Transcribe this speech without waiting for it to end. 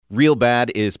Real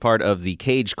Bad is part of the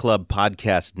Cage Club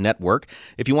Podcast Network.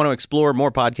 If you want to explore more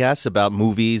podcasts about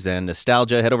movies and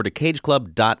nostalgia, head over to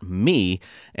cageclub.me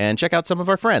and check out some of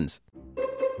our friends.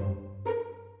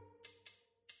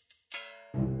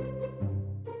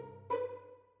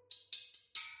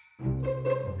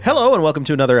 Hello and welcome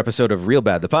to another episode of Real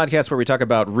Bad, the podcast where we talk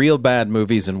about real bad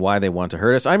movies and why they want to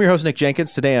hurt us. I'm your host, Nick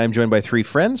Jenkins. Today I'm joined by three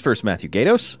friends. First, Matthew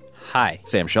Gatos. Hi.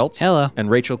 Sam Schultz. Hello. And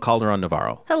Rachel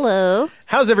Calderon-Navarro. Hello.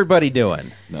 How's everybody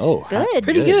doing? Oh, Good.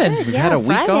 Pretty good. We've had a week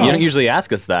Friday. off. You don't usually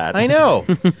ask us that. I know.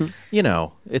 You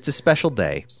know, it's a special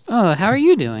day. Oh, how are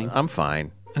you doing? I'm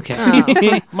fine.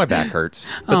 Okay. My back hurts,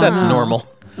 but that's normal.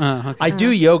 Okay. I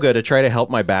do yoga to try to help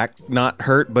my back not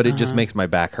hurt, but it just makes my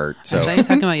back hurt. I saw So, you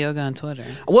talking about yoga on Twitter.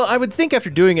 well, I would think after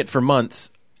doing it for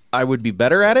months, I would be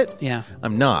better at it. Yeah.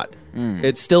 I'm not.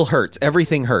 It still hurts.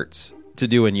 Everything hurts to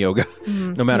do in yoga,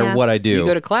 no matter Yeah. what I do. Do you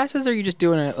go to classes, or are you just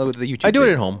doing it with the YouTube? I do it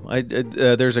video? at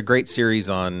home. There's a great series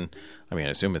on. I mean,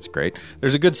 I assume it's great.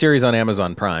 There's a good series on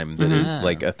Amazon Prime that is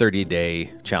like a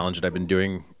 30-day challenge that I've been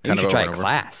doing. You should try a over and over.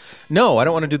 class. No, I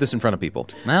don't want to do this in front of people.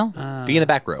 Well, be in the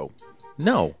back row.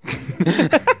 No,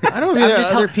 I don't mean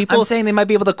other people. I'm saying they might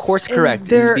be able to course correct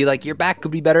they're- and be like, your back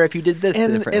could be better if you did this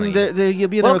and differently. you'll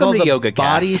be there with Welcome all to the Yoga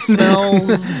body Cast.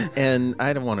 smells, and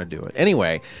I don't want to do it.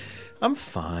 Anyway, I'm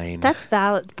fine. That's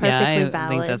valid. Yeah, Perfectly I valid.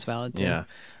 think that's valid too. Yeah,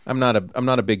 I'm not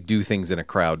a big do things in a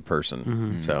crowd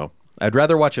person. So I'd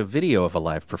rather watch a video of a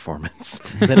live performance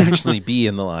than actually be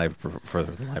in the for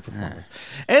the live performance.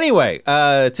 Anyway,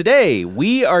 today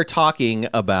we are talking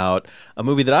about a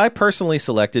movie that I personally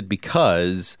selected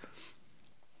because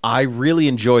I really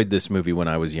enjoyed this movie when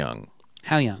I was young.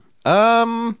 How young?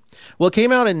 Well, it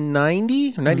came out in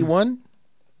 90 or 91?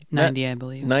 90, I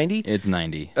believe. 90? It's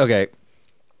 90. Okay.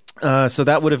 So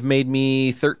that would have made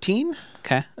me 13.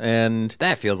 Okay. And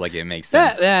That feels like it makes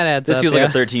That sense. adds This up, feels yeah.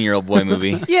 like a 13-year-old boy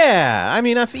movie. yeah, I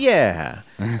mean, yeah.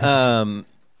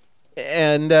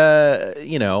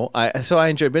 You know, I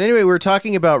enjoyed. But anyway, we were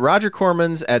talking about Roger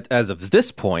Corman's, as of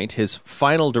this point, his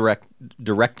final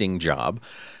directing job,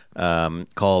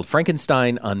 called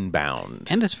Frankenstein Unbound.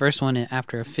 And his first one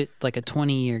after a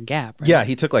 20-year gap, right? Yeah,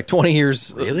 he took like 20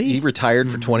 years. Really? He retired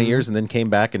for 20 years and then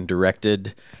came back and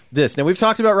directed this. Now, we've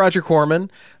talked about Roger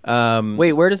Corman.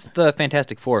 Wait, where does the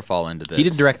Fantastic Four fall into this? He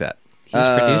didn't direct that. He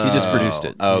just He just produced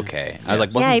it. Okay. I was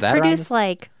like, wasn't Yeah, he that around produced this?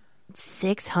 like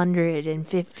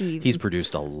 650. He's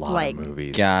produced a lot Like, of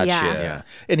movies. Gotcha. Yeah.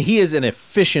 And he is an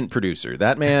efficient producer.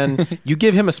 That man, you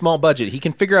give him a small budget, he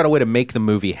can figure out a way to make the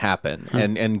movie happen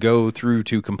and go through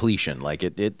to completion. Like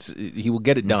he will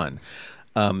get it done.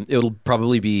 It'll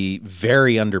probably be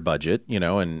very under budget, you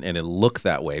know, and it'll look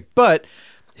that way. But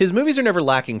his movies are never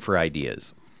lacking for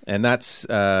ideas. And that's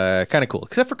kind of cool,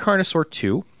 except for Carnosaur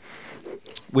 2,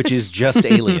 which is just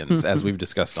aliens, as we've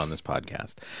discussed on this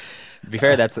podcast. To be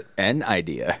fair, that's an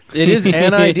idea. It is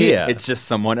an idea. It's just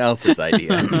someone else's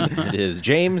idea. It is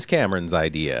James Cameron's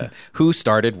idea, who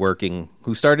started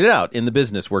out in the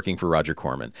business working for Roger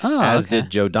Corman, as okay. did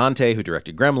Joe Dante, who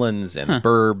directed Gremlins and The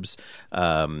Burbs,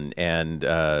 and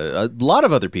a lot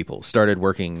of other people started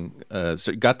working,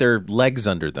 got their legs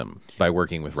under them by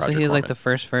working with Roger So he was Corman. like the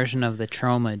first version of the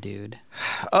Trauma dude.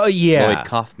 Oh, yeah. Lloyd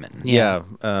Kaufman. Yeah.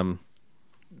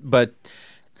 But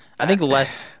I think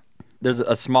there's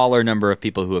a smaller number of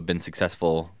people who have been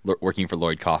successful working for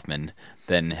Lloyd Kaufman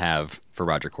than have for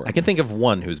Roger Corman. I can think of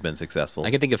one who's been successful. I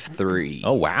can think of three.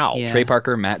 Oh, wow. Yeah. Trey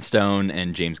Parker, Matt Stone,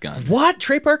 and James Gunn. What?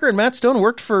 Trey Parker and Matt Stone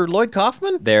worked for Lloyd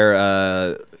Kaufman?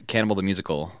 Their Cannibal the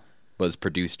Musical was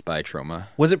produced by Troma.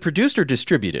 Was it produced or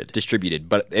distributed? Distributed,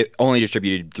 but it only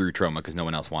distributed through Troma because no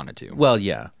one else wanted to. Well,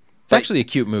 yeah. It's actually a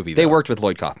cute movie, They though. worked with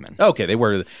Lloyd Kaufman. Okay, they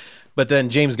were. But then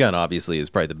James Gunn, obviously, is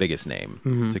probably the biggest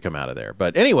name to come out of there.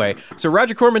 But anyway, so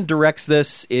Roger Corman directs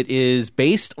this. It is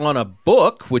based on a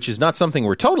book, which is not something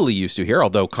we're totally used to here,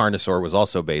 although Carnosaur was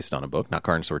also based on a book. Not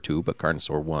Carnosaur 2, but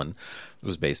Carnosaur 1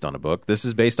 was based on a book. This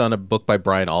is based on a book by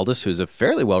Brian Aldiss, who's a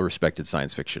fairly well-respected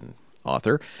science fiction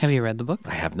author. Have you read the book?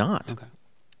 I have not. Okay.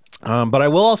 But I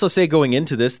will also say going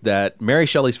into this that Mary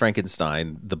Shelley's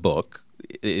Frankenstein, the book,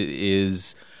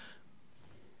 is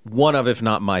one of, if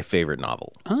not my favorite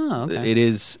novel. Oh, okay. It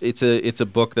is. It's a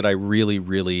book that I really,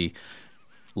 really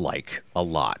like a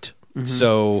lot.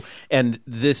 So, and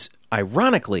this,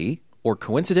 ironically or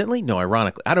coincidentally, no,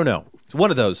 ironically, I don't know. It's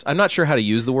one of those. I'm not sure how to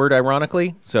use the word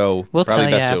ironically, so We'll Probably tell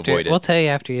you best to after. avoid it. We'll tell you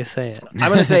after you say it. I'm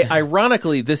going to say,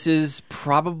 ironically, this is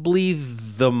probably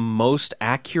the most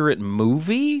accurate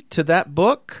movie to that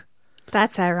book.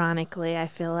 That's ironically, I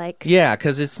feel like. Yeah,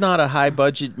 because it's not a high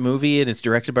budget movie and it's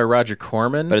directed by Roger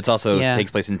Corman. But it's also Yeah.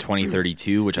 takes place in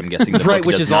 2032, which I'm guessing the right, book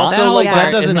which does is not. also That like whole that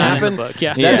part is doesn't not in the happen. book,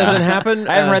 yeah. That doesn't happen.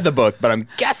 I haven't read the book, but I'm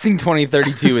guessing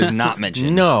 2032 is not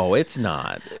mentioned. No, it's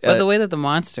not. But the way that the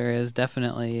monster is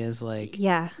definitely is like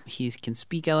Yeah. he can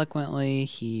speak eloquently.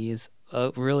 He's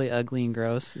really ugly and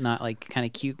gross, not like kind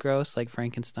of cute gross like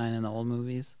Frankenstein in the old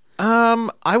movies.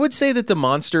 I would say that the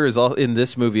monster is all in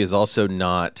this movie is also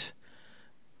not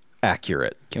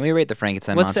accurate. Can we rate the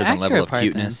Frankenstein What's the monsters on level accurate of part,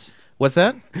 cuteness? What's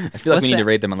that? I feel like What's we need to the-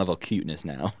 rate them on level of cuteness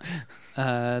now.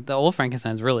 The old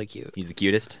Frankenstein's really cute. He's the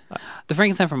cutest. The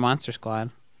Frankenstein from Monster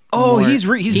Squad. Oh, more- he's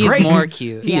great. more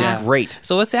cute. He Yeah. is great.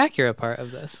 So what's the accurate part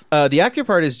of this? The accurate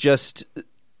part is just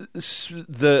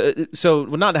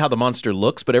not how the monster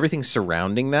looks, but everything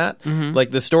surrounding that.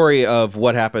 Like the story of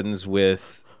what happens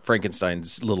with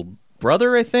Frankenstein's little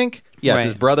brother, I think. Yeah, it's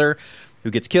his Right. brother who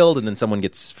gets killed, and then someone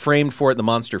gets framed for it. The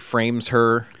monster frames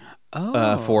her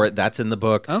for it. That's in the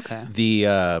book. Okay.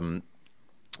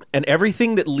 And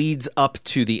everything that leads up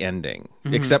to the ending,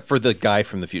 except for the guy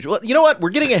from the future. Well, you know what?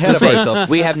 We're getting ahead of ourselves.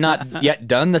 We have not yet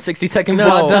done the 60-second No,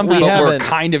 plot dump, we but we're haven't.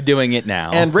 kind of doing it now.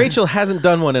 And Rachel hasn't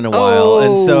done one in a while,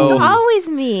 and so It's always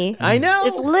me. I know.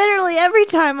 It's literally every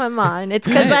time I'm on. It's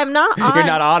because I'm not on. you're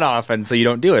not on often, so you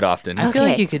don't do it often. I feel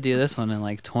like Okay. you could do this one in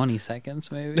like 20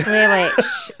 seconds, maybe. Wait.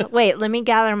 Wait, let me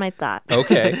gather my thoughts.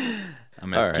 Okay.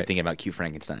 I'm gonna All keep right. thinking about cute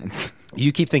Frankenstein's.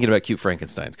 You keep thinking about cute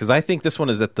Frankensteins because I think this one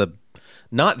is at the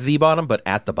not the bottom, but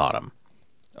at the bottom.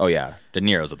 Oh yeah, De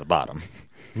Niro's at the bottom.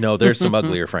 No, there's some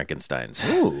uglier Frankensteins.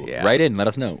 Ooh, Yeah. write in, let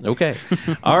us know. Okay.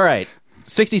 All right.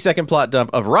 60-second plot dump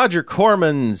of Roger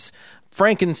Corman's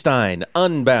Frankenstein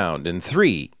Unbound in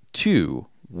 3, 2,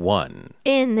 1.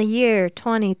 In the year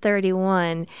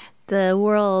 2031, the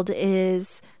world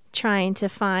is trying to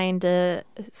find a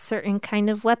certain kind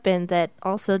of weapon that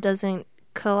also doesn't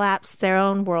collapse their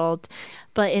own world,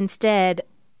 but instead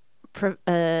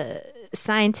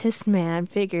scientist man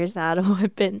figures out a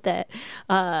weapon that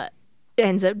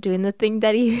ends up doing the thing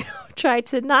that he tried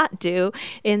to not do,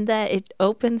 in that it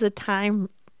opens a time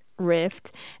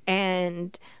rift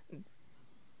and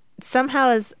somehow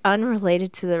is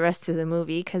unrelated to the rest of the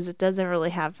movie because it doesn't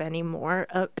really have any more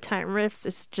time rifts.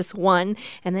 It's just one,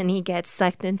 and then he gets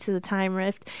sucked into the time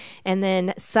rift, and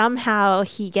then somehow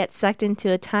he gets sucked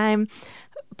into a time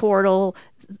portal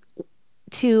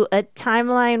to a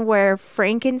timeline where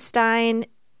Frankenstein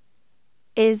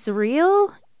is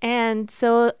real, and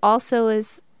so also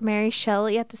is Mary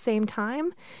Shelley at the same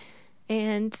time.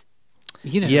 And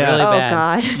You did Yeah. really oh bad.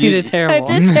 god, You did terrible.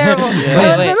 I did terrible.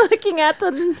 I Wait, wasn't looking at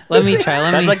the. Let me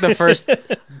try. That's like the first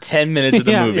 10 minutes of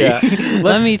the Yeah. movie. Yeah.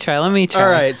 Let me try. Let me try.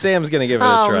 All right. Sam's going to give it a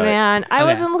Oh try. man, I Okay.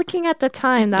 wasn't looking at the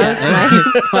time. That was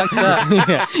my.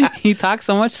 Fucked up. You talk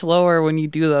so much slower when you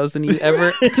do those than you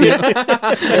ever do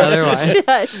otherwise.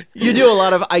 Shush. You do a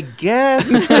lot of I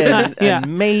guess and, Yeah.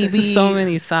 and maybe. So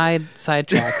many side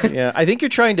tracks. Yeah. I think you're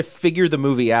trying to figure the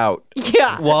movie out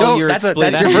Yeah. while Don't- you're that's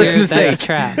explaining. your first That's mistake. a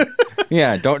trap.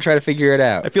 Yeah, don't try to figure it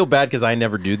out. I feel bad because I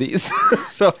never do these.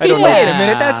 So I don't know. Wait a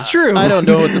minute, that's true. I don't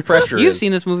know what the pressure is. You've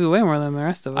seen this movie way more than the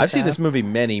rest of us. I've seen have. this movie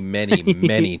many, many,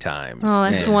 many times. Oh,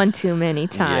 that's Man. one too many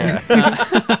times.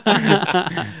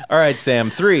 All right, Sam.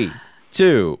 3,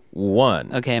 2,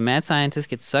 1. Okay, a mad scientist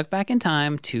gets sucked back in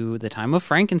time to the time of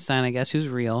Frankenstein, I guess, who's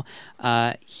real.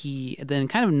 He then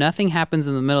kind of nothing happens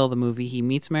in the middle of the movie. He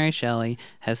meets Mary Shelley,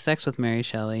 has sex with Mary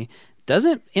Shelley,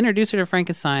 doesn't introduce her to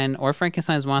Frankenstein or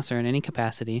Frankenstein's monster in any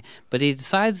capacity, but he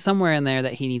decides somewhere in there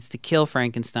that he needs to kill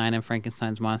Frankenstein and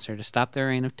Frankenstein's monster to stop their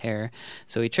reign of terror.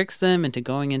 So he tricks them into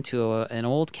going into an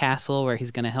old castle where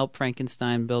he's going to help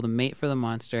Frankenstein build a mate for the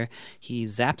monster. He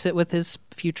zaps it with his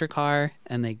future car,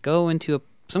 and they go into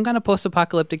some kind of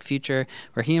post-apocalyptic future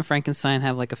where he and Frankenstein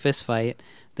have like a fist fight.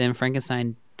 Then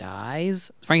Frankenstein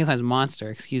dies. Frankenstein's monster,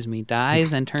 excuse me,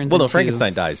 dies and turns Well, no, into...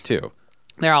 Frankenstein dies too.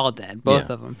 They're all dead, both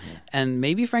Yeah. of them. And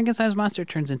maybe Frankenstein's monster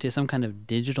turns into some kind of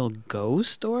digital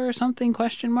ghost or something,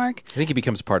 question mark? I think he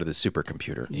becomes part of the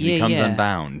supercomputer. He becomes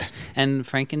unbound. And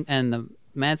and the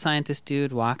mad scientist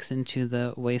dude walks into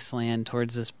the wasteland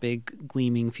towards this big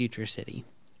gleaming future city.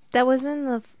 That was in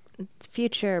the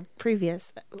future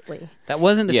previously. That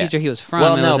wasn't the Yeah. future he was from.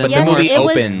 Well, it no, was but in the Yes, movie it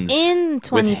opens was in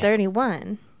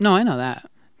 2031. No, I know that.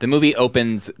 The movie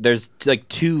opens. There's like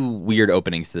two weird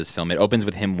openings to this film. It opens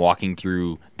with him walking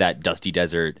through that dusty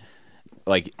desert,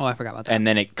 like, Oh, I forgot about that. and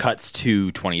then it cuts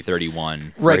to 2031.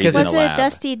 Right, where he's 'cause in Was the it lab.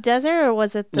 dusty desert or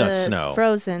was it No, the it's snow.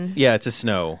 frozen? Yeah, it's a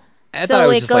snow. I thought So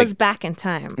was it just goes like, back in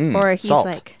time, or he's salt.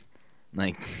 like,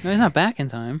 like No, he's not back in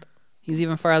time. He's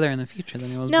even farther in the future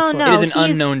than he was No, before. no. it is an he's-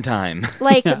 unknown time.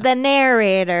 like the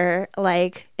narrator,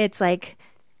 like it's like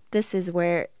this is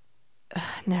where.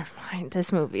 Never mind.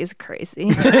 This movie is crazy.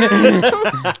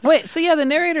 Wait, so yeah, the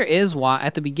narrator is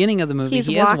at the beginning of the movie. He's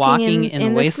he is walking in the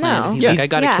wasteland. snow. And he's Yes. like, I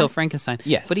gotta Yeah. kill Frankenstein.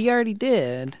 Yes. But he already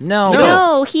did.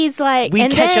 No, he's like, We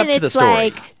and catch then up to the it's story.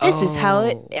 like, this is how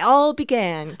it all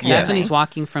began. kind That's of when he's thing.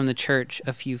 walking from the church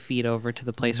a few feet over to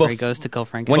the place where he goes to kill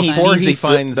Frankenstein. When he Before sees he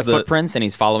finds the the- footprints and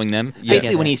he's following them, Yeah.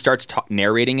 basically when he starts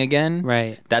narrating again,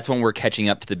 Right. that's when we're catching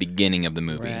up to the beginning of the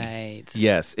movie. Right.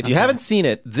 Yes. If you haven't seen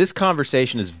it, this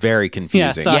conversation is very confusing.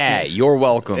 so- Yeah, you're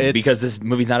welcome It's- because this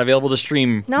movie's not available to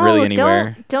stream No, really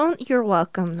anywhere. don't. You're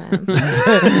welcome then.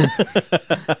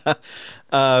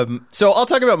 So I'll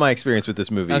talk about my experience with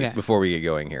this movie Okay. before we get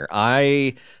going here.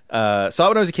 I saw it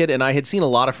when I was a kid, and I had seen a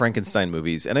lot of Frankenstein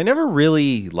movies, and I never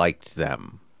really liked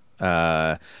them.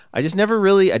 I just never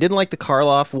really. I didn't like the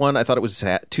Karloff one. I thought it was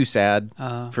too sad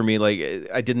for me. Like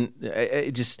I didn't.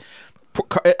 I just.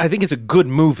 I think it's a good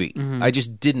movie. I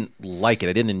just didn't like it.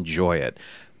 I didn't enjoy it.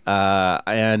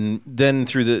 And then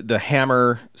through the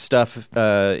Hammer stuff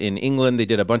in England, they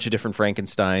did a bunch of different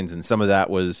Frankensteins, and some of that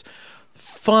was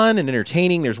fun and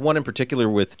entertaining. There's one in particular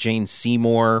with Jane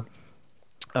Seymour,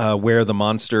 where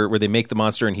they make the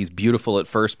monster and he's beautiful at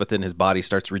first, but then his body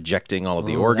starts rejecting all of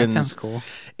the Ooh, organs. that sounds cool.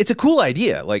 It's a cool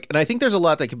idea, and I think there's a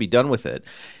lot that could be done with it.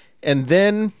 And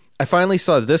then I finally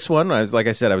saw this one. I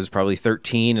was probably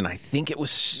 13, and I think it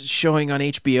was showing on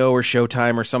HBO or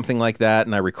Showtime or something like that.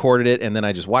 And I recorded it, and then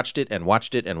I just watched it and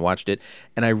watched it and watched it,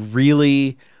 and I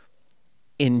really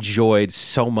enjoyed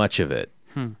so much of it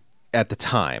at the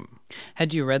time.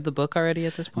 Had you read the book already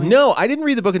at this point? No, I didn't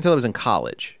read the book until I was in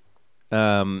college.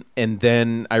 And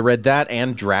then I read that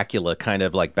and Dracula kind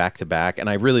of like back to back, and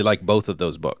I really like both of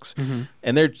those books.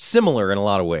 And they're similar in a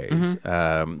lot of ways,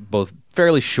 both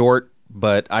fairly short,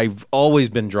 but I've always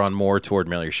been drawn more toward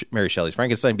Mary Shelley's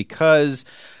Frankenstein because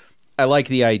I like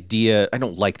the idea. I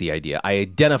don't like the idea. I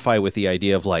identify with the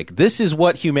idea of like, this is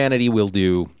what humanity will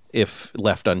do if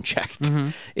left unchecked.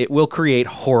 It will create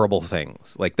horrible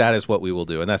things. Like that is what we will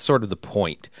do. And that's sort of the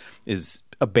point, is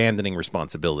abandoning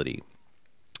responsibility.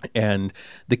 And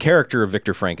the character of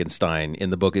Victor Frankenstein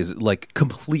in the book is like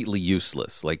completely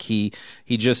useless. Like he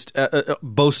just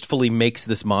boastfully makes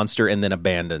this monster and then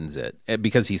abandons it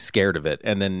because he's scared of it,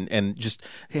 and just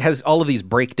has all of these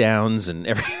breakdowns and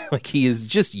everything. Like he is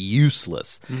just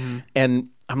useless. And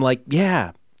I'm like,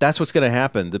 yeah, that's what's going to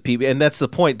happen. The people, and that's the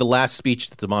point. The last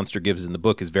speech that the monster gives in the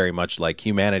book is very much like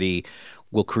humanity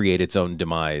will create its own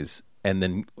demise and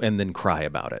then cry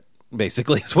about it.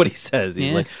 Basically, is what he says.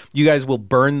 He's like, you guys will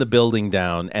burn the building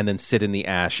down and then sit in the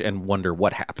ash and wonder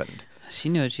what happened. She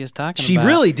knew what she was talking She about.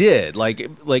 really did. Like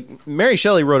Mary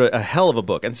Shelley wrote a hell of a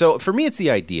book. And so for me, it's the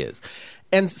ideas.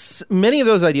 And many of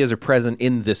those ideas are present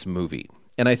in this movie.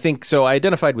 And I think, so I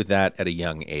identified with that at a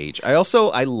young age. I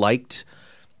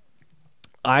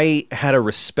had a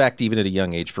respect even at a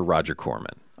young age for Roger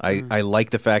Corman. I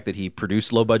like the fact that he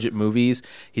produced low-budget movies.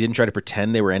 He didn't try to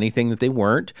pretend they were anything that they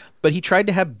weren't, but he tried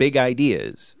to have big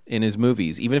ideas in his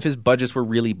movies, even if his budgets were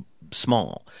really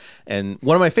small. And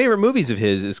one of my favorite movies of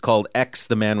his is called X,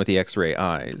 the Man with the X-Ray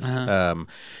Eyes,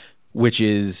 which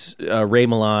is a Ray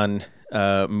Milland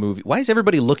movie. Why is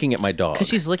everybody looking at my dog? Because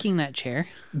she's licking that chair.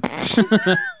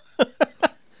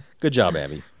 Good job,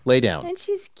 Abby. Lay down. And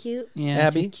she's cute. Yeah,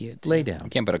 Abby, she's cute. lay You down.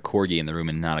 can't put a corgi in the room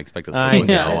and not expect us to I look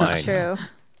know. at it. That's true.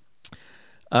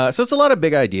 So it's a lot of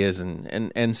big ideas,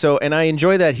 and I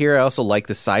enjoy that here. I also like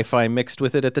the sci-fi mixed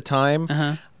with it at the time.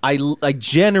 I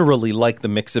generally like the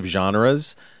mix of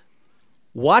genres.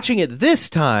 Watching it this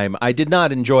time, I did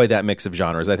not enjoy that mix of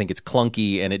genres. I think it's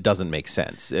clunky and it doesn't make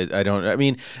sense.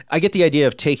 I get the idea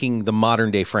of taking the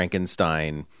modern day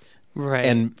Frankenstein Right.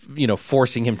 and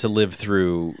forcing him to live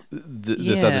through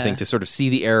this other Yeah. thing to sort of see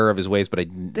the error of his ways, but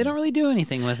they don't really do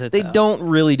anything with it. they though. don't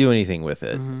really do anything with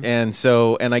it.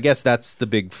 And I guess that's the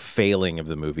big failing of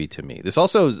the movie to me. This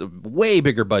also is a way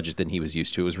bigger budget than he was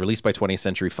used to. It was released by 20th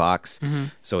Century Fox,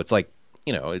 so it's like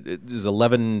it was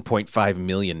 $11.5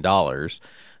 million,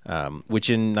 which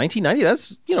in 1990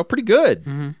 that's pretty good.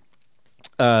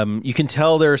 You can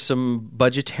tell there are some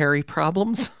budgetary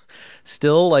problems.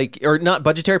 Still, or not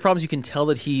budgetary problems, you can tell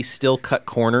that he still cut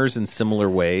corners in similar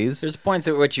ways. There's points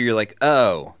at which you're like,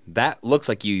 oh, that looks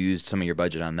like you used some of your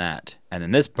budget on that. And then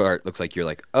this part looks like you're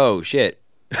like, oh, shit.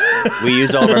 We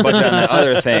used all of our budget on that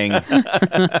other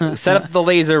thing. Set up the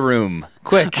laser room.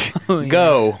 Quick.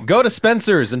 Go. Go to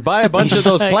Spencer's and buy a bunch of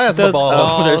those plasma Those balls.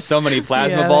 Oh, there's so many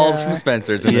plasma Yeah, balls there from are.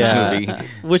 Spencer's in this movie.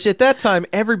 Which at that time,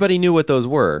 everybody knew what those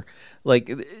were.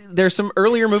 Like, there's some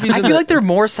earlier movies. I feel like they're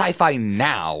more sci-fi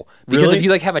now because Really? if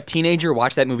you like have a teenager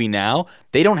watch that movie now,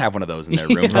 they don't have one of those in their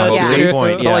room. Yeah, probably. that's a good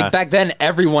point. But Yeah. like back then,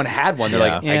 everyone had one. They're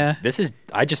like, Yeah.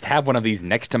 I just have one of these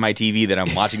next to my TV that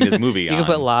I'm watching this movie You on. can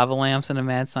put lava lamps in a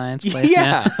mad science place.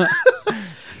 yeah. now.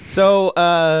 So,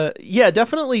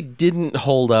 definitely didn't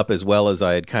hold up as well as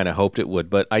I had kind of hoped it would,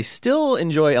 but I still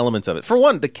enjoy elements of it. For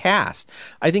one, the cast.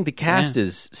 I think the cast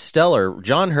is stellar.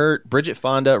 John Hurt, Bridget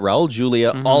Fonda, Raul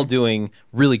Julia, all doing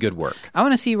really good work. I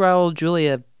want to see Raul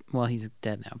Julia. Well, he's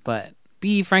dead now, but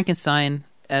be Frankenstein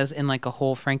as in like a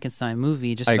whole Frankenstein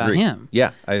movie just I about agree. him.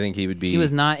 Yeah, I think he would be. He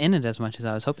was not in it as much as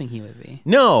I was hoping he would be.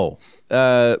 No,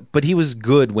 but he was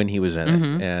good when he was in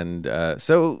it, and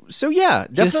so yeah,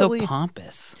 He was so definitely.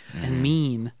 pompous and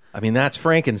mean. I mean, that's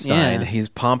Frankenstein. Yeah. He's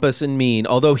pompous and mean,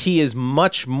 although he is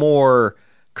much more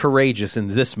courageous in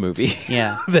this movie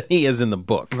Yeah. than he is in the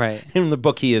book. Right. In the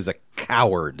book, he is a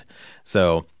coward.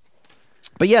 So,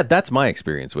 but yeah, that's my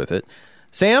experience with it.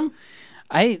 Sam?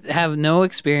 I have no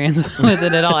experience with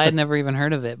it at all. I had never even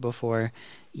heard of it before.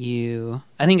 I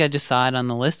think I just saw it on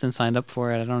the list and signed up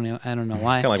for it. I don't know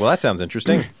why. Kind of like, well, that sounds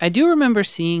interesting. I do remember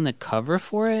seeing the cover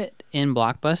for it in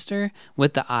Blockbuster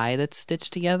with the eye that's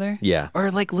stitched together. Yeah.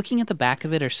 Or like looking at the back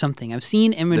of it or something. I've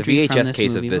seen The imagery from VHS this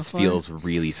case of movie this before. feels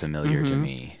really familiar to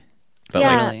me. But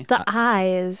yeah, like- the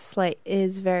eye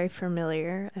is very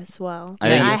familiar as well. I I,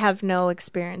 think I it's- have no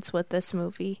experience with this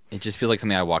movie. it just feels like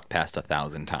something I walked past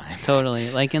 1,000 times.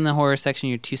 Totally. Like in the horror section,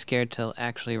 you're too scared to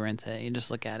actually rent it. You just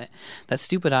look at it. That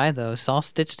stupid eye, though, it's all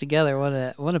stitched together.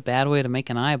 What a bad way to make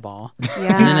an eyeball.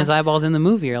 Yeah. And then his eyeballs in the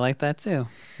movie are like that, too.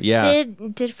 Yeah.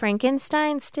 Did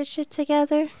Frankenstein stitch it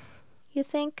together? You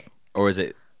think? Or is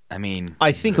it? I mean,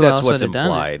 I think Who that's else what's would've done it?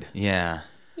 implied. yeah.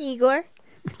 Igor?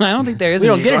 I don't think there is We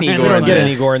an don't get an Igor. Igor. We don't in get an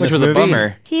this, Igor in which this was movie. a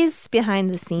bummer. He's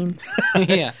behind the scenes.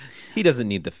 yeah. He doesn't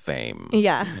need the fame.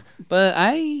 Yeah. But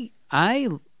I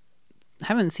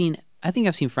haven't seen. I think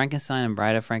I've seen Frankenstein and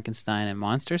Bride of Frankenstein and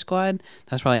Monster Squad.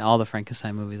 That's probably all the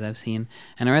Frankenstein movies I've seen.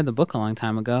 And I read the book a long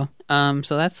time ago.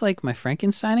 So that's like my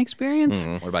Frankenstein experience.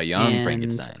 What about Young And-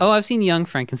 Frankenstein? Oh, I've seen Young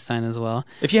Frankenstein as well.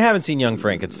 If you haven't seen Young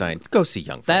Frankenstein, go see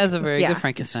Young That is Frankenstein. a very Yeah. good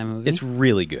Frankenstein movie. It's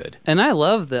really good. And I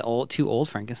love the two old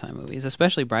Frankenstein movies,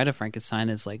 especially Bride of Frankenstein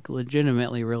is like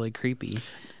legitimately really creepy.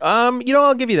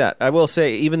 I'll give you that. I will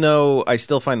say, even though I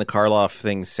still find the Karloff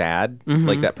thing sad,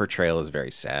 like that portrayal is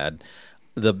very sad.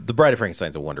 The Bride of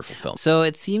Frankenstein is a wonderful film. So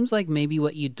it seems like maybe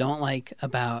what you don't like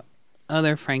about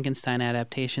other Frankenstein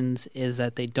adaptations is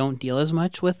that they don't deal as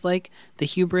much with like the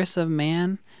hubris of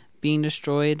man being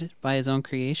destroyed by his own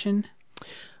creation.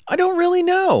 I don't really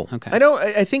know. Okay.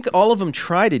 I think all of them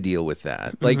try to deal with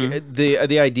that. Like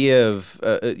the idea of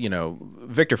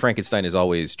Victor Frankenstein is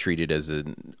always treated as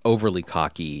an overly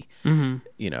cocky. You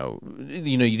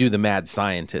do the mad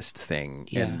scientist thing,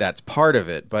 Yeah. and that's part of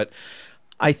it. But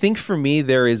I think for me,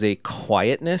 there is a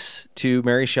quietness to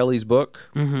Mary Shelley's book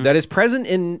that is present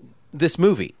in this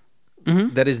movie.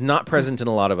 That is not present in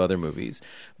a lot of other movies.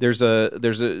 There's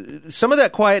some of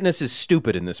that quietness is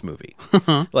stupid in this movie.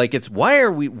 Like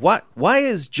why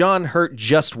is John Hurt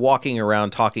just walking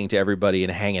around talking to everybody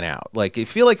and hanging out? Like I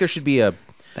feel like there should be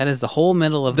That is the whole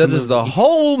middle of that the is the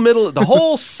movie.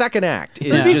 whole second act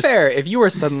is To be just fair, if you were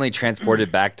suddenly transported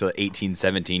back to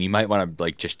 1817, you might want to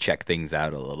like just check things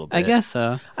out a little bit. I guess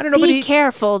so. I don't know, but Be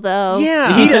careful, though.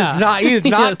 yeah. He does not. He's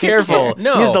not doesn't careful. care.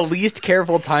 No. He's the least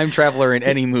careful time traveler in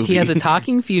any movie. He has a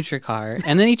talking future car,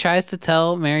 and then he tries to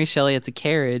tell Mary Shelley it's a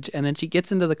carriage, and then she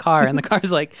gets into the car, and the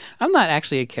car's like, I'm not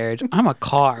actually a carriage, I'm a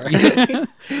car.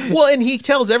 Well, and he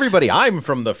tells everybody, "I'm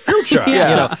from the future." Yeah.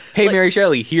 You know, Hey, Mary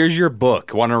Shelley, here's your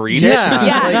book. Want to read Yeah.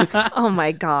 it? Yeah. Oh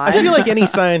my God. I feel like any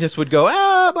scientist would go,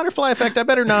 butterfly effect. I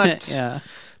better not. Yeah.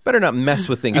 Better not mess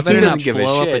with things. I better too not doesn't give a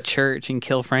blow up a shit. church and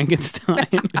kill Frankenstein.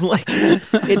 Like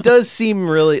it does seem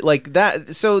really like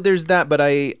that. So there's that, but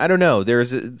I don't know.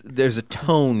 There's a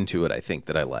tone to it. I think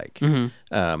that I like, and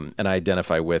I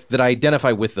identify with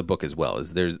the book as well.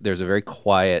 Is there's a very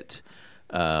quiet,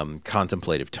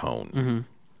 contemplative tone.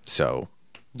 So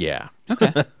yeah.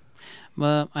 Okay.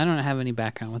 Well, I don't have any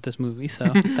background with this movie, so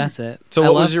that's it. So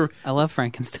what was your- I love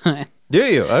Frankenstein. Do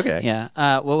you? Okay. Yeah.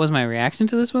 What was my reaction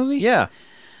to this movie? Yeah.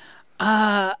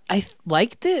 I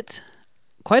liked it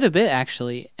quite a bit,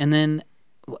 actually. And then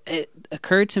it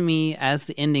occurred to me as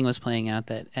the ending was playing out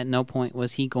that at no point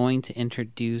was he going to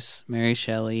introduce Mary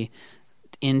Shelley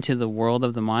into the world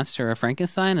of the monster of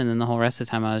Frankenstein. And then the whole rest of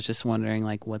the time I was just wondering,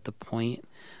 like, what the point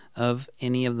of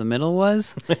any of the middle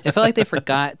was. It felt like they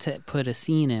forgot to put a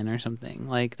scene in or something.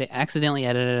 Like they accidentally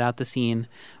edited out the scene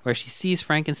where she sees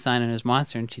Frankenstein and his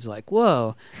monster and she's like,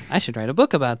 whoa, I should write a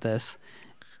book about this.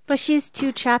 But she's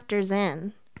 2 chapters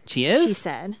in. She is? She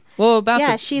said. Well, about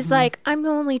Yeah, the, she's like, I'm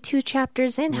only 2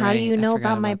 chapters in. How do Right, you I know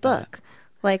forgot about my about that. book?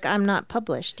 Like, I'm not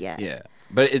published yet. Yeah.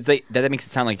 But it's like that makes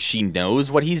it sound like she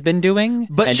knows what he's been doing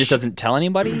But and just she- doesn't tell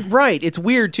anybody. Right. It's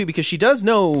weird, too, because she does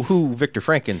know who Victor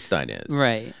Frankenstein is.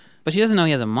 right, but she doesn't know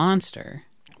he has a monster.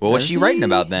 Well, what's Does she he? writing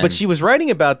about then? But she was writing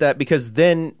about that because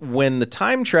then when the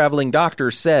time-traveling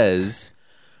doctor says...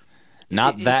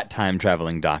 Not that time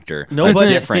traveling doctor. No, a but-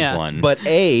 different Yeah. one. But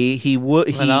he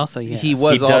would. But also, yes. he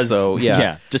was he does, also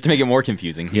yeah. Just to make it more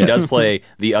confusing, he Yes. does play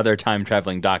the other time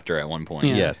traveling doctor at one point.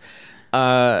 Yeah.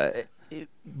 Yes.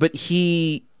 But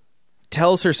he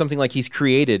tells her something like he's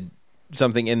created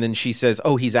something, and then she says,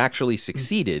 "Oh, he's actually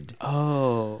succeeded."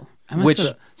 Oh, I must Which-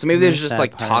 have So maybe there's missed just that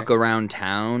like part. talk around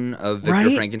town of Victor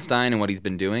Right? Frankenstein and what he's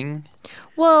been doing.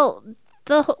 Well,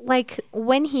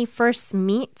 when he first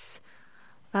meets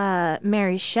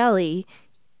Mary Shelley,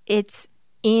 it's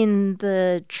in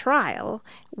the trial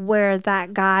where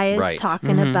that guy is Right.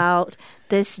 talking about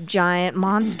this giant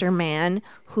monster man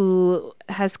who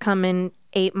has come and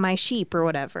ate my sheep or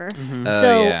whatever.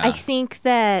 So yeah. I think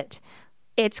that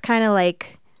it's kind of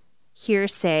like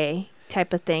hearsay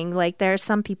type of thing. Like there are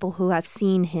some people who have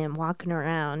seen him walking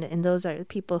around, and those are the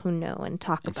people who know and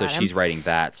talk And about so him. she's writing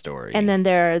that story. And then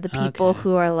there are the people Okay.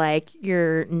 who are like,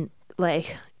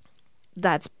 like,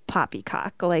 that's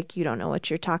poppycock. Like, you don't know what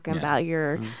you're talking about.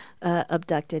 You're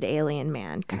abducted alien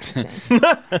man kind of thing.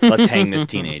 let's hang this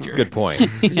teenager. Good point.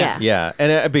 yeah. Yeah,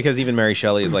 and because even Mary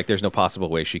Shelley is like, there's no possible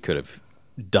way she could have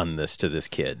done this to this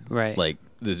kid. Right. Like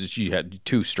she had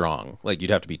too strong. Like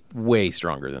you'd have to be way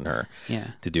stronger than her.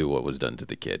 Yeah. To do what was done to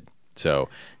the kid. So,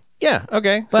 yeah,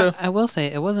 okay. But so I will say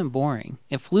it wasn't boring.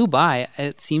 It flew by.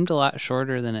 It seemed a lot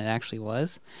shorter than it actually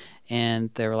was. And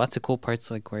there were lots of cool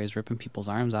parts like where he's ripping people's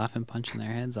arms off and punching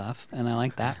their heads off. And I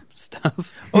like that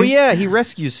stuff. oh yeah, he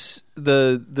rescues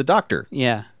the doctor.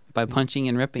 Yeah. By punching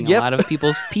and ripping Yep. a lot of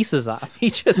people's pieces off. He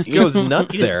just goes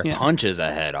nuts there. Yeah. Punches a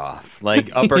head off. Like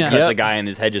uppercuts Yeah. a guy and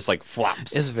his head just like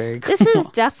flops. It's very cool. This is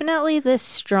definitely the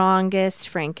strongest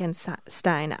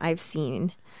Frankenstein I've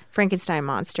seen. Frankenstein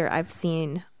monster I've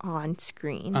seen on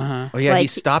screen. Uh-huh. Oh yeah, he Like-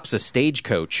 stops a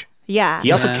stagecoach. Yeah.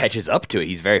 He also Yeah. catches up to it.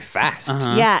 He's very fast.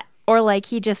 Yeah. Or like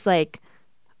he just like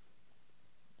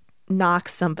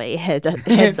knocks somebody heads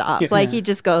off. Like he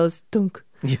just goes dunk.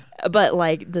 But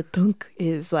like the dunk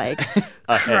is like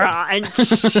crunch.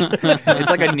 It's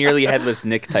like a nearly headless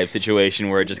Nick type situation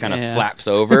where it just kind of Yeah. flaps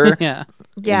over. Yeah.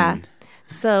 Yeah.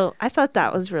 So I thought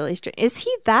that was really strange. Is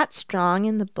he that strong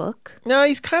in the book? No,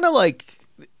 he's kind of like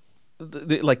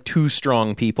like two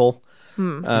strong people.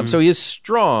 So he is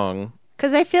strong.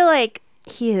 Because I feel like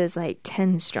he is like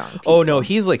 10 strong people. Oh no,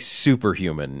 he's like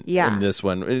superhuman Yeah. in this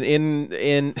one. In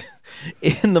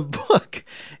the book,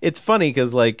 it's funny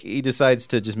because like he decides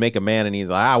to just make a man, and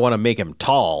he's like, I want to make him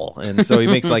tall, and so he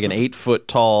makes like an 8-foot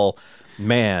tall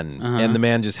man, and the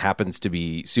man just happens to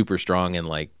be super strong, and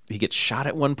like he gets shot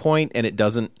at one point, and it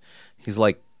doesn't. He's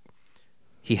like.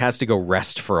 He has to go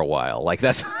rest for a while. Like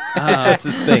that's that's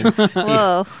his thing.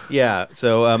 Whoa. Yeah.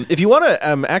 So if you want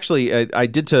to, actually, I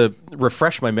did to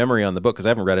refresh my memory on the book because I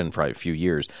haven't read it in probably a few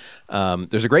years.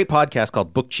 There's a great podcast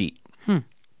called Book Cheat.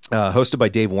 Hosted by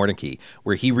Dave Warnicki,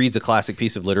 where he reads a classic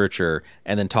piece of literature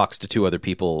and then talks to 2 other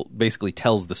people, basically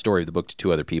tells the story of the book to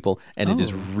 2 other people, and it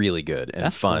is really good and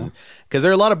That's fun. cool. Because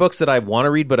there are a lot of books that I want to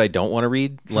read, but I don't want to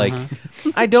read. Like,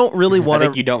 I don't really I want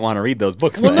think to. you don't want to read those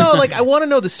books. Well, then. no, like I want to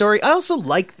know the story. I also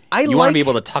like. You want to be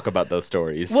able to talk about those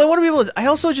stories. Well, I want to be able to. I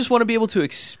also just want to be able to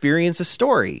experience a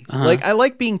story. Like I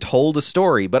like being told a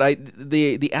story, but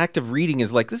the act of reading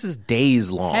is like this is days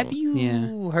long. Have you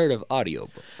Yeah. heard of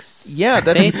audiobooks? Yeah,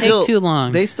 that's They take still, too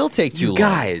long. They still take too long.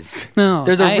 Guys, No,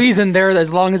 there's a reason they're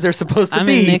as long as they're supposed to I'm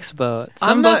be. in Nick's boat. Some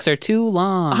I'm not- books are too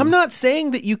long. I'm not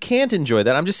saying that you can't enjoy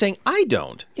that. I'm just saying I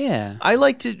don't. Yeah. I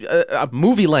like to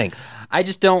movie length. I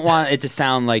just don't want it to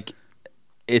sound like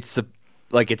it's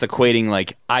equating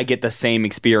like I get the same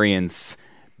experience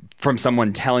from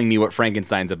someone telling me what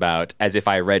Frankenstein's about as if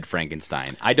I read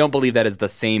Frankenstein. I don't believe that is the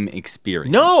same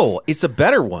experience. No, it's a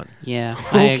better one. Yeah.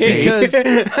 I agree.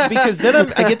 because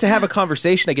then I get to have a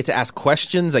conversation. I get to ask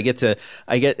questions. I get to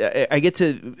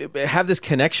have this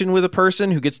connection with a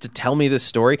person who gets to tell me this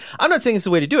story. I'm not saying it's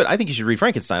the way to do it. I think you should read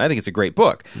Frankenstein. I think it's a great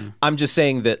book. I'm just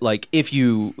saying that like if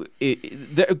you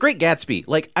the Great Gatsby,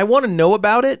 like I want to know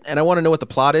about it and I want to know what the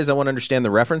plot is. I want to understand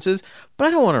the references, but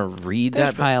I don't want to read There's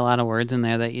that. probably a lot of words in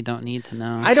there that you don't need to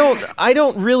know. I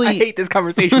don't really. I hate this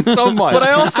conversation so much. But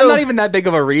I also- I'm not even that big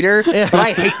of a reader, but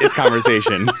I hate this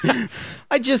conversation.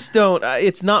 I just don't.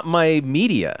 It's not my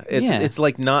media. It's Yeah. it's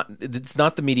like not. It's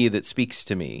not the media that speaks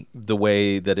to me the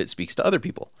way that it speaks to other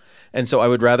people. And so I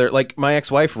would rather like my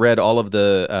ex-wife read all of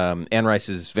the Anne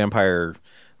Rice's vampire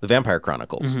The Vampire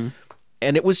Chronicles.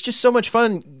 And it was just so much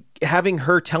fun having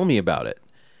her tell me about it.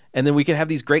 And then we could have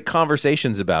these great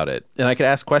conversations about it. And I could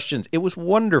ask questions. It was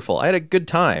wonderful. I had a good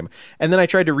time. And then I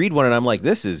tried to read one and I'm like,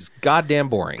 this is goddamn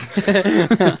boring.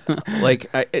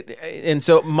 And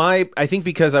so I think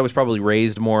because I was probably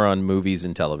raised more on movies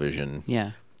and television.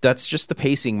 Yeah. That's just the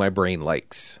pacing my brain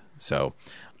likes. So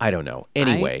I don't know.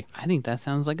 Anyway. I think that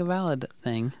sounds like a valid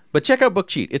thing. But check out Book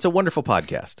Cheat. It's a wonderful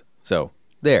podcast. So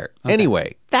there. Okay.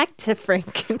 Anyway. Back to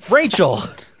Frankenstein. Rachel.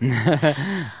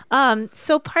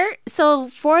 So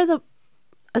for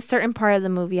a certain part of the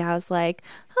movie, I was like,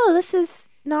 oh, this is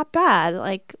not bad.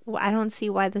 Like, I don't see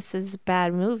why this is a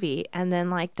bad movie. And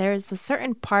then like there's a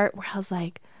certain part where I was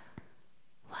like,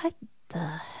 what the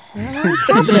hell is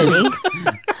happening?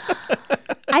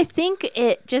 I think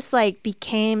it just like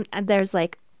became, there's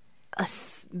like a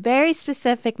very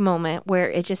specific moment where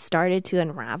it just started to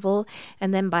unravel.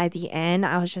 And then by the end,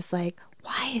 I was just like,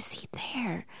 why is he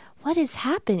there? What is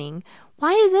happening?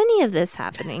 Why is any of this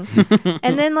happening?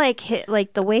 And then like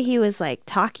the way he was like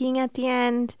talking at the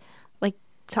end, like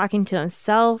talking to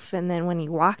himself. And then when he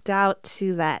walked out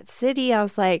to that city, I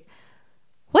was like,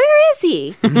 where is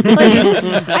he?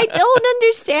 Like, I don't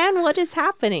understand what is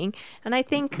happening. And I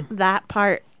think that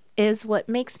part is what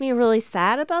makes me really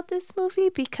sad about this movie,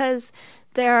 because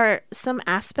there are some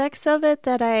aspects of it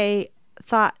that I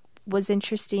thought was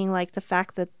interesting, like the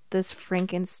fact that this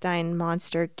Frankenstein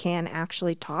monster can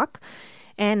actually talk.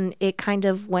 And it kind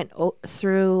of went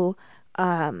through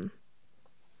one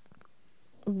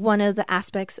of the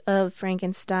aspects of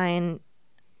Frankenstein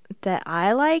that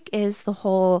I like is the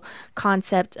whole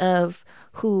concept of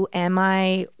who am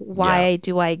I? Why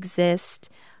do I exist?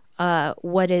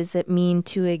 What does it mean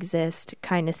to exist,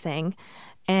 kind of thing.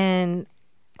 And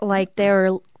like there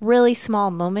are really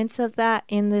small moments of that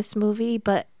in this movie,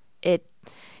 but it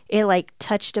like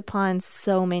touched upon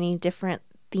so many different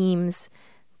themes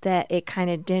that it kind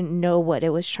of didn't know what it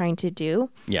was trying to do.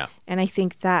 Yeah. And I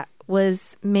think that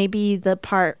was maybe the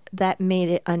part that made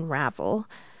it unravel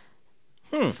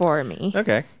for me.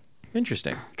 Okay.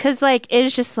 Interesting. Because like it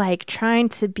was just like trying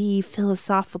to be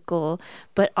philosophical,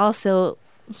 but also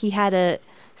he had a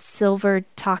silver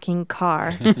talking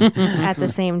car at the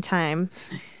same time.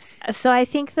 So I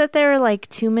think that there are like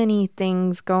too many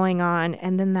things going on.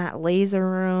 And then that laser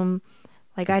room,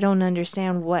 like I don't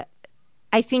understand what.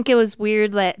 I think it was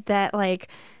weird that like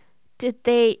did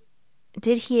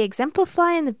he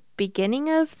exemplify in the beginning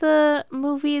of the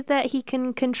movie that he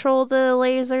can control the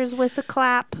lasers with a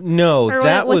clap? No, or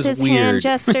that with was his weird. hand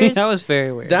gestures. That was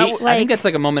very weird. That I think that's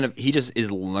like a moment of he just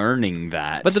is learning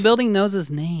that. But the building knows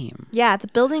his name. Yeah, the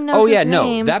building knows. Oh yeah, his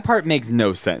name. no, that part makes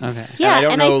no sense. Okay. Yeah, and I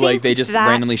don't and I know, like think they just that's-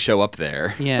 randomly show up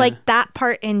there. Yeah. Like that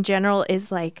part in general is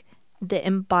like the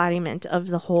embodiment of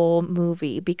the whole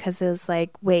movie, because it was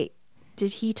like, wait,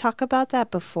 did he talk about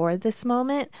that before this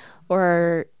moment?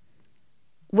 Or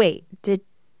wait, did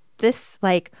this,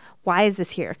 like, why is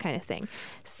this here, kind of thing?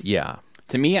 Yeah.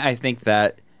 To me, I think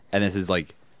that, and this is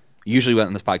like, usually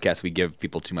on this podcast we give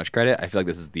people too much credit. I feel like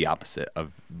this is the opposite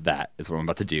of that, is what I'm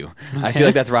about to do. Okay. I feel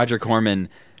like that's Roger Corman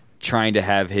trying to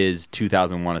have his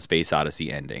 2001: A Space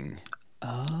Odyssey ending.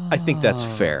 I think that's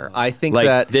fair. I think Like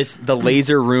that the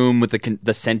laser room with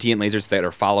the sentient lasers that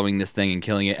are following this thing and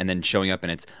killing it, and then showing up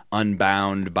and it's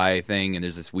unbound by a thing, and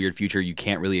there's this weird future you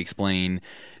can't really explain.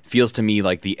 Feels to me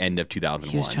like the end of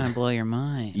 2001. He was trying to blow your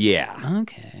mind. Yeah.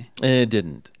 Okay. it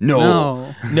didn't.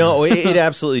 No. No, it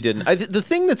absolutely didn't. The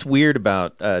thing that's weird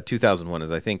about 2001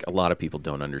 is I think a lot of people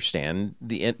don't understand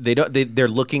they're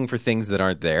looking for things that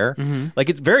aren't there. Mm-hmm. Like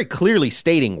it's very clearly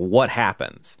stating what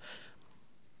happens.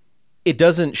 It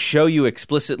doesn't show you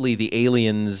explicitly the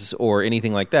aliens or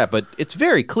anything like that, but it's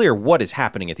very clear what is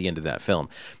happening at the end of that film.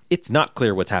 It's not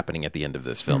clear what's happening at the end of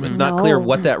this film. It's not clear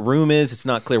what that room is. It's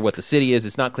not clear what the city is.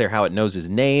 It's not clear how it knows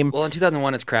his name. Well, in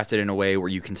 2001, it's crafted in a way where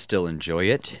you can still enjoy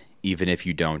it, even if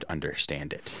you don't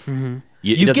understand it. Mm-hmm.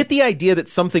 You get the idea that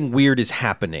something weird is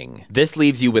happening. This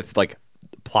leaves you with like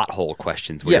plot hole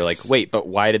questions where you're like, wait, but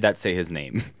why did that say his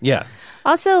name? Yeah.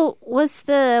 Also, was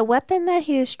the weapon that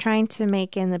he was trying to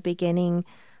make in the beginning,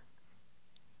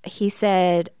 he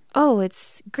said, oh,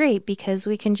 it's great because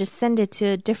we can just send it to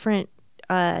a different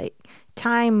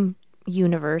time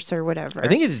universe or whatever. I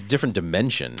think it's a different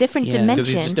dimension. Different Yeah. dimension. Because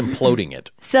he's just imploding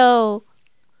it. So,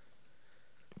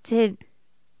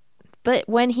 but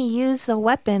when he used the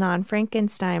weapon on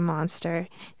Frankenstein monster,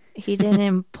 He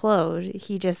didn't implode.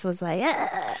 He just was like,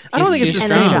 I don't think He's it's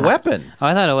the too same strong. weapon. Oh,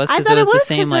 I thought it was I because thought it it was the was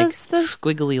same 'cause like it was the-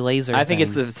 squiggly laser. I think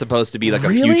thing. it's supposed to be like a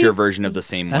Really? future version of the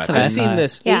same That's weapon. what I I've seen thought.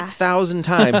 this Yeah. 8,000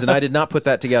 times, and I did not put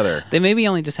that together. They maybe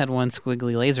only just had one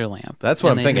squiggly laser lamp. That's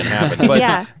what And I'm they- thinking happened. But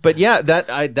Yeah. but yeah,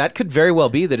 that could very well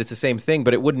be that it's the same thing,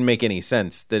 but it wouldn't make any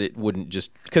sense that it wouldn't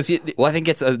just because Well, I think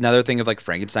it's another thing of like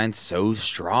Frankenstein's so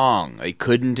strong. They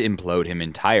couldn't implode him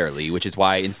entirely, which is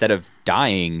why instead of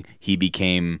dying, he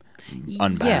became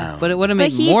unbound. Yeah, but it would have But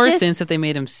made he more just- sense if they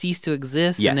made him cease to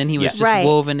exist, Yes, and then he was yes. just Right.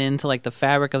 woven into like the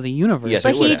fabric of the universe. Yes, but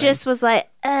it he would've. just was like,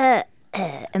 and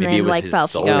Maybe then it was like his fell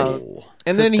soul. through.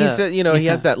 and then he Cooked up. said, he has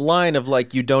Yeah. that line of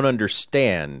like, "You don't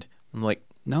understand." I'm like,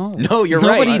 No, No, you're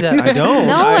Nobody right. does. I don't.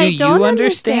 No, I- Do I you don't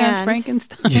understand understand.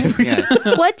 Frankenstein?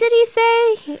 Yeah. What did he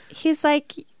say? He's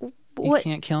like, You what?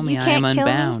 can't kill me. You I can't am kill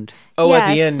me? unbound. Oh, at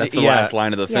the Yes. end, That's the yeah, last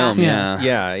line of the Yeah. film. Yeah.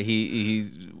 Yeah. Yeah,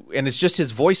 he's and it's just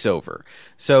his voiceover.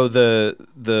 So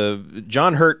the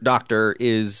John Hurt doctor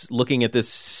is looking at this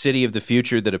city of the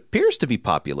future that appears to be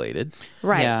populated.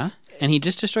 Right. Yeah. And he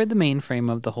just destroyed the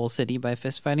mainframe of the whole city by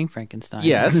fist fighting Frankenstein.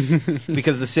 Yes,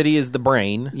 because the city is the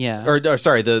brain. Yeah. Or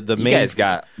sorry, the You main. guys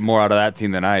got more out of that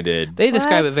scene than I did. They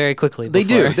describe What? it very quickly. They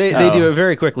before. do. They do it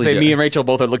very quickly. Say me and Rachel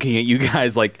both are looking at you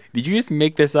guys like, did you just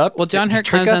make this up? Well, John to Hurt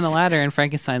trick comes down us? the ladder, and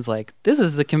Frankenstein's like, "This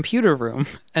is the computer room,"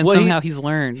 and Well, somehow he's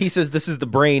learned. He says this is the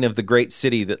brain of the great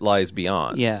city that lies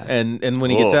beyond. Yeah. And when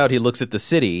he gets Whoa. out, he looks at the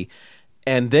city,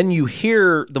 and then you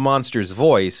hear the monster's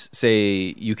voice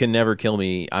say, "You can never kill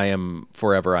me. I am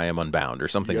forever. I am unbound," or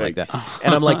something like that.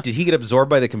 And I'm like, did he get absorbed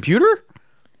by the computer?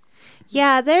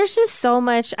 Yeah, there's just so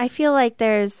much. I feel like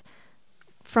there's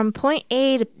from point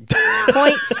A to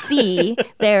point C,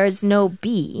 there's no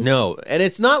B. No, and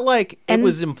it's not like it And-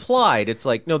 was implied. It's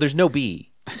like, no, there's no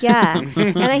B. Yeah.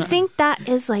 And I think that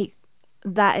is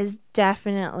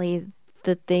definitely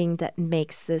the thing that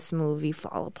makes this movie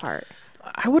fall apart.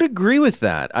 I would agree with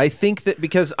that. I think that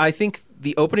because I think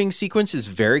the opening sequence is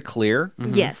very clear.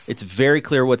 Yes. It's very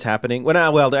clear what's happening.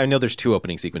 Well, I know there's two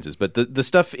opening sequences, but the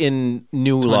stuff in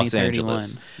New Los 2031.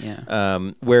 Angeles,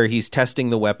 Yeah. where he's testing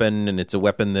the weapon, and it's a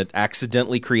weapon that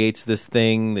accidentally creates this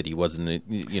thing that he wasn't.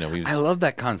 He was, I love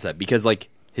that concept because like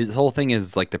his whole thing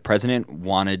is like the president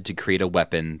wanted to create a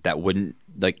weapon that wouldn't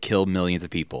like kill millions of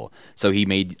people. So he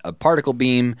made a particle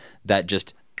beam that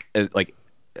just like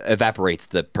evaporates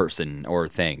the person or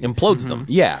thing. implodes them.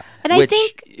 Yeah. And which, I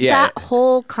think yeah, that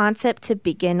whole concept to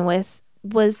begin with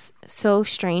was so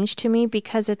strange to me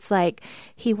because it's like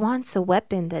he wants a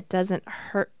weapon that doesn't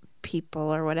hurt people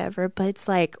or whatever, but it's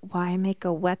like, why make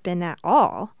a weapon at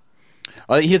all?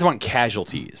 he doesn't want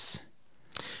casualties.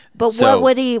 But So-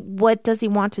 what does he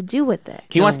want to do with it?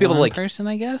 He wants people to One like person,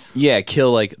 I guess,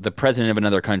 kill like the president of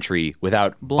another country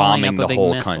without blowing bombing up a the big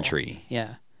whole missile. country.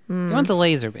 Yeah. He wants a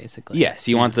laser, basically. Yes,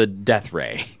 he wants a death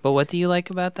ray. But what do you like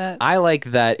about that? I like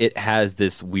that it has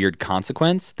this weird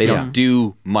consequence. They don't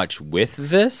do much with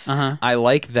this. Uh-huh. I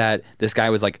like that this guy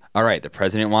was like, all right, the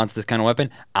president wants this kind of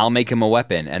weapon. I'll make him a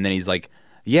weapon. And then he's like,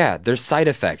 yeah, there's side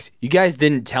effects. You guys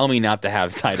didn't tell me not to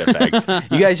have side effects.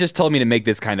 You guys just told me to make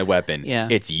this kind of weapon. Yeah.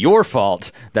 It's your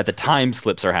fault that the time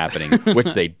slips are happening,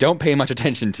 which they don't pay much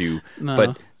attention to. No.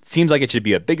 But seems like it should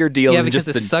be a bigger deal yeah, than because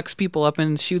just it the sucks people up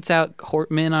and shoots out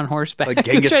men on horseback. Like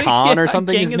Genghis Trying to- Khan or yeah,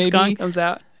 something is Genghis maybe- Khan comes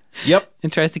out Yep.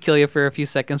 and tries to kill you for a few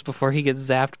seconds before he gets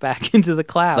zapped back into the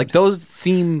cloud. Like those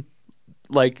seem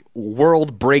like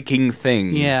world breaking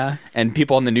things. Yeah. And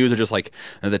people on the news are just like,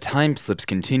 the time slips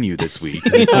continue this week.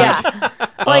 And it's Yeah.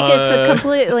 Like it's a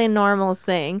completely normal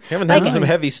thing. Haven't Like, had some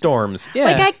heavy storms. yeah.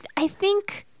 Like I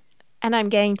think, and I'm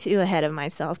getting too ahead of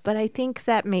myself, but I think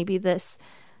that maybe this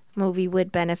movie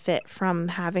would benefit from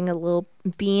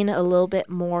being a little bit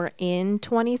more in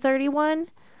 2031,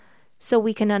 so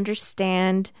we can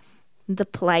understand the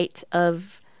plight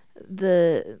of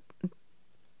the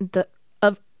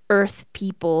of Earth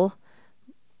people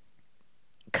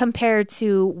compared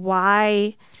to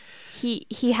why he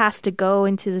has to go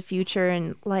into the future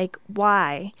and like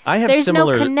why I have there's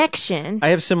similar- no connection. I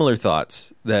have similar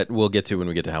thoughts that we'll get to when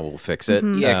we get to how we'll fix it.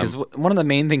 Yeah, because one of the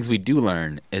main things we do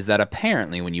learn is that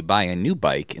apparently when you buy a new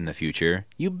bike in the future,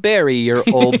 you bury your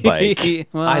old bike.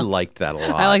 Well, I liked that a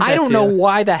lot. I like I that don't too. know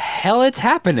why the hell it's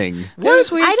happening. They're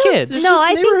just weird I don't kids. It's No, just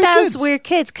I think neighborhood that was kids. weird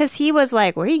kids because he was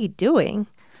like, "What are you doing?"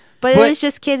 But it But- was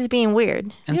just kids being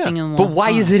weird. And Yeah. singing. But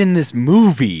why is it in this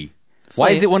movie? Why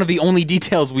like- is it one of the only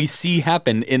details we see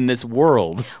happen in this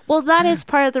world? Well, that is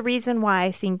part of the reason why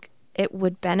I think it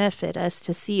would benefit us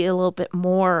to see a little bit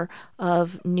more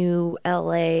of new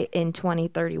LA in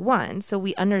 2031, so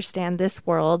we understand this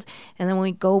world, and then when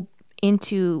we go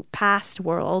into past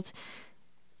world,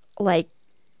 like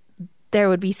there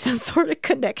would be some sort of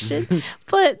connection.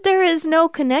 But there is no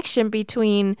connection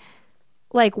between,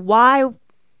 like, why,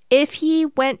 if he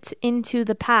went into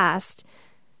the past,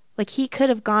 like, he could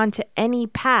have gone to any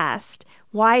past.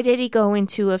 Why did he go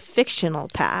into a fictional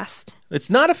past? It's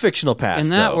not a fictional past, In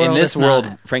that though. world, In this it's world,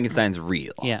 not. Frankenstein's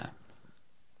real. Yeah.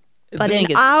 But I think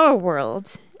in it's- our world,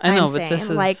 I know, I'm but saying, this is-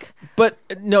 like, But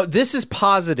no, this is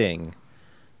positing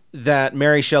that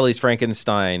Mary Shelley's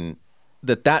Frankenstein,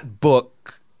 that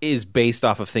book is based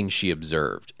off of things she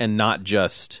observed and not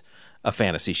just a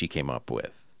fantasy she came up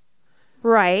with,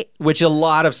 right. which a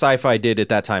lot of sci-fi did at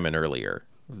that time and earlier.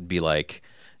 Be like,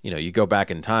 you go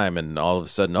back in time and all of a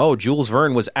sudden, oh, Jules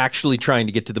Verne was actually trying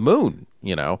to get to the moon,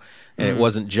 and it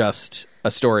wasn't just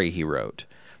a story he wrote.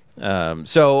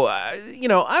 So,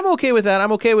 I'm okay with that.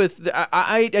 I'm okay with.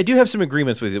 I do have some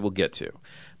agreements with it. We'll get to.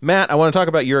 Matt, I want to talk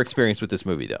about your experience with this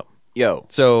movie, though. Yo.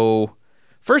 So,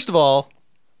 first of all,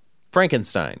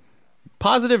 Frankenstein.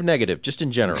 Positive, negative, just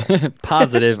in general.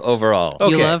 Positive overall.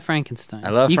 Okay. You love Frankenstein. I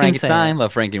love You can say Frankenstein, it.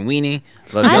 love Frankenweenie,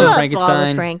 love I young love Frankenstein.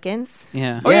 all the Frankens.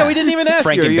 Yeah. Oh, yeah, Yeah. we didn't even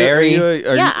ask you. Frankenberry.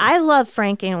 Yeah, I love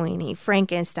Frankenweenie,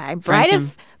 Frankenstein,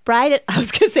 Franken- I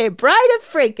was gonna say Bride of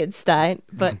Frankenstein,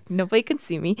 but nobody can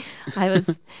see me. I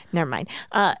was never mind.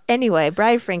 Anyway,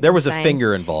 Bride of Frankenstein. There was a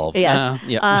finger involved. Yes.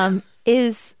 Yeah.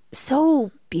 Is so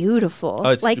beautiful. Oh,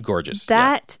 it's like, gorgeous.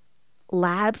 That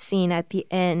lab scene at the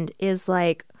end is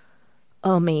like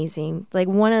amazing. Like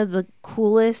one of the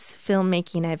coolest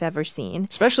filmmaking I've ever seen.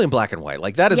 Especially in black and white.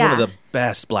 Like, that is one of Yeah. the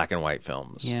best black and white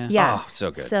films. Yeah. Yeah. Oh, so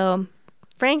good. So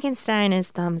Frankenstein is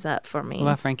thumbs up for me. What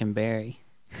about Frankenberry?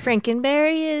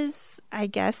 Frankenberry is, I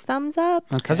guess, thumbs up.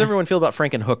 Okay. How's everyone feel about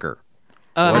Frankenhooker?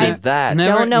 What is that?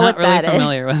 Never, Don't know not what really that is.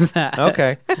 familiar with that.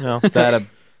 Okay. No. Is that a...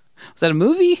 Was that a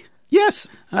movie? Yes.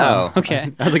 Oh,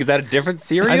 okay. I was like, is that a different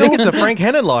cereal? I think it's a Frank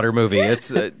Henenlotter movie.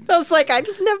 It's I was like, I've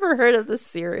never heard of this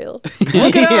cereal.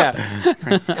 look it up.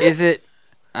 Yeah. Is it?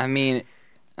 I mean,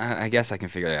 I guess I can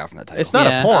figure it out from that title. It's not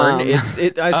Yeah, a porn. um,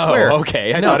 I swear. Oh,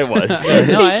 okay. I thought it was.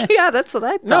 No, Yeah, that's what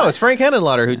I thought. No, it's Frank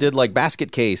Henenlotter who did like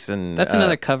Basket Case and that's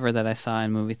another cover that I saw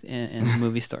in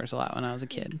movie stores a lot when I was a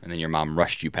kid. And then your mom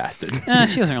rushed you past it.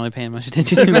 She wasn't really paying much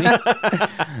attention to me.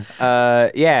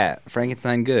 Yeah,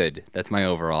 Frankenstein good. That's my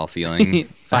overall feeling.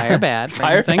 Fire bad.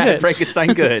 Fire Frankenstein bad, good.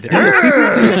 Frankenstein good.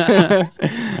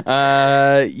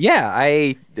 Yeah,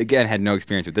 I again had no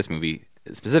experience with this movie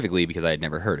specifically because I had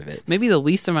never heard of it. Maybe the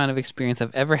least amount of experience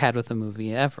I've ever had with a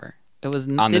movie ever. It was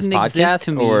On this didn't exist podcast,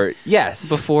 to me. or yes,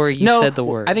 before you No, said the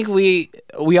words. I think we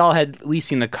all had at least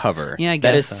seen the cover. Yeah, I that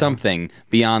guess is so. something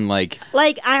beyond like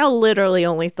Like, I literally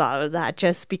only thought of that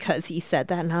just because he said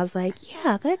that. And I was like,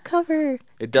 yeah, that cover.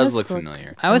 it does look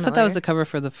familiar. I always thought that was the familiar. cover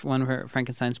for the one where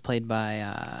Frankenstein's played by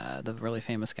the really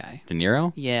famous guy. De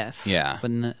Niro. Yes. Yeah.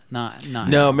 But not.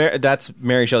 No, that's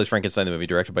Mary Shelley's Frankenstein, the movie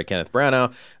directed by Kenneth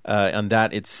Branagh. On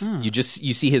that, it's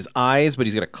you see his eyes, but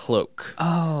he's got a cloak.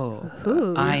 Oh.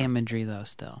 Ooh. Eye imagery though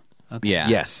still. Okay. Yeah.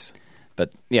 Yes.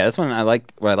 But yeah, this one I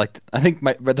liked. What I liked, I think,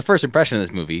 but the first impression of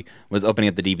this movie was opening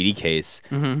up the DVD case,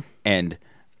 and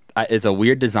it's a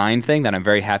weird design thing that I'm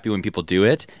very happy when people do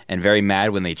it, and very mad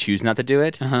when they choose not to do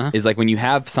it. Is like when you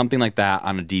have something like that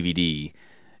on a DVD.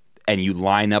 And you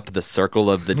line up the circle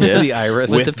of the disc The iris.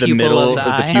 with With the the pupil middle of the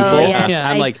eye. pupil. Oh, yes. Yeah.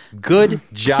 I'm like, good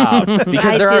job, because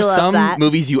I there do are love some that.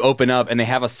 movies you open up and they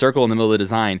have a circle in the middle of the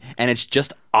design, and it's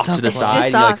just off to the It's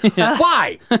side. just You're like,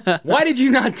 why? Why did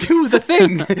you not do the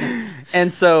thing?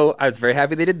 And so I was very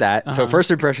happy they did that. So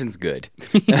first impression's good.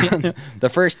 The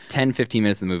first 10, 15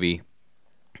 minutes of the movie,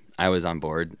 I was on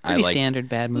board. I Pretty liked, standard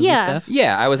bad movie Yeah. stuff.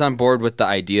 yeah, I was on board with the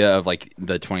idea of like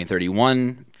the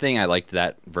 2031 thing. I liked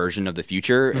that version of the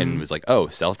future and was like, oh,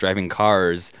 self-driving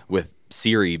cars with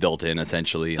Siri built in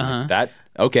essentially. And like, that,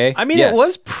 okay. I mean, yes. it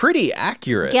was pretty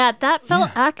accurate. Yeah, that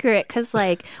felt accurate because,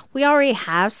 like, we already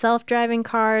have self-driving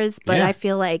cars, but Yeah. I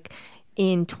feel like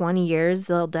in 20 years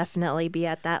they'll definitely be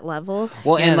at that level.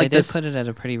 Well, Yeah, and like they this, did put it at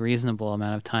a pretty reasonable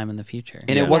amount of time in the future.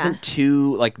 and Yeah. it wasn't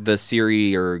too like the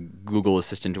Siri or Google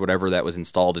Assistant or whatever that was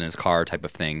installed in his car type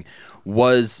of thing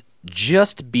was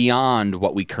just beyond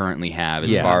what we currently have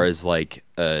as Yeah. far as like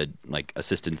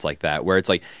assistants like that, where it's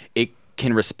like it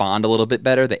can respond a little bit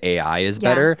better. The AI is Yeah.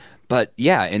 better, but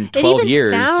yeah, in It 12 even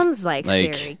years, sounds like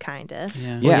Siri, kind of.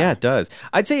 Yeah. Well, yeah, it does.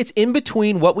 I'd say it's in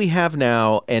between what we have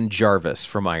now and Jarvis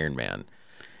from Iron Man.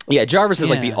 Yeah, Jarvis is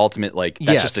like the Yeah. ultimate, like,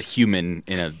 that's Yes. just a human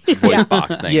in a voice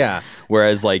box thing. Yeah.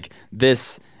 Whereas, like,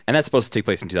 this, and that's supposed to take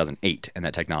place in 2008, and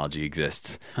that technology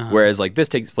exists. Whereas, like, this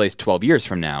takes place 12 years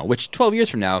from now, which 12 years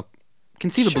from now,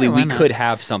 conceivably, Sure, why we not? could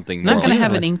have something Not more going to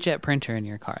have an like- inkjet printer in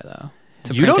your car, though.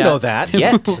 to You print don't know out. that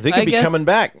yet. They I could be guess- coming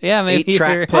back. Yeah, maybe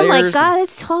 8-track you're- Oh players. my god,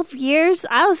 it's 12 years.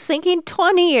 I was thinking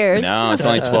 20 years. No, it's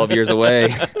only 12 years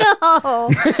away. No.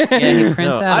 Yeah, he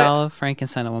prints No, out I- all of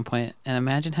Frankenstein at one point, and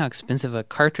imagine how expensive a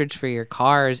cartridge for your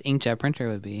car's inkjet printer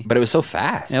would be. But it was so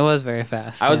fast. It was very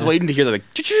fast. I was yeah. waiting to hear the like.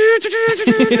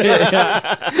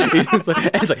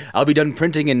 It's like I'll be done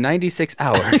printing in 96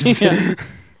 hours.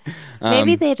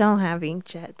 Maybe they don't have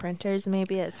inkjet printers.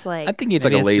 Maybe it's like I think it's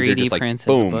Maybe like a laser, 3D just like prints at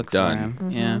the boom, book for done.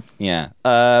 him. Yeah.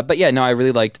 Yeah. But yeah, no, I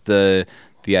really liked the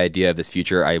idea of this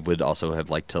future. I would also have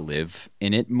liked to live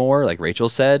in it more, like Rachel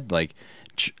said, like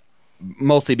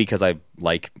mostly because I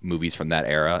like movies from that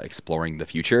era exploring the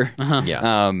future.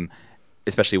 Yeah.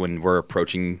 Especially when we're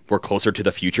closer to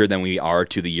the future than we are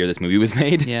to the year this movie was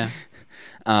made. Yeah.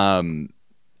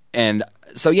 And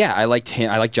so yeah, I liked him.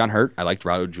 I liked John Hurt. I liked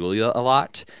Raul Julia a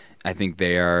lot. I think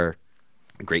they are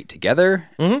great together.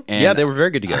 And yeah, they were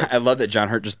very good together. I love that John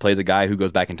Hurt just plays a guy who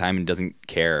goes back in time and doesn't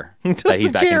care that he's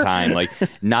Doesn't back care. in time. Like,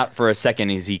 not for a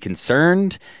second is he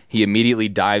concerned. He immediately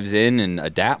dives in and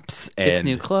adapts. Gets And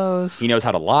new clothes. he knows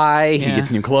how to lie. He Yeah.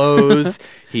 gets new clothes.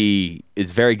 He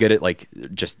is very good at like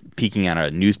just peeking on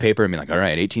a newspaper and being like, "All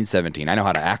right, 1817. I know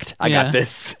how to act. I Yeah. got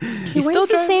this." he wears still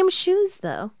the drive- same shoes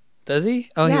though. Does he?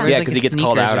 Oh, Yeah. he wears Yeah, like because his he gets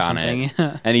called sneakers out or on something.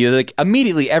 it, and he like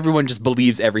immediately everyone just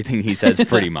believes everything he says,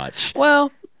 pretty much.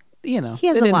 Well, you know, He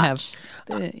has they a didn't watch.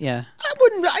 yeah. I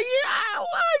wouldn't.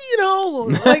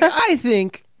 Like I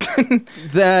think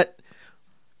that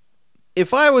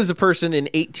if I was a person in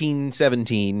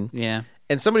 1817 Yeah.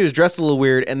 and somebody was dressed a little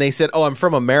weird and they said, "Oh, I'm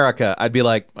from America," I'd be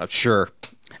like, "Sure,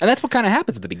 And that's what kind of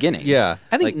happens at the beginning. yeah."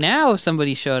 I think Like- now if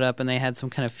somebody showed up and they had some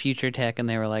kind of future tech and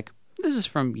they were like, "This is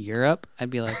from Europe," I'd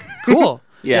be like, "Cool."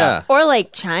 Yeah. Or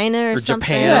like China or, Or something.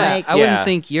 Japan. Like, I Yeah. wouldn't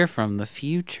think you're from the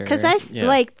future. because I've Yeah.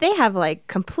 like they have like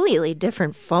completely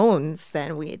different phones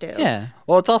than we do. yeah.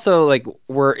 Well, it's also like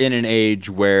we're in an age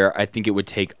where I think it would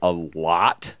take a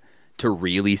lot to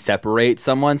really separate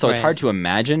someone. So it's Right. hard to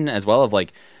imagine as well of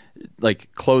like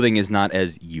clothing is not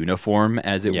as uniform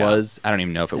as it Yeah. was. I don't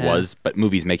even know if it Yeah. was, but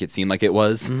movies make it seem like it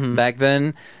was back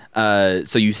then.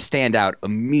 So you stand out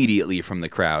immediately from the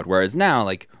crowd. Whereas now,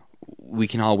 like, we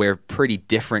can all wear pretty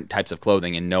different types of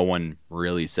clothing and no one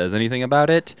really says anything about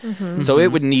it. So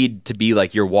it would need to be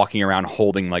like you're walking around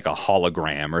holding like a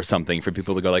hologram or something for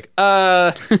people to go like,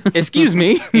 excuse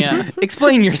me. Yeah.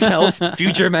 Explain yourself,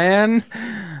 future man.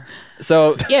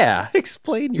 So yeah,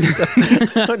 Explain yourself. Do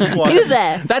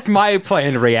that. that's my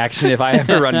planned reaction if I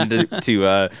ever run into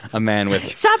a man with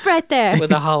Stop right there.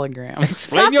 With a hologram.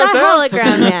 explain Stop yourself. that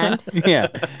hologram, man.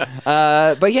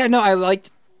 Yeah. But yeah, no, I liked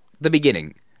the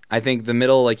beginning. I think the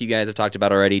middle, like you guys have talked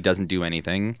about already, doesn't do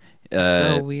anything.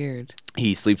 So weird.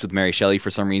 He sleeps with Mary Shelley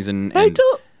for some reason. I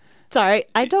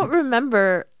And, don't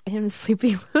remember him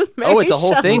sleeping with Mary oh, it's a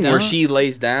whole Shelley. thing where Don't? she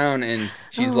lays down and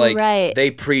she's Oh, like, right.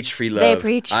 they preach free love. They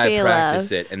preach I free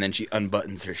practice love. it. And then she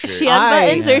unbuttons her shirt. She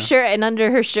unbuttons Yeah. her shirt, and under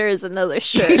her shirt is another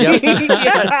shirt.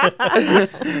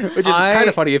 Which is kind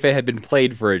of funny if it had been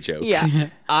played for a joke. Yeah.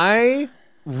 I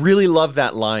really love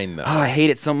that line though. Oh, I hate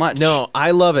it so much. No,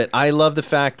 I love it. I love the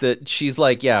fact that she's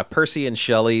like, yeah, Percy and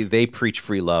Shelley, they preach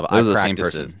free love. Those I are the same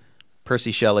practice it. person.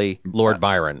 Percy Shelley, Lord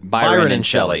Byron. Byron and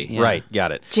Shelley. Shelley. Yeah. Right,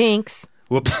 got it. Jinx.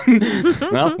 Whoops.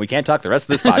 Well, we can't talk the rest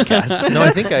of this podcast. No,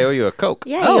 I think I owe you a Coke.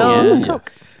 Yeah. Oh, yo, yeah.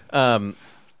 Coke.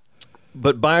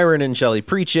 But Byron and Shelley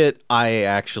preach it. I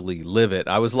actually live it.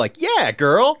 I was like, yeah,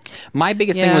 girl. My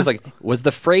biggest thing Yeah. was like, was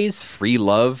the phrase free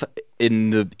love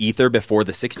in the ether before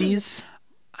the 60s?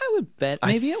 I would bet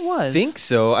maybe it was. I think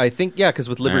so. I think, yeah, because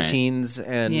with right. libertines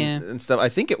and, Yeah. and stuff, I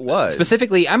think it was.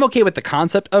 Specifically, I'm okay with the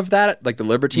concept of that, like the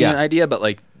libertine Yeah. idea, but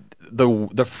like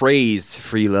the phrase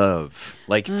free love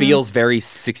like feels very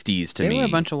 60s to They me. were a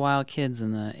bunch of wild kids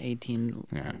in the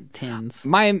 1810s.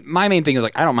 My main thing is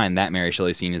like I don't mind that Mary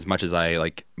Shelley scene as much as I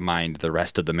like mind the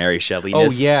rest of the Mary Shelley Oh,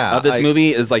 yeah. of this I-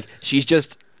 movie is like she's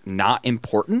just not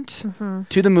important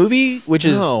to the movie, which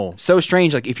is No. so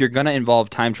strange. Like if you're gonna involve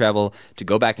time travel to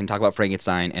go back and talk about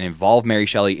Frankenstein and involve Mary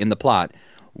Shelley in the plot,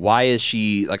 why is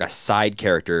she like a side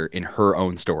character in her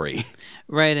own story?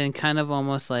 Right, and kind of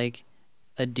almost like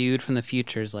a dude from the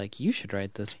future is like, you should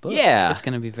write this book. Yeah. It's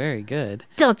going to be very good.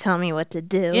 Don't tell me what to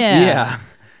do. Yeah.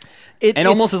 And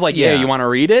almost is like, yeah, you want to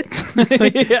read it? She's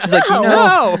like, you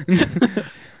know,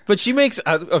 But she makes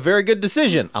a very good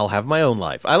decision. I'll have my own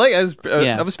life. I like.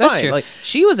 Yeah, that was that's fine. true. Like,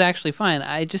 She was actually fine.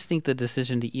 I just think the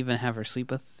decision to even have her sleep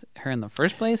with her in the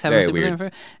first place, have her Very sleep with her weird.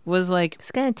 in the was like,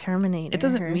 It's gonna terminate. it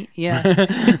doesn't her. mean, yeah.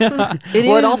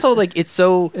 it also like it's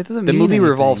so It doesn't the mean movie anything.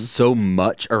 revolves so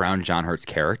much around John Hurt's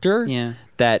character Yeah.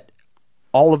 that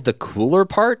all of the cooler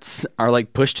parts are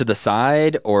like pushed to the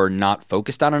side or not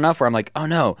focused on enough, where I'm like, oh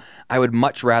no, I would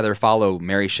much rather follow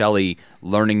Mary Shelley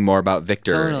learning more about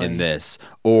Victor Totally. in this,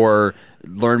 or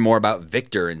learn more about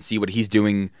Victor and see what he's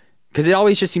doing. Because it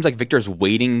always just seems like Victor's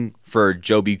waiting for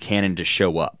Joe Buchanan to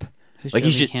show up. Who's Like Joe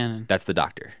he's Buchanan? just that's the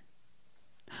doctor.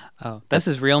 Oh, that's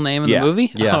his real name in Yeah. the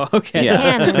movie? Yeah. Oh, okay.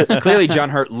 Yeah, clearly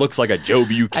John Hurt looks like a Joe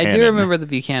Buchanan. I do remember the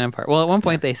Buchanan part. Well, at one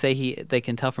point they say they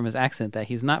can tell from his accent that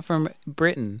he's not from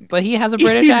Britain, but he has a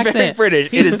British He's accent. very British.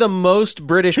 It He's is- the most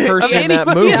British person in that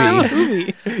Anybody movie. in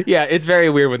the movie. Yeah, it's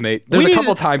very weird when there's We a need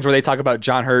couple to- times where they talk about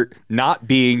John Hurt not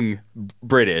being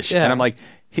British, Yeah. and I'm like,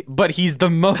 but he's the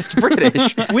most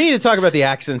British. We need to talk about the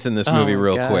accents in this movie my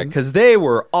real God. quick because they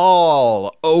were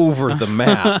all over the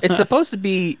map. It's supposed to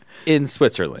be in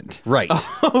Switzerland. Right.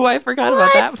 Oh, I forgot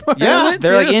about that part. Yeah.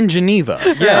 They're like in Geneva. Oh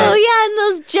yeah, and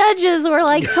those judges were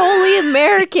like totally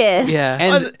American. Yeah.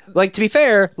 And like, to be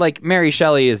fair, like Mary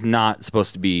Shelley is not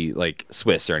supposed to be like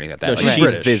Swiss or anything like that. No, Like, she's she's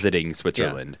British. visiting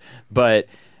Switzerland, but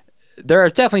there are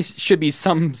definitely should be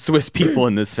some Swiss people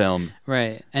in this film.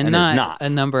 Right. And, And there's not. a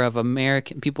number of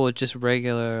American people with just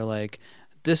regular, like,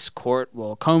 this court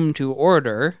will come to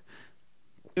order.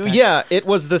 Yeah, it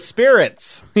was the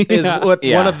spirits, is Yeah. what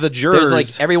Yeah. one of the jurors. There's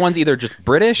like everyone's either just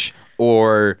British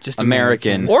or Just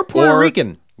American Or Puerto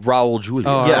Rican. Raul Julia.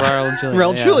 Oh, Yeah. Raul Julia.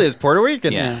 Raul yeah. Julia is Puerto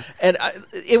Rican. Yeah. And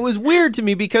it was weird to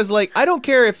me because, like, I don't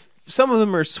care if some of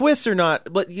them are Swiss or not,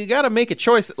 but you got to make a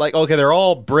choice that, like, okay, they're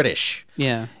all British.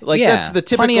 Yeah. Like, yeah. that's the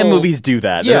typical. Plenty of movies do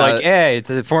that. Yeah. They're like, hey, it's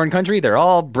a foreign country. They're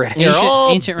all British. They're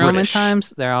all Ancient Roman British.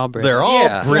 times, they're all British. They're all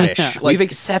Yeah. British. Yeah. Like, We've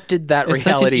accepted that It's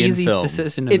such an reality easy in film.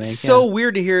 decision to it's make. so yeah.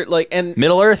 weird to hear, like, and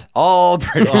Middle Earth, all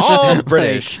British. all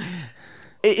British.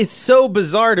 It's so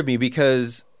bizarre to me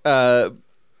because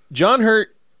John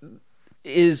Hurt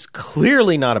is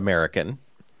clearly not American,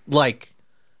 like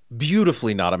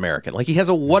beautifully not American. Like he has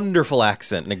a wonderful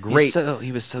accent and a great,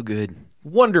 He was so good.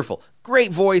 wonderful,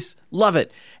 great voice. Love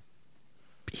it.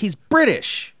 He's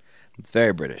British. It's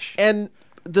very British. And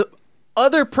the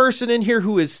other person in here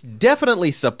who is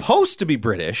definitely supposed to be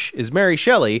British is Mary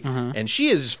Shelley, and she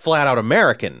is flat out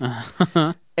American.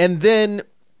 And then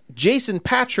Jason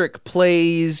Patrick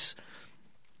plays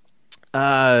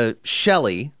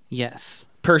Shelley, Yes.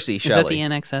 Percy Is that the Shelley.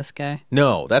 NXS guy?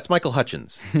 No, that's Michael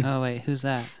Hutchins. Oh, wait. Who's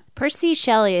that? Percy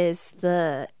Shelley is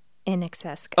the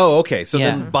NXS guy. Oh, okay. So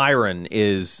Yeah. then Byron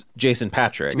is Jason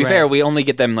Patrick. To be Right. fair, we only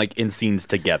get them like in scenes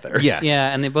together. Yes.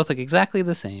 Yeah, and they both look exactly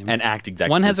the same. And act exactly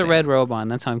One the has a same. red robe on.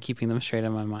 That's how I'm keeping them straight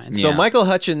in my mind. So Yeah. Michael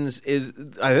Hutchins is,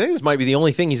 I think this might be the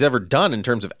only thing he's ever done in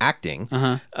terms of acting.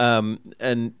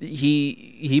 And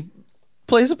he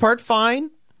plays a part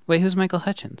fine. Wait, who's Michael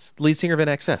Hutchins? Lead singer of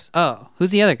NXS. Oh, who's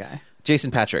the other guy?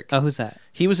 Jason Patrick. Oh, who's that?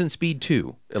 He was in Speed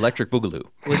 2, Electric Boogaloo.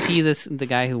 Was he the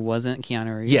guy who wasn't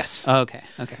Keanu Reeves? Yes. Oh, okay.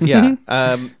 Okay. Yeah.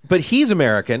 But he's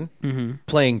American,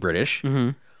 playing British.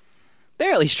 They're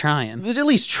at least trying. At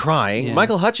least trying. Yeah.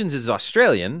 Michael Hutchins is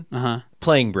Australian,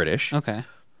 playing British. Okay.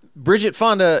 Bridget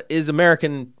Fonda is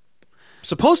American,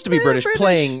 supposed to be British, British.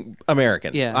 playing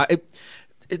American. Yeah.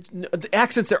 The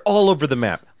accents are all over the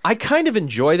map. I kind of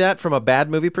enjoy that from a bad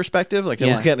movie perspective. Like, I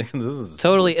Yeah. look at it, this is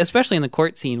Totally, especially in the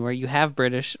court scene where you have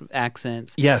British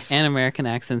accents Yes. and American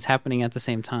accents happening at the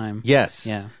same time. yes,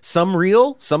 Yeah. Some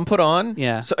real, some put on.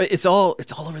 Yeah. So it's all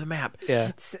over the map. Yeah.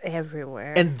 It's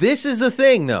everywhere. And this is the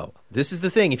thing, though. This is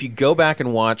the thing. If you go back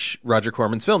and watch Roger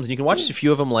Corman's films, and you can watch a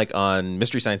few of them, like on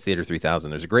Mystery Science Theater 3000.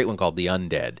 There's a great one called The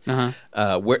Undead,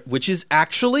 which is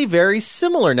actually very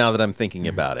similar now that I'm thinking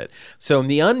about it. So in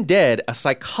The Undead, a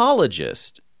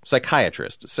psychiatrist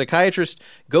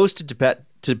goes to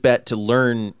Tibet to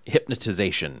learn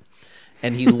hypnotization.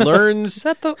 And he learns. Is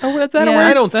that a I word?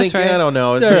 don't That's think. right. I don't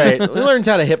know. It's All right. He learns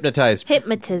how to hypnotize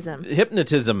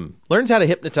Hypnotism. learns how to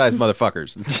hypnotize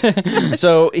motherfuckers.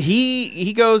 So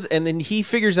he goes and then he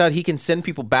figures out he can send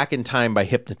people back in time by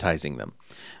hypnotizing them.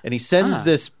 And he sends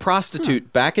this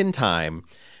prostitute back in time,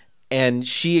 and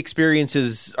she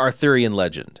experiences Arthurian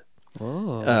legend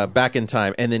back in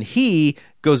time. And then he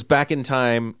goes back in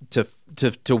time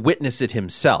to witness it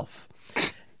himself.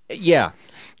 Yeah.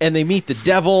 And they meet the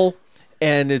devil.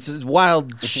 And it's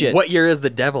wild shit. What year is the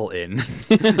devil in?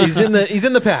 He's in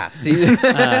the past.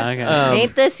 Okay.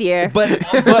 Ain't this year. But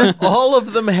all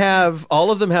of them have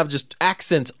just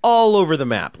accents all over the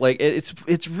map. Like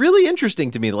it's really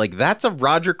interesting to me. Like that's a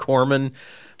Roger Corman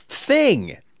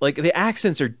thing. Like the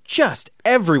accents are just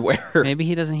everywhere. Maybe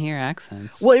he doesn't hear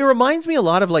accents. Well, it reminds me a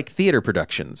lot of like theater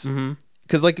productions.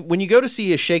 Because like when you go to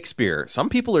see a Shakespeare, some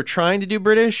people are trying to do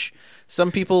British,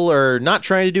 some people are not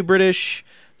trying to do British.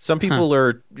 Some people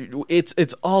are.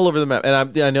 It's all over the map,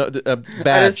 and I know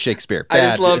bad Shakespeare. Bad. I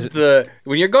just love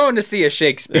when you're going to see a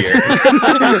Shakespeare.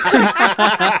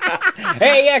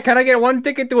 Hey, yeah, can I get one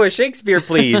ticket to a Shakespeare,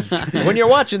 please? When you're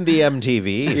watching the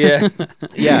MTV. Yeah.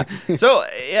 Yeah. So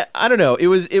I don't know. It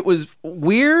was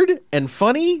weird and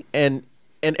funny, and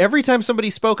every time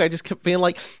somebody spoke, I just kept being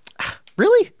like,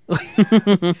 really?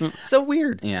 So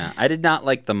weird. Yeah, I did not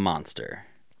like the monster.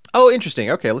 Oh, interesting.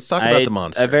 Okay, let's talk about the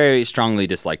monster. I very strongly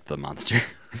disliked the monster.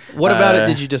 What about it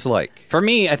did you dislike? For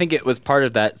me, I think it was part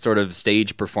of that sort of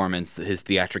stage performance. His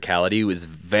theatricality was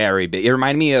very big. It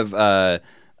reminded me of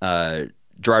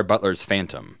Gerard Butler's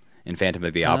Phantom in Phantom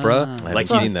of the Opera. I haven't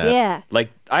seen that. Yeah.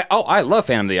 Like I love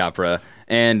Phantom of the Opera,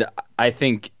 and I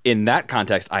think in that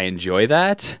context I enjoy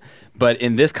that. But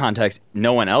in this context,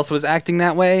 no one else was acting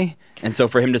that way, and so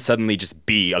for him to suddenly just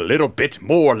be a little bit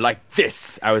more like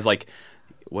this, I was like,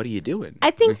 "What are you doing?"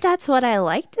 I think that's what I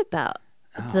liked about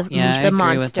the Yeah, I agree with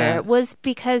monster that. was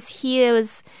because he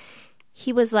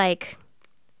was like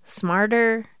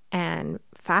smarter and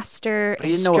faster But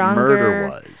he and didn't know what stronger. murder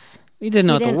was. He didn't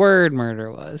know what the didn't- word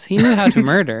murder was. He knew how to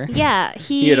murder. Yeah,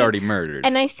 He had already murdered.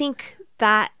 And I think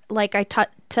that, like I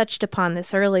touched upon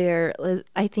this earlier,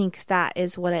 I think that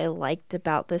is what I liked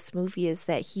about this movie is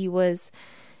that he was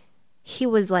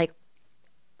like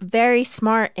very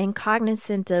smart and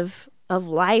cognizant of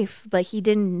life, but he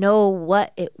didn't know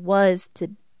what it was to,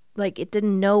 like, it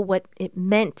didn't know what it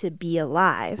meant to be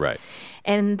alive. Right.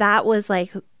 And that was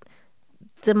like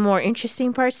the more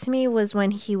interesting parts to me was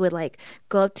when he would like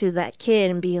go up to that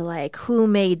kid and be like, "Who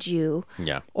made you?"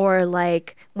 Yeah. Or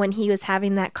like when he was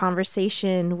having that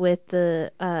conversation with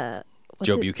the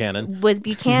Joe Buchanan. with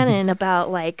Buchanan about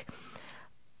like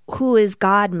who is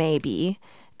God maybe.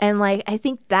 And like I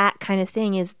think that kind of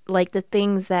thing is like the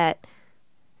things that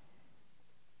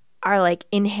are like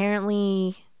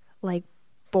inherently like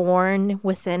born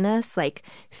within us, like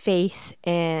faith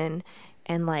and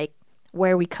like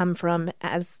where we come from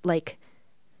as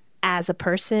a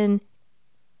person,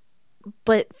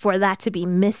 but for that to be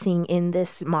missing in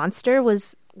this monster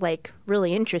was like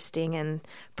really interesting, and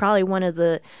probably one of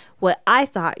the what I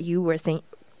thought you were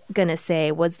gonna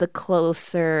say was the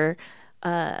closer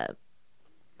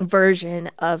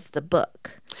version of the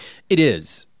book. It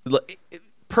is.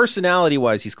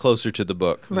 Personality-wise, he's closer to the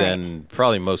book Right. than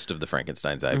probably most of the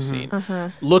Frankensteins I've seen.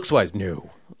 Looks-wise, no.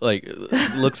 Like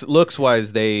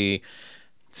looks-wise, they.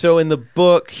 So in the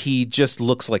book, he just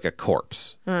looks like a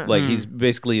corpse. Like he's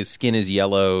basically his skin is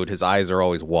yellowed, his eyes are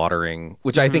always watering,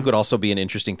 which I think would also be an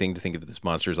interesting thing to think of. This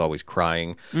monster is always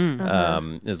crying.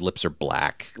 His lips are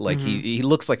black. Like he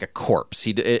looks like a corpse.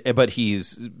 But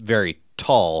he's very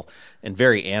tall and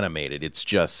very animated. It's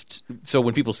just so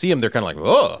when people see him, they're kind of like,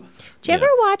 "Oh." Did you ever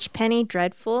watch Penny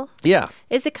Dreadful? Yeah.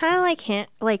 Is it kind of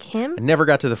like him? I never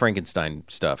got to the Frankenstein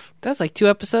stuff. That's like 2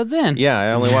 episodes in. Yeah,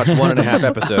 I only watched 1.5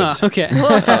 episodes. Okay.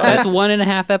 That's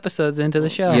 1.5 episodes into the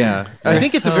show. Yeah, I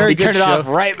think it's a very he good turned it show. off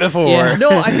right before. Yeah. No,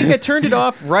 I think I turned it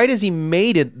off right as he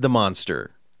made it the monster.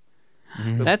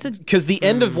 That's a. Because the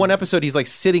end of one episode, he's like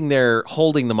sitting there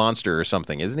holding the monster or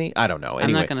something, isn't he? I don't know. I'm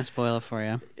Anyway, not going to spoil it for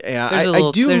you. yeah, There's a I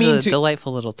little, do there's mean a to.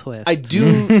 delightful little twist. I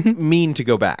do mean to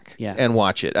go back Yeah. and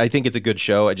watch it. I think it's a good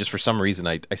show. I just for some reason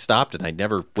I stopped and I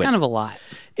never went. It's kind of a lot.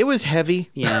 It was heavy.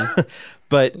 Yeah.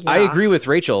 But I Yeah. agree with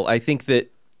Rachel. I think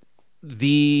that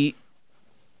the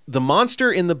monster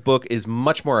in the book is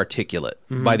much more articulate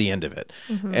by the end of it.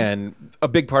 And a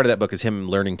big part of that book is him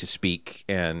learning to speak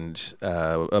and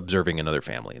observing another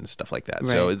family and stuff like that.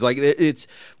 So Right. it's like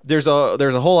there's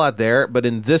a whole lot there, but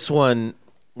in this one,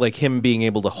 like him being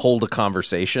able to hold a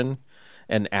conversation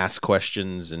and ask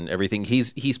questions and everything,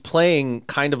 he's playing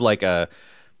kind of like a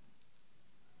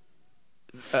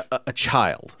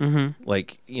child,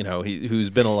 like, you know, who's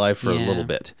been alive for a Yeah. little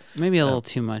bit. Maybe a little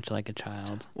too much like a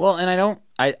child. Well, and I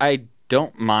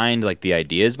don't mind like the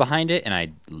ideas behind it, and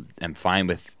I am fine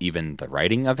with even the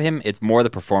writing of him. It's more the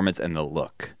performance and the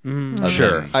look of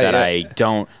Sure. him that I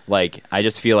don't like. I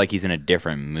just feel like he's in a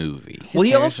different movie. Well,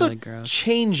 he hair is also really gross.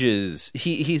 changes.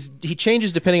 He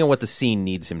changes depending on what the scene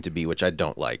needs him to be, which I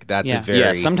don't like. That's Yeah. a very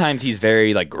Yeah, sometimes he's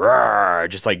very like "Grrr,"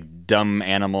 just like dumb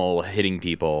animal hitting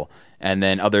people, and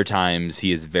then other times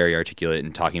he is very articulate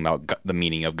and talking about the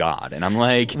meaning of God. And I'm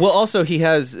like, Well, also he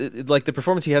has like the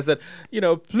performance. He has that, you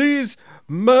know, please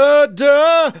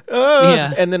murder,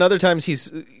 Yeah. and then other times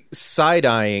he's side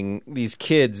eyeing these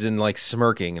kids and like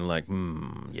smirking and like,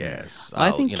 yes.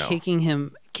 I think you know.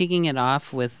 kicking it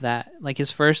off with that, like his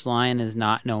first line is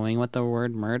not knowing what the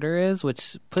word murder is,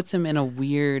 which puts him in a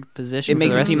weird position. it makes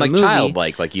for the him rest seem of the like movie.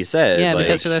 childlike, like you said. Yeah, like,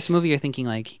 because for the rest of the movie, you're thinking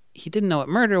like he didn't know what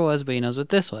murder was, but he knows what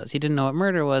this was. He didn't know what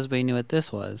murder was, but he knew what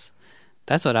this was.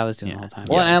 That's what I was doing the whole time.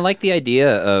 Well, and I like the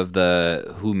idea of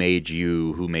the who made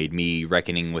you, who made me,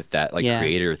 reckoning with that like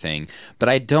creator thing. But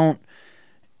I don't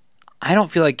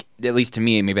feel like, at least to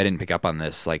me, maybe I didn't pick up on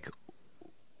this, like,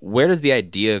 where does the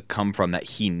idea come from that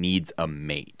he needs a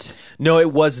mate? No,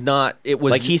 it was not. It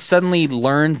was like he suddenly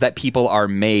learns that people are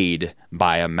made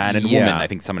by a man and woman. I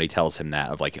think somebody tells him that,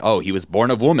 of like, oh, he was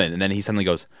born of woman, and then he suddenly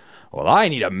goes, well, I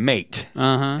need a mate.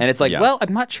 And it's like, well,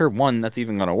 I'm not sure, one, that's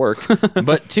even going to work,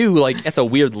 but two, like, that's a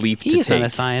weird leap to take. He's not a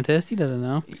scientist. He doesn't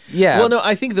know. Yeah. Well, no,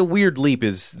 I think the weird leap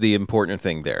is the important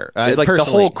thing there. It's like the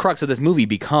whole crux of this movie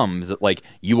becomes, like,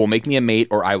 you will make me a mate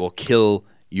or I will kill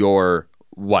your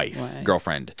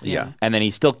girlfriend. Yeah. And then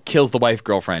he still kills the wife,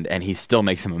 girlfriend, and he still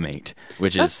makes him a mate,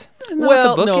 which is... Isn't that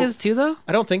what the book is too, though?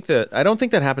 I don't think that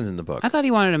happens in the book. I thought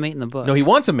he wanted a mate in the book. No, he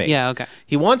wants a mate. Yeah, okay.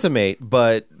 He wants a mate,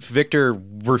 but Victor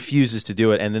refuses to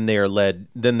do it, and then they are led.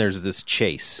 Then there's this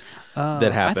chase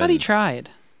that happens. I thought he tried.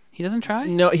 He doesn't try?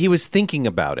 No, he was thinking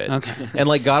about it. Okay. And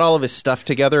like got all of his stuff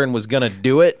together and was gonna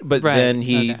do it, but Right, then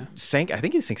he okay. sank. I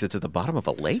think he sinks it to the bottom of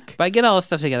a lake. But I get all this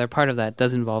stuff together. Part of that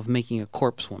does involve making a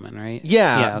corpse woman, right?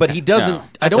 Yeah, but okay. he doesn't. No. I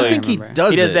That's don't what I think he remember.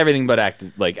 does. He does it. everything but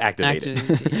activate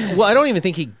it. Well, I don't even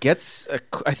think he gets.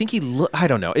 I think he. I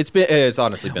don't know. It's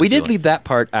honestly been. We too did long. leave that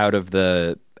part out of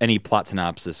any plot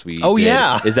synopsis we Oh, did,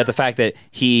 yeah. is that the fact that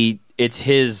it's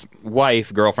his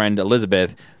wife, girlfriend,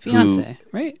 Elizabeth, Fiance,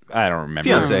 right? I don't remember.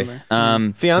 Fiance.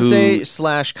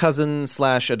 Fiance / cousin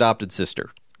 / adopted sister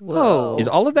Whoa. Is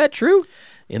all of that true?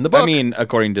 in the book. I mean,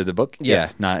 according to the book,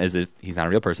 Yes. yeah. He's not a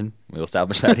real person. We'll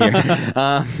establish that here.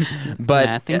 But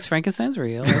Matt thinks Frankenstein's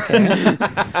real. Okay.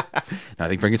 I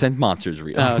think Frankenstein's monster is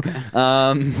real. Oh,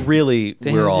 okay. really,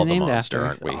 Who we're was all he the named monster,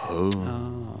 after? aren't we?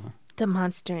 The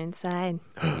monster inside.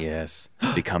 Yes.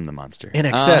 Become the monster. In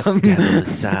excess, devil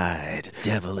inside,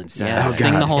 devil inside. Yeah,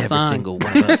 sing the whole Every song. single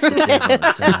one of us, the devil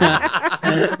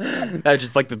inside.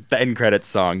 Just like the end credits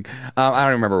song. I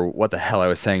don't remember what the hell I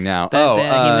was saying now. That he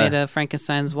made a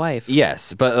Frankenstein's wife.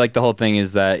 Yes, but like the whole thing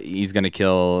is that he's going to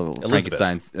kill Elizabeth.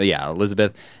 Frankenstein's,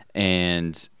 Elizabeth,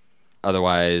 and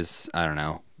otherwise, I don't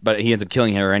know. But he ends up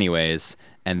killing her anyways,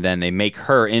 and then they make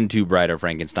her into Bride of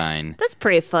Frankenstein. That's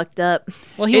pretty fucked up.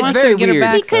 Well, he It's wants very to get her weird.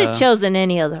 back. He could though. have chosen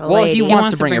any other Well, lady. he He wants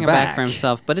wants to bring her back back for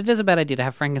himself, but it is a bad idea to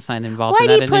have Frankenstein involved Why in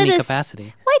did that he in any put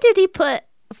capacity. Why did he put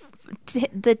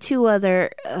the two other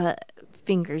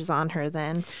fingers on her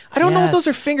then? I don't know if Yes. those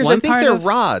are fingers. One I think part they're of-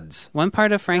 rods. One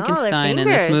part of Frankenstein in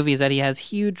this fingers. movie is that he has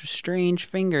huge, strange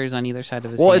fingers on either side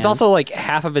of his Well, hand. it's also like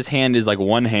half of his hand is like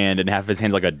one hand, and half of his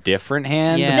hand is like a different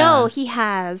hand. Yeah. No, he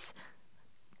has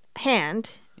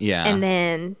hand Yeah. and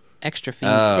then extra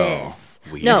fingers. this.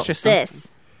 weird. No, Extra something. this.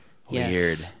 Yes.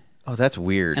 Weird. Oh, that's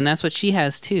weird. And that's what she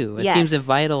has too. It Yes. seems a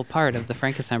vital part of the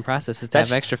Frankenstein process is to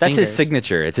have extra that's fingers. his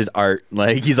signature. It's his art.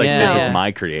 Like he's like, Yeah. this Yeah. is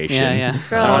my creation. Yeah, yeah.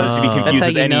 I don't want this to be That's confused how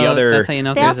with you any know. other. That's how you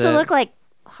know. They There's also a, look like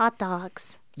hot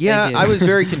dogs. Yeah, They do. I was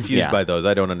very confused Yeah. by those.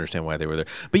 I don't understand why they were there.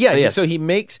 But yeah, Yes. so he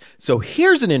makes. So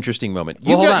here's an interesting moment.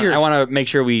 Well, hold on. I want to make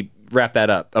sure we wrap that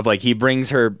up. Of like he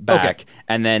brings her back,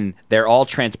 and then they're all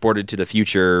transported to the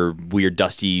future weird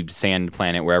dusty sand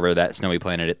planet, wherever that snowy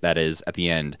planet that is at the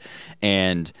end,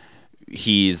 and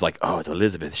he's like, "Oh, it's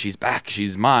Elizabeth. She's back.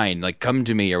 She's mine. Like, come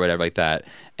to me," or whatever like that.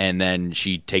 And then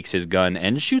she takes his gun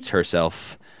and shoots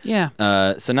herself. yeah,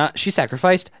 She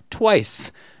sacrificed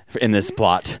twice in this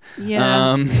plot.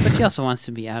 yeah. But she also wants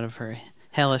to be out of her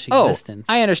hellish existence.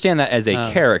 I understand that as a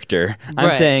character. I'm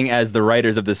Right. saying as the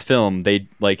writers of this film, they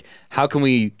like, how can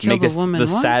we Kill make the this woman the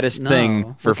once? saddest No.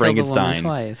 thing for We'll kill the woman Frankenstein?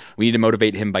 twice. We need to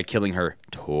motivate him by killing her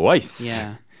twice.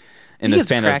 Yeah. In He the gets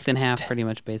span cracked of in half pretty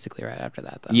much basically right after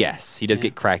that, though. yes, he does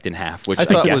get cracked in half, which I I,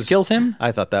 thought guess was kills him.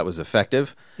 I thought that was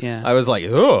effective. Yeah. I was like,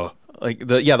 oh, like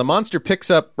the monster picks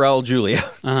up Raul Julia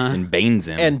And banes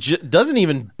him. and doesn't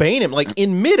even bane him. Like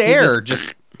in midair,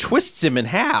 just twists him in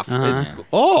half. It's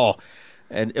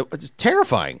and it's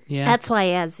terrifying. Yeah. That's why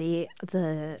he has the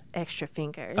extra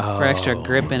fingers. For extra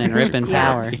gripping and ripping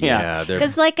power. yeah. they're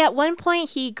Because like at one point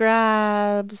he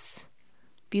grabs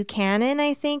Buchanan,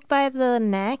 I think, by the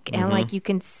neck, and like you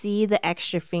can see the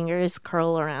extra fingers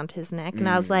curl around his neck, and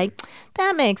I was like,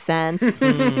 that makes sense.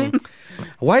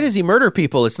 Why does he murder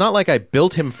people? It's not like I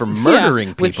built him for murdering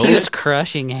Yeah, with people. huge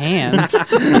crushing hands.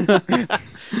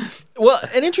 Well,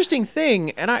 an interesting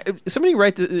thing, and somebody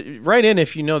write in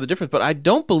if you know the difference, but I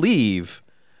don't believe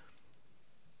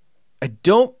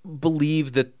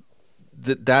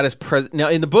that is present. Now,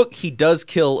 in the book, he does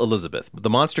kill Elizabeth. The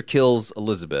monster kills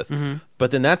Elizabeth,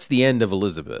 but then that's the end of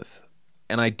Elizabeth.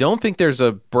 And I don't think there's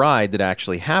a bride that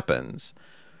actually happens.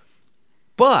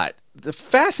 But the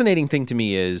fascinating thing to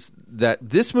me is that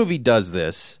this movie does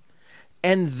this,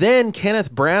 and then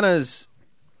Kenneth Branagh's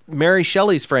Mary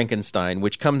Shelley's Frankenstein,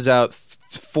 which comes out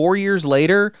 4 years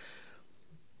later,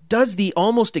 does the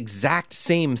almost exact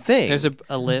same thing. There's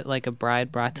like a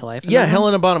bride brought to life. in Yeah, that one?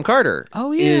 Helena Bonham Carter.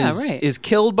 Oh, yeah, is, right. is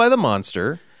killed by the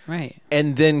monster, Right.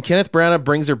 and then Kenneth Branagh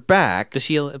brings her back. Does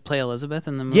she play Elizabeth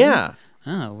in the movie? Yeah.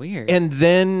 Oh, weird. And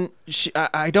then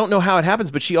I don't know how it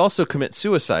happens, but she also commits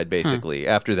suicide basically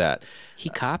after that. he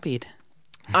copied.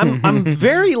 I'm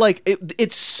very like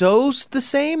it's so the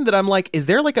same that I'm like, is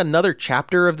there like another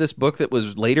chapter of this book that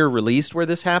was later released where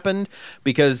this happened?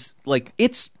 Because like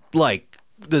it's like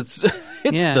this,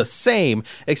 it's Yeah. the same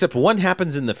except one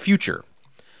happens in the future.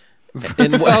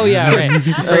 And, Oh, yeah, right. I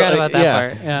forgot about that yeah.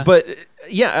 part. Yeah. But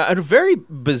yeah, a very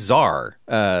bizarre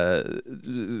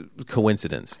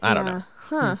coincidence. I don't know.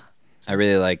 Huh. I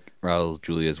really like Raul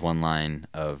Julia's one line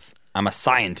of, "I'm a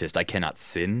scientist, I cannot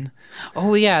sin."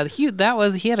 Oh yeah, he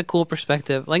had a cool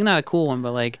perspective. Like not a cool one,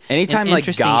 but like Anytime an like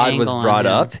interesting God was angle on brought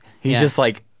him. up, he's Yeah. just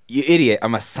like, "You idiot,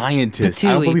 I'm a scientist. I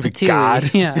don't Patooey, believe in patooey."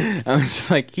 God." Yeah. I was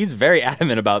just like, he's very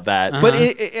adamant about that. But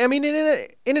I mean, in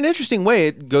an interesting way,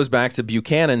 it goes back to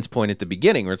Buchanan's point at the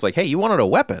beginning, where it's like, "Hey, you wanted a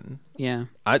weapon. Yeah.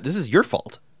 This is your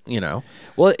fault." You know.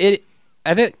 Well,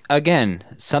 I think, again,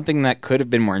 something that could have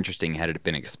been more interesting had it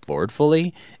been explored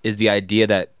fully is the idea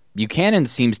that Buchanan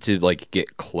seems to like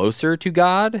get closer to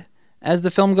God as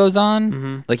the film goes on.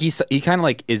 Mm-hmm. Like he kind of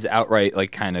like is outright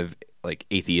like kind of like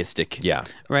atheistic, Yeah.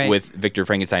 Right. with Victor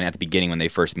Frankenstein at the beginning when they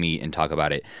first meet and talk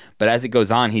about it. But as it goes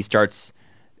on, he starts,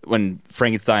 when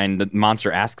Frankenstein the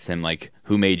monster asks him like,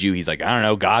 "Who made you?" He's like, "I don't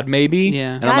know, God maybe."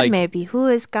 Yeah. And God I'm like, maybe. Who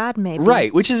is God maybe?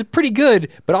 right, which is pretty good,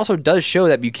 but also does show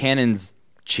that Buchanan's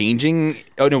changing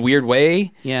in a weird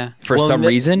way Yeah. for Well, some then-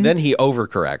 reason. Then he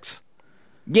overcorrects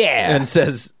yeah. and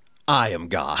says, "I am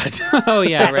God." Oh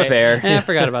yeah, That's right. fair. I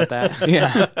forgot about that.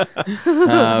 yeah.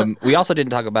 We also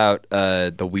didn't talk about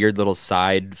the weird little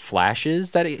side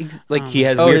flashes that he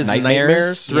has Oh, weird his nightmares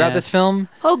nightmares? throughout this Yes. film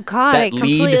Oh God, I that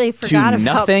completely lead forgot to about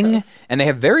nothing, those. and they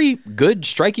have very good,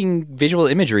 striking visual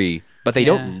imagery, but they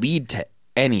Yeah. don't lead to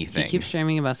anything. He keeps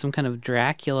dreaming about some kind of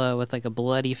Dracula with like a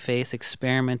bloody face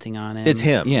experimenting on him. It's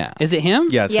him. yeah. Is it him?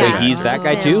 Yeah. It's Yeah. the So guy. he's that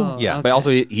guy too? Oh, Yeah. okay. But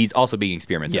also he's also being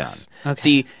experimented Yes. on. Okay.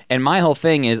 See, and my whole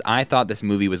thing is I thought this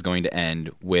movie was going to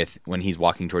end with when he's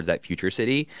walking towards that future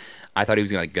city. I thought he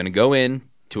was going to go in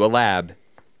to a lab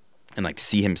and like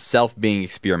see himself being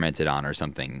experimented on or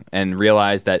something and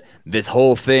realize that this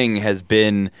whole thing has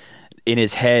been in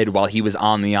his head while he was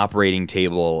on the operating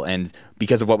table, and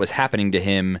because of what was happening to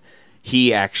him,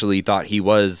 he actually thought he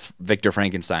was Victor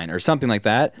Frankenstein or something like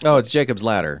that. Oh, it's Jacob's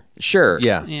Ladder. Sure.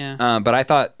 Yeah. Yeah. But I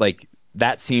thought like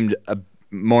that seemed a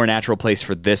more natural place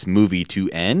for this movie to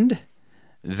end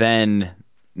than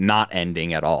not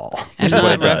ending at all. And which is what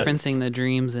not it does. referencing the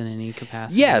dreams in any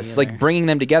capacity. Yes, like either. bringing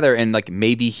them together, and like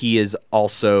maybe he is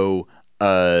also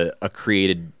a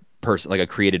created person, like a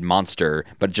created monster,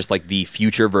 but just like the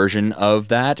future version of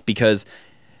that, because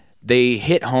they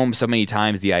hit home so many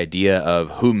times the idea of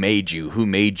who made you,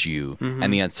 Mm-hmm.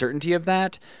 and the uncertainty of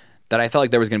that I felt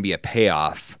like there was going to be a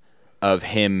payoff of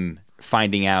him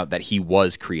finding out that he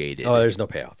was created. Oh, there's no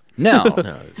payoff. No.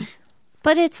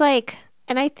 But it's like,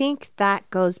 and I think that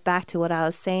goes back to what I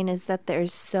was saying, is that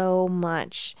there's so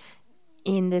much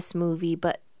in this movie,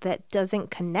 but that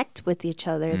doesn't connect with each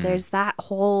other. There's that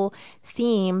whole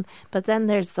theme, but then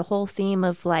there's the whole theme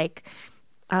of like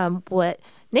what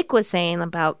Nick was saying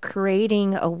about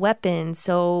creating a weapon.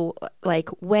 So like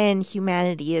when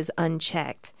humanity is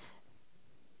unchecked,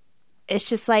 it's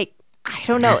just like, I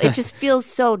don't know. It just feels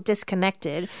so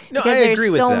disconnected No, because I there's agree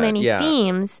with so that, many yeah.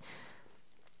 themes.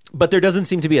 But there doesn't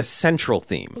seem to be a central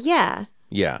theme. Yeah.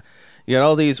 Yeah. You got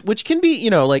all these, which can be,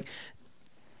 like,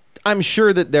 I'm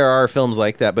sure that there are films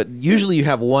like that, but usually you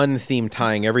have one theme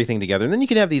tying everything together, and then you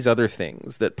can have these other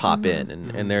things that pop in,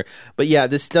 and they're. But yeah,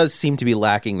 this does seem to be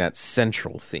lacking that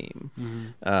central theme,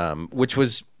 which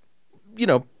was,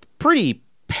 pretty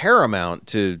paramount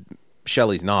to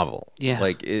Shelley's novel. Yeah.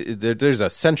 Like there's a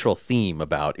central theme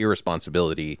about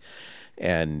irresponsibility,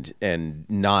 and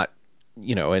not.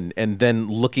 And then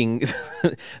looking,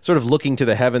 sort of looking to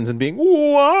the heavens and being,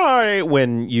 why,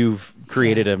 when you've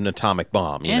created an atomic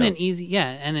bomb. and an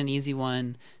easy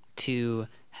one to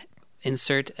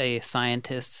insert a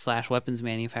scientist / weapons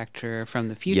manufacturer from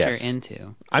the future Yes.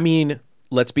 into. I mean,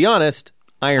 let's be honest,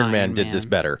 Iron Iron Man did Man. this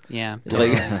better. Yeah.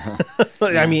 Like,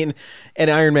 I mean,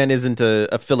 and Iron Man isn't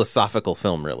a philosophical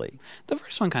film, really. The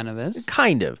first one kind of is.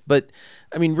 Kind of, but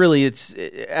I mean, really, it's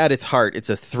at its heart, it's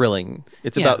a thrilling.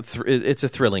 It's Yeah. about. It's a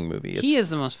thrilling movie. He is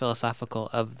the most philosophical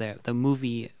of the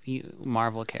movie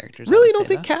Marvel characters. I Really, would you don't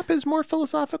say think that. Cap is more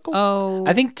philosophical?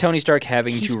 I think Tony Stark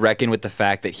having He's- to reckon with the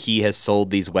fact that he has sold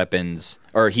these weapons,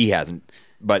 or he hasn't.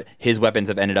 but his weapons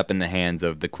have ended up in the hands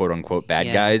of the quote unquote bad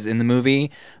Yeah. guys in the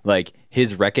movie. Like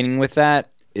his reckoning with that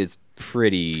is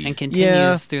pretty. And continues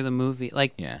Yeah. through the movie.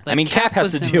 Like, yeah, like I mean, Cap has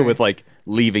was to never- deal with like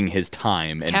leaving his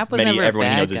time, and Cap was never a everyone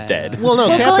he bad knows is guy, dead. though. Well, no,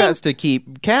 Cap going- has to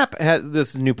keep. Cap has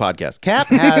this new podcast. Cap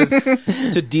has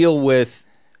to deal with.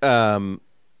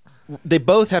 They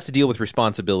both have to deal with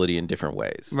responsibility in different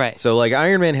ways. Right. So, like,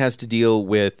 Iron Man has to deal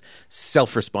with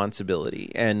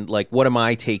self-responsibility and, like, what am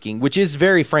I taking? Which is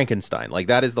very Frankenstein. Like,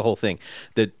 that is the whole thing.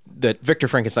 That Victor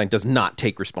Frankenstein does not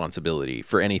take responsibility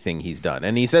for anything he's done.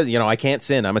 And he says, you know, I can't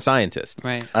sin. I'm a scientist.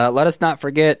 Right. Let us not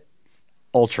forget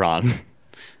Ultron.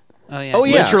 Oh, yeah. Oh,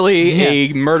 yeah. Literally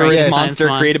a murderous Yes. monster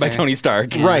created by Monster. Tony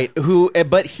Stark. Right.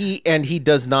 But he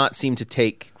does not seem to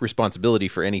take responsibility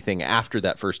for anything after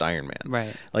that first Iron Man.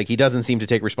 Right. Like he doesn't seem to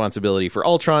take responsibility for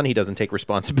Ultron. He doesn't take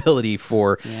responsibility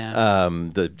for Yeah.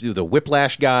 the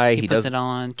Whiplash guy. He puts it all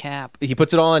on Cap. He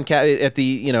puts it all on Cap at the,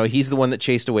 you know, he's the one that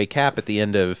chased away Cap at the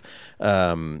end of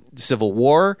Civil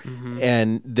War,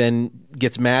 and then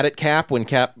gets mad at Cap when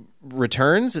Cap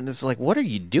returns, and it's like, what are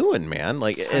you doing, man?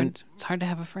 Like, It's hard to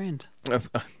have a friend. oh no,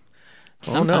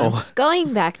 Sometimes.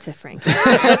 Going back to Frank,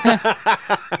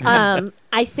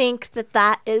 I think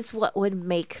that is what would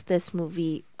make this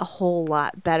movie a whole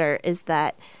lot better, is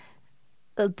that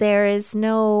there is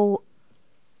no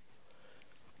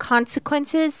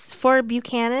consequences for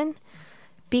Buchanan,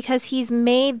 because he's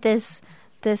made this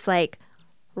like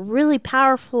really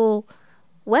powerful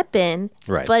weapon,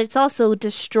 Right. but it's also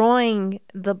destroying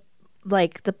the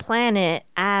planet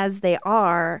as they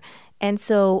are. And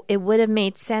so it would have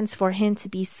made sense for him to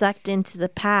be sucked into the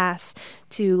past,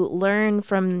 to learn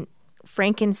from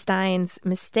Frankenstein's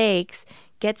mistakes,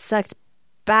 get sucked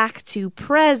back to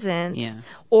present, Yeah.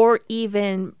 or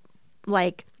even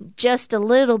like just a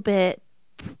little bit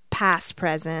past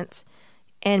present,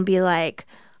 and be like,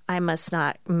 I must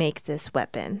not make this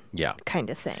weapon, yeah, kind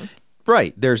of thing.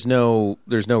 right. There's no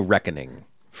reckoning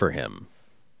for him.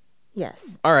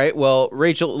 Yes. All right. Well,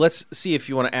 Rachel, let's see if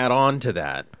you want to add on to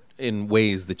that in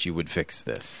ways that you would fix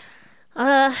this.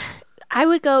 I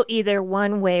would go either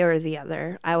one way or the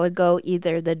other. I would go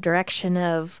either the direction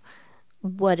of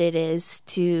what it is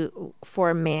for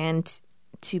a man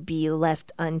to be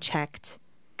left unchecked,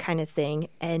 kind of thing,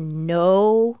 and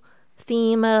no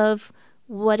theme of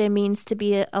what it means to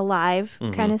be alive,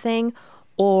 kind of thing,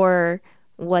 or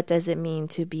what does it mean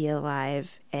to be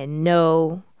alive and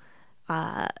no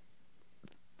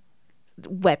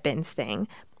weapons thing.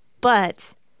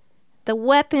 But the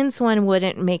weapons one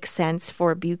wouldn't make sense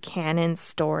for Buchanan's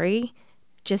story,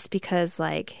 just because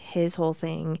like his whole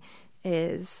thing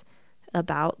is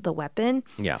about the weapon.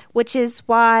 Yeah. Which is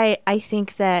why I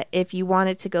think that if you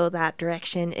wanted to go that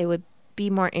direction, it would be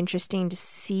more interesting to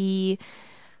see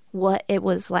what it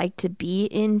was like to be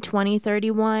in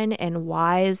 2031, and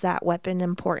why is that weapon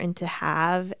important to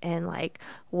have, and like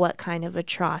what kind of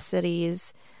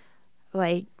atrocities,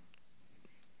 like,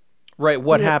 Right.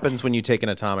 What happens when you take an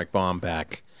atomic bomb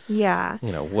back? yeah.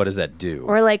 You know, what does that do?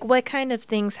 Or like what kind of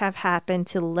things have happened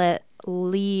to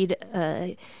lead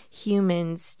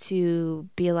humans to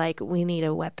be like, we need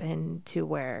a weapon to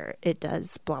where it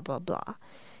does blah blah blah,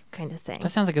 kind of thing. That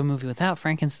sounds like a movie without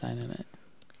Frankenstein in it.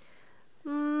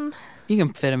 You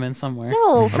can fit him in somewhere.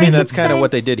 No, I mean, that's kind of Frankenstein-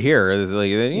 what they did here. Is like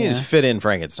you just Yeah. fit in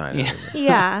Frankenstein. Yeah.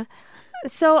 Yeah.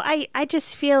 So I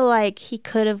just feel like he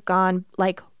could have gone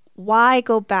like, why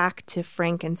go back to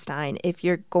Frankenstein if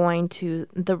you're going to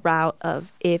the route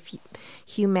of if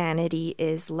humanity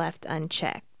is left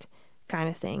unchecked, kind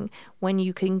of thing, when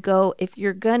you can go, if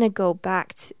you're gonna go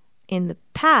back in the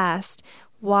past,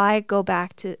 why not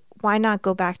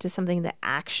go back to something that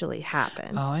actually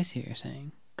happened? Oh, I see what you're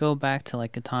saying. Go back to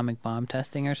like atomic bomb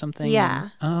testing or something. Yeah.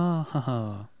 and-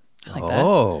 I like that.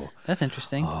 Oh. That's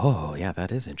interesting. Oh, yeah,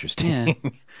 that is interesting. Yeah.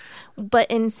 But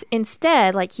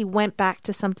instead, like, he went back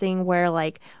to something where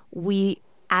like we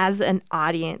as an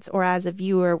audience or as a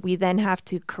viewer, we then have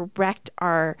to correct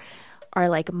our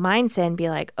like mindset and be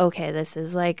like, okay, this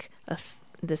is like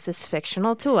this is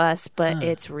fictional to us, but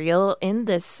it's real in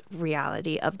this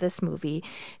reality of this movie.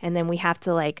 And then we have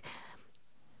to like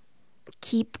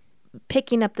keep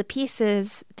picking up the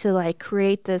pieces to like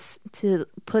create this, to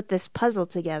put this puzzle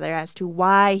together as to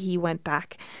why he went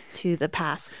back to the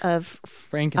past of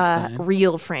Frankenstein.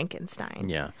 real Frankenstein.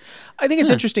 Yeah. I think it's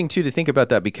interesting, too, to think about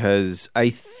that, because I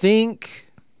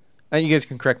think, and you guys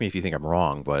can correct me if you think I'm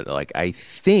wrong, but like I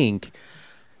think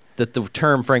that the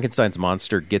term Frankenstein's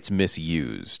monster gets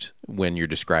misused when you're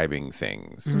describing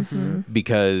things,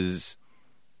 because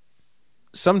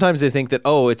sometimes they think that,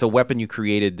 oh, it's a weapon you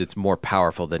created that's more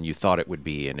powerful than you thought it would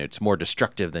be, and it's more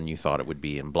destructive than you thought it would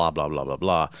be, and blah, blah, blah, blah,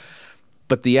 blah.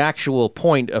 But the actual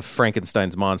point of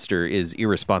Frankenstein's monster is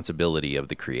irresponsibility of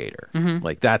the creator.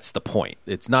 Like, that's the point.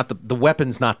 It's not the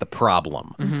weapon's not the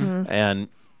problem. And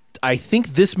I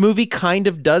think this movie kind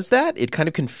of does that. It kind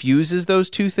of confuses those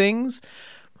two things,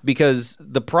 because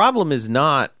the problem is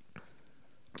not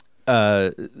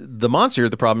the monster.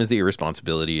 The problem is the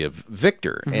irresponsibility of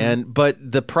Victor.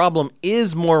 But the problem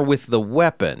is more with the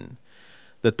weapon.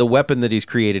 That the weapon that he's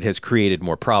created has created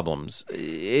more problems.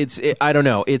 I don't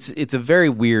know. It's a very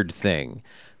weird thing.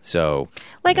 So,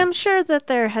 like, I'm sure that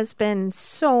there has been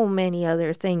so many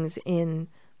other things in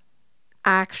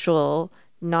actual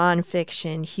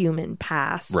nonfiction human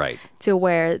past, right, to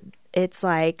where it's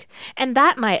like, and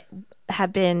that might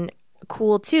have been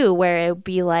cool too, where it would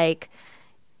be like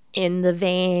in the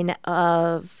vein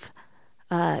of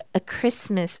A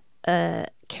Christmas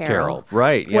Carol,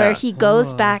 right? Yeah. Where he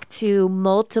goes back to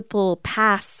multiple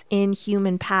pasts in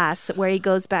human pasts, where he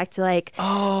goes back to like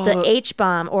the H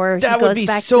bomb, or he that goes would be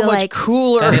back so to much like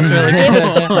cooler.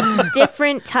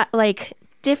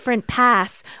 different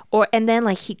pasts, and then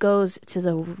like he goes to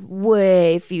the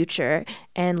way future,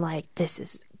 and like this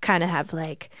is kind of have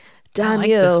like. Damn like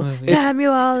you! this movie. Damn you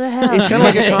all to hell! It's kind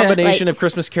of like a combination of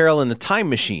Christmas Carol and The Time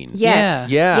Machine. Yes,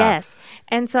 Yeah. yes.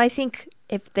 And so I think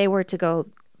if they were to go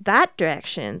that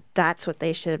direction, that's what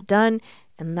they should have done,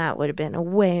 and that would have been a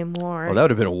way more. Oh, that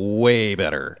would have been way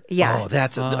better. Yeah. Oh,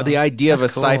 that's the idea of a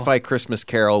that's cool. sci-fi Christmas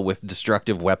Carol with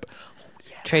destructive weapon.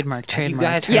 Trademark. You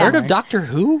guys Yeah. heard of Doctor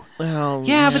Who? Well,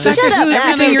 Yeah, but Shut Doctor up, Who's Matt.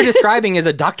 Everything you're describing is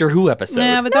a Doctor Who episode.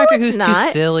 Nah, but Doctor it's Who's too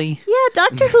not. silly. Yeah,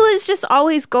 Doctor Who is just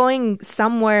always going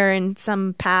somewhere in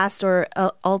some past or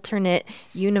alternate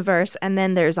universe, and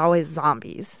then there's always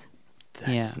zombies.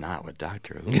 That's Yeah. not what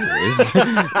Doctor Who is.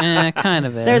 Kind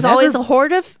of is. There's always a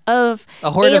horde of A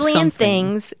horde of alien something.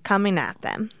 things coming at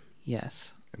them.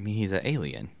 Yes. I mean, he's an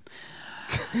alien.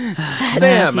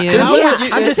 Sam, Matthew. how would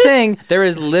you? I'm just saying, there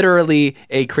is literally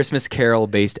a Christmas Carol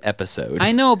based episode.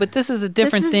 I know, but this is a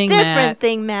different this is thing, different Matt.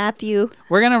 thing, Matthew.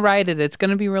 We're gonna write it. It's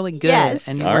gonna be really good. Yes.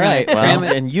 And All we're right, gonna well, cram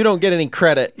it. And you don't get any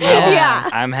credit. Yeah.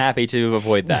 I'm happy to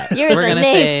avoid that. You're We're the gonna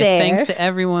say naysayer. thanks to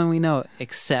everyone we know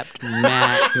except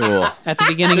Matt Cool. at the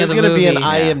beginning There's of the going to movie. be an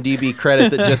IMDb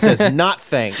credit that just says "not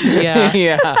thanked." Yeah.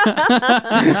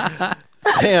 Yeah.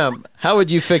 Sam, how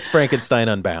would you fix Frankenstein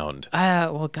Unbound?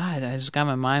 Well, God, I just got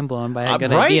my mind blown by a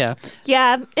good right? idea.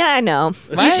 Yeah, I know.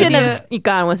 My You shouldn't idea- have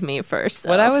gone with me first.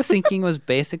 What though. I was thinking was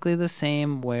basically the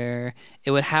same, where it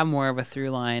would have more of a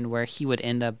through line where he would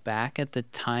end up back at the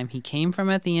time he came from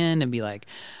at the end and be like,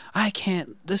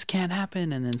 this can't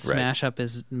happen, and then smash up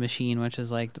his machine, which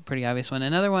is like the pretty obvious one.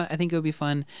 Another one, I think it would be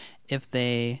fun if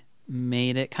they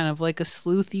made it kind of like a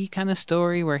sleuthy kind of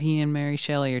story where he and Mary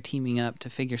Shelley are teaming up to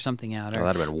figure something out or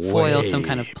that'd have been foil way some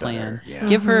kind of plan. better, yeah.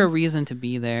 Give her a reason to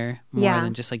be there more Yeah.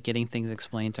 than just like getting things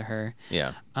explained to her.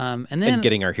 Yeah, And then and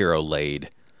getting our hero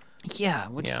laid. yeah,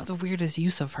 which Yeah. is the weirdest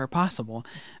use of her possible.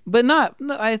 But not,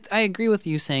 no, I agree with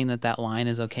you saying that line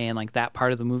is okay and like that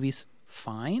part of the movie's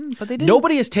fine, but they didn't.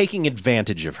 Nobody is taking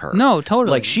advantage of her. No,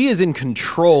 totally. Like, she is in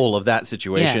control of that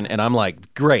situation, Yeah. and I'm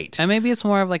like, great. And maybe it's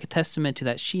more of like a testament to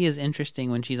that she is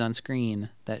interesting when she's on screen,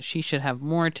 that she should have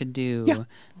more to do than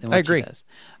what I agree. she does.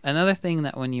 Another thing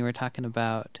that when you were talking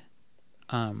about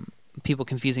people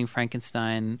confusing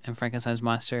Frankenstein and Frankenstein's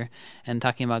monster and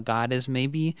talking about God is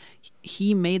maybe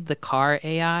he made the car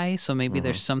AI, so maybe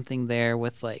there's something there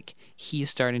with like he's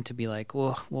starting to be like,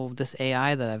 well, this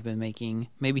AI that I've been making,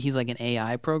 maybe he's like an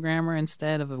AI programmer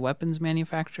instead of a weapons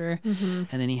manufacturer, and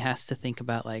then he has to think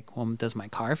about like, well, does my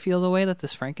car feel the way that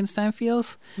this Frankenstein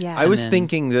feels? Yeah. I was then-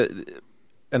 thinking that,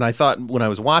 and I thought when I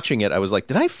was watching it, I was like,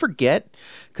 did I forget?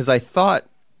 Because I thought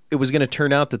it was going to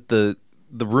turn out that the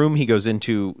room he goes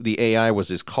into, the AI was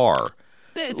his car.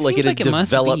 It Like seems it had like it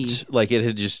must be. developed, like it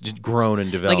had just grown and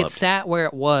developed. Like it sat where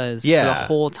it was for Yeah. the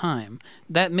whole time.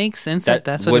 That makes sense. That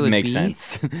That's what would it would make be.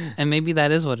 sense. And maybe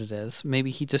that is what it is. Maybe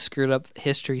he just screwed up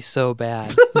history so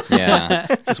bad. Yeah.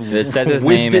 It says his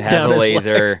whizzed name, it it has down a his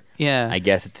laser. Yeah. I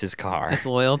guess it's his car. It's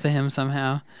loyal to him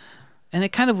somehow. And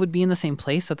it kind of would be in the same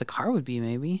place that the car would be,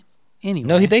 maybe. Anyway.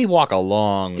 No, they walk a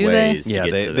long Do they? ways to yeah,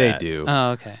 get they to they that. do. Oh,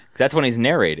 okay. That's when he's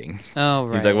narrating. Oh,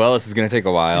 right. He's like, well, this is going to take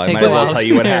a while. It I takes might a as well while. tell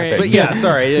you what Right. happened. But yeah,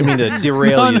 sorry, I didn't mean to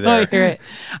derail you there. You're right.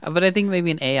 But I think maybe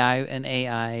an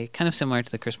AI, kind of similar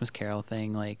to the Christmas Carol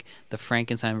thing, like the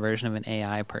Frankenstein version of an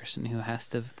AI person who has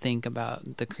to think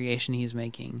about the creation he's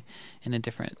making in a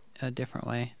different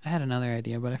way. I had another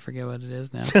idea, but I forget what it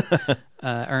is now.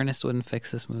 Ernest wouldn't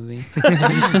fix this movie. He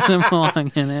doesn't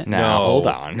belong in it. Now, hold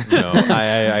on. No, I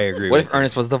agree What with if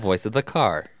Ernest was the voice of the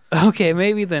car? Okay,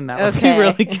 maybe then that would Okay. be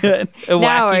really good.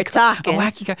 Now we're talking. A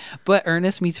wacky car. But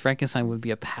Ernest Meets Frankenstein would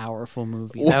be a powerful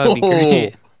movie. That would be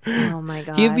great. Oh my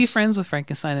god. He'd be friends with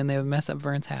Frankenstein, and they would mess up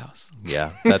Vern's house.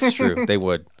 Yeah, that's true. They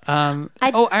would. I remember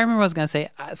what I was gonna say.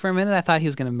 For a minute, I thought he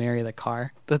was gonna marry the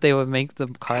car. That they would make the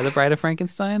car the bride of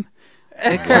Frankenstein.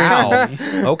 It occurred Wow. to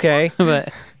me, Okay. but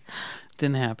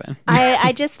didn't happen.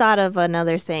 I just thought of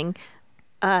another thing.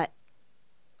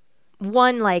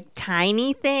 One like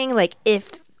tiny thing, like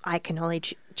if I can only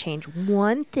change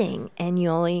one thing, and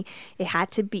you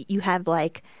have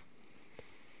like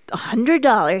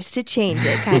 $100 to change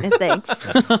it, kind of thing.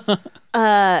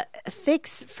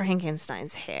 Fix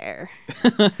Frankenstein's hair.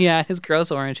 Yeah, his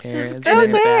gross orange hair. Is gross really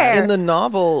hair. bad. In the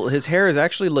novel, his hair is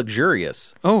actually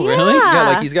luxurious. Oh, really? Yeah. Yeah,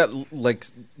 like he's got like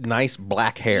nice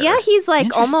black hair. Yeah, he's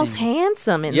like almost Interesting.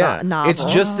 handsome in Yeah, the novel. it's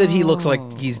just that he looks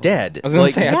like he's dead. I was gonna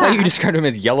Like, say, I thought you Yeah. described him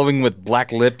as yellowing with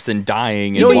black lips and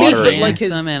dying and No, he is, watering. but like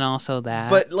his- Handsome and also that.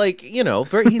 but like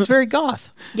he's very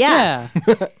goth. yeah.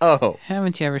 oh,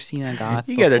 Haven't you ever seen a goth?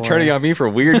 you guys are before? turning on me for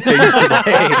weird things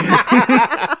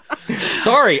today.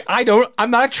 Sorry,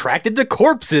 I'm not attracted to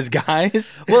corpses,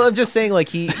 guys. Well, I'm just saying,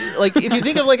 like if you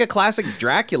think of like a classic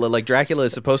Dracula, like Dracula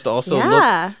is supposed to also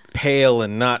Yeah. look pale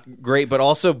and not great, but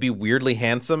also be weirdly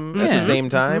handsome at Yeah. the same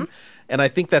time. And I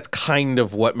think that's kind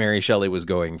of what Mary Shelley was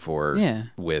going for Yeah.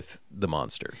 with the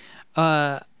monster.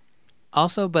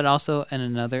 Also in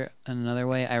another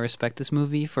way, I respect this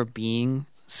movie for being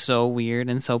so weird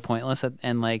and so pointless,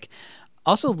 and like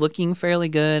also looking fairly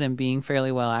good and being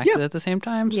fairly well acted Yeah. at the same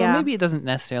time. So Yeah. maybe it doesn't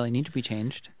necessarily need to be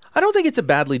changed. I don't think it's a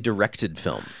badly directed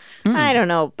film. I don't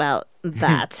know about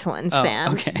that one, Oh,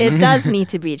 Sam. okay. It does need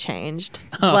to be changed,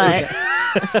 but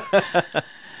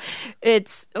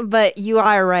but you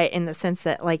are right in the sense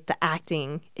that like the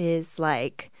acting is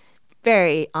like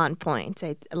very on point.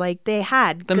 Like they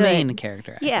had The good, main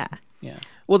character. acting. yeah. Yeah.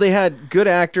 Well, they had good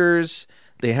actors.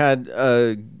 They had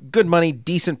good money,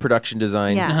 decent production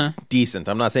design. Yeah. Decent.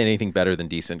 I'm not saying anything better than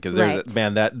decent because there's Right.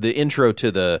 man that the intro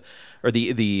to the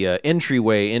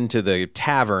entryway into the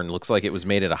tavern looks like it was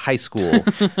made at a high school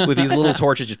with these little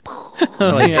torches just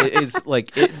like it's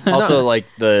like it's Also, not- like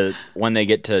when they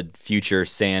get to future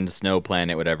sand snow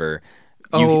planet, whatever.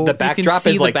 Oh, the you can backdrop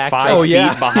see is the like backdrop. 5 Oh, yeah.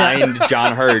 feet behind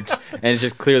John Hurt, and it's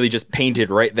just clearly just painted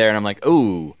right there. And I'm like,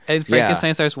 ooh, And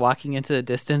Frankenstein starts walking into the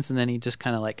distance, and then he just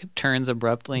kind of like turns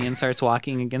abruptly and starts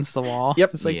walking against the wall.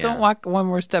 Yep. It's like, Yeah. don't walk one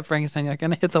more step, Frankenstein. You're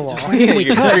gonna hit the wall. Can we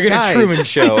you're, cut, you're gonna guys? Truman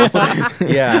Show.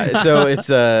 yeah. So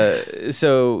it's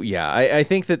I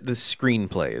think that the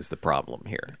screenplay is the problem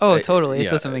here. Oh, totally. It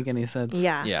yeah. doesn't make any sense.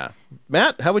 Yeah. Yeah,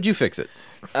 Matt, how would you fix it?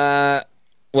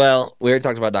 Well, we already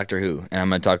talked about Doctor Who, and I'm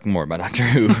going to talk more about Doctor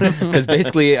Who. Because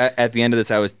basically, at the end of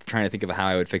this, I was trying to think of how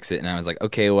I would fix it, and I was like,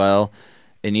 okay, well,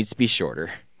 it needs to be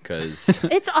shorter. Because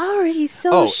It's already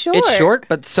so short. it's short,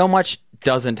 but so much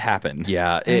doesn't happen.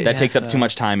 Yeah, That takes up so- too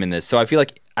much time in this. So I feel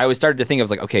like I was started to think, I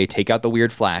was like, okay, take out the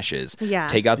weird flashes. Yeah.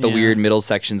 Take out the Yeah. weird middle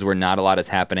sections where not a lot is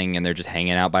happening and they're just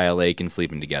hanging out by a lake and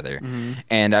sleeping together.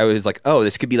 And I was like, oh,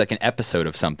 this could be like an episode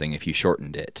of something if you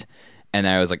shortened it. And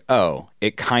I was like, oh,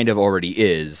 it kind of already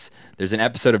is. There's an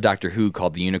episode of Doctor Who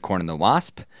called The Unicorn and the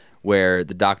Wasp where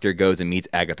the Doctor goes and meets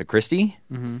Agatha Christie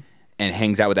and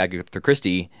hangs out with Agatha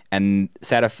Christie and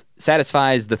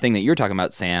satisfies the thing that you're talking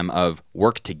about, Sam, of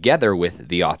work together with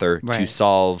the author to Right.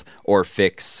 solve or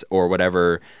fix or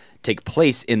whatever take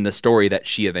place in the story that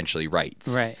she eventually writes.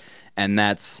 Right. And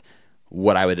that's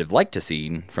what I would have liked to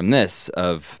see from this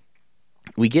of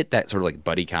we get that sort of like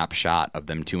buddy cop shot of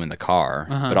them two in the car,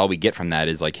 but all we get from that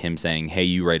is like him saying, "Hey,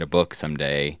 you write a book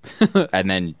someday," and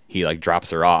then he like drops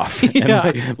her off and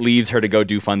like, leaves her to go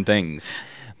do fun things.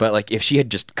 But like if she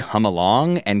had just come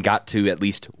along and got to at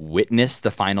least witness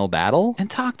the final battle, And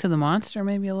talk to the monster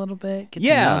maybe a little bit. Get to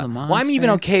know the monster. well, I'm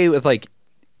even okay with like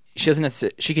she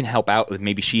doesn't. She can help out with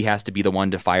maybe she has to be the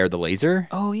one to fire the laser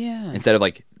Oh yeah. instead of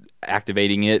like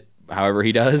activating it. However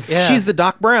he does. Yeah. She's the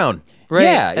Doc Brown. Right.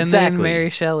 Yeah, And exactly. then Mary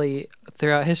Shelley,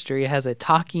 throughout history, has a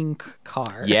talking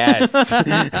car. Yes.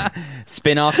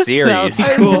 Spin-off series.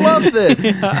 I love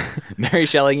this. Mary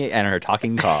Shelley and her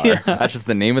talking car. That's just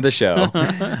the name of the show.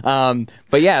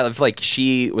 But yeah, if like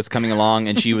she was coming along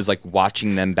and she was like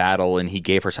watching them battle and he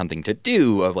gave her something to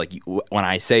do of like, when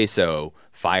I say so,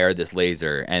 fire this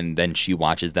laser. And then she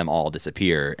watches them all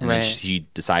disappear. And then Right. she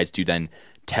decides to then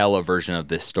tell a version of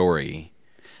this story.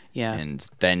 Yeah. And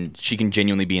then she can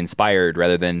genuinely be inspired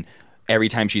rather than every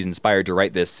time she's inspired to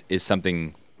write this is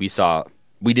something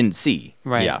we didn't see.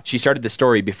 Right. Yeah. She started the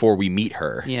story before we meet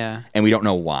her. Yeah. And we don't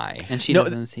know why. And she No,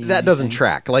 doesn't see that doesn't anything.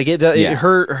 track. Like it. Yeah.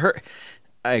 Her.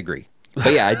 I agree.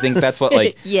 But yeah, I think that's what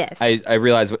like Yes. I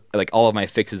realized like all of my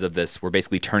fixes of this were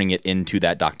basically turning it into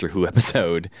that Doctor Who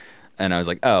episode. And I was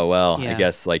like, oh well, I Yeah.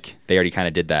 guess like they already kind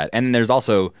of did that. And there's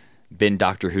also been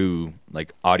Doctor Who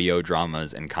like audio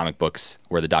dramas and comic books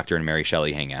where the Doctor and Mary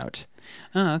Shelley hang out,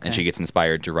 Oh, okay. and she gets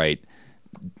inspired to write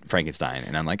Frankenstein.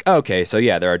 And I'm like, oh, okay, so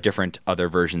yeah, there are different other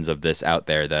versions of this out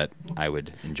there that I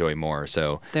would enjoy more.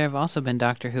 So, There have also been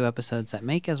Doctor Who episodes that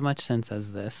make as much sense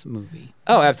as this movie.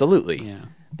 oh, absolutely. Yeah.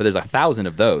 But there's 1,000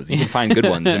 of those. You can find good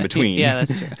ones in between. Yeah,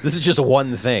 that's true. This is just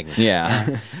one thing.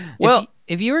 Yeah. Well,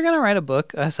 If you were going to write a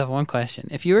book, I just have one question.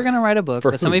 If you were going to write a book,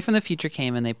 For but who? somebody from the future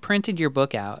came and they printed your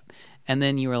book out, and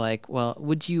then you were like, well,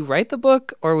 would you write the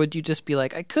book, or would you just be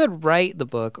like, I could write the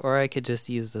book, or I could just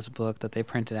use this book that they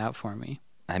printed out for me?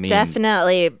 I mean,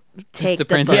 Definitely take to the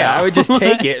print book. it yeah, out. I would just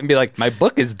take it and be like, my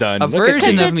book is done. A Look at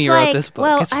version me. of me It's wrote like, this book.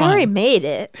 Well, It's I already fine. made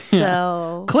it,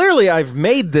 so clearly I've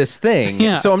made this thing,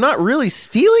 Yeah. so I'm not really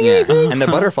stealing Yeah. anything. And the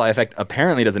butterfly effect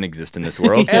apparently doesn't exist in this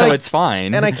world, And so I- it's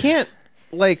fine. And I can't,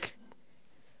 like,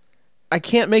 I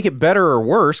can't make it better or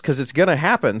worse because it's going to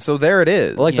happen. So there it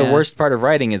is. Well, like Yeah. the worst part of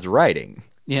writing is writing.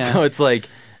 Yeah. So it's like,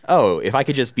 oh, if I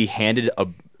could just be handed a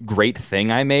great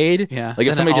thing I made. Yeah. Like Then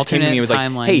if somebody an just came to me and was like,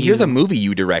 alternate timeline hey, here's you- a movie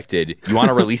you directed. You want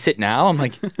to release it now? I'm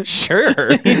like, sure.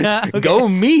 Go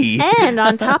me. and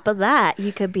on top of that,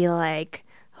 you could be like,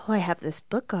 oh, I have this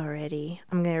book already.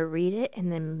 I'm gonna read it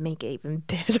and then make it even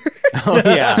better. Oh,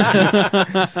 yeah.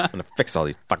 I'm going to fix all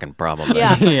these fucking problems.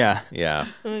 Yeah. Yeah.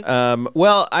 Yeah.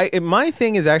 Well, my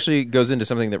thing is actually goes into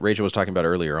something that Rachel was talking about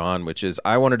earlier on, which is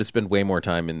I wanted to spend way more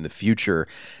time in the future,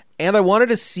 and I wanted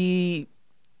to see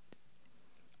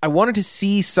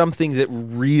something that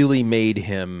really made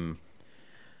him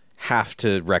have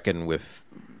to reckon with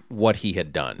what he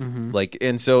had done. Like,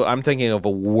 and so I'm thinking of a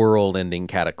world-ending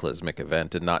cataclysmic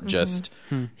event, and not just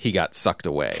he got sucked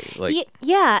away. Like,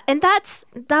 Yeah, and that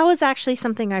was actually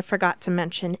something I forgot to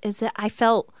mention is that I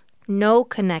felt no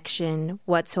connection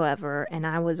whatsoever, and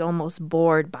I was almost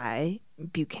bored by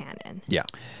Buchanan. yeah,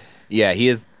 Yeah,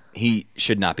 he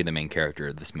should not be the main character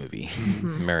of this movie.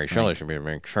 Mary Shelley should be the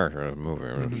main character of the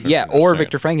movie. Yeah, or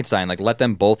Victor Frankenstein. Like, let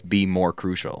them both be more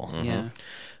crucial. Yeah.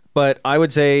 But I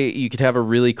would say you could have a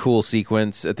really cool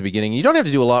sequence at the beginning. You don't have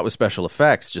to do a lot with special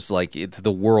effects. Just like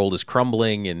the world is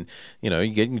crumbling, and you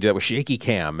can do that with shaky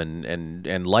cam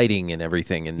and lighting and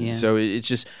everything. And Yeah. so it's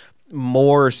just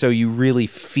more so you really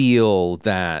feel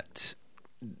that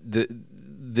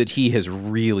that he has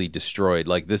really destroyed.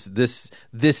 Like this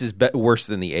is worse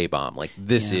than the A bomb. Like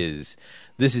this Yeah. is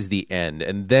the end,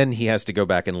 and then he has to go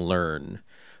back and learn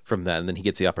from that, and then he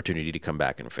gets the opportunity to come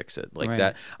back and fix it like Right.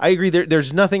 that. I agree.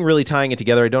 There's nothing really tying it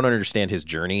together. I don't understand his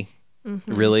journey,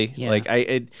 really. Yeah. Like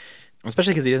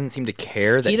Especially because he doesn't seem to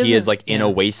care that He he is doesn't- like in yeah. a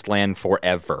wasteland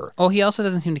forever. Oh, he also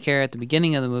doesn't seem to care at the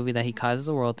beginning of the movie that he causes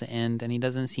the world to end, and he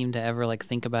doesn't seem to ever like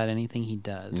think about anything he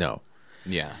does. no.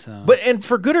 Yeah. So, But and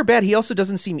for good or bad, he also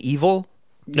doesn't seem evil.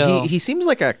 No. He seems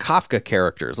like a Kafka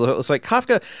character. It's like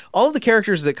Kafka. All of the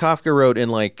characters that Kafka wrote in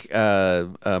like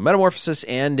Metamorphosis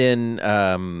and in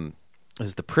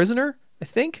is The Prisoner, I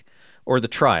think, or The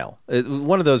Trial.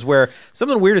 One of those where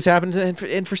something weird has happened,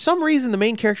 and for some reason the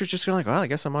main character's just kind of like, well, I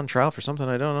guess I'm on trial for something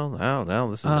I don't know. Oh,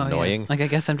 no, this is yeah. annoying. Like, I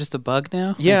guess I'm just a bug now.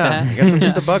 Like Yeah, that? I guess I'm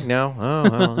just a bug now. Oh,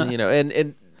 well,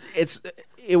 and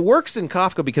it works in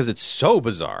Kafka because it's so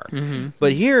bizarre.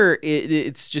 But here,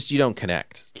 it's just you don't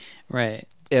connect, Right.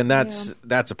 and that's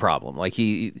a problem. Like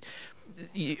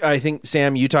I think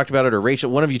Sam, you talked about it, or Rachel,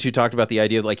 one of you two talked about the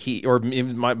idea of like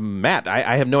Matt.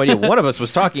 I have no idea. One of us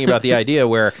was talking about the idea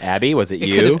where Abby, was it Could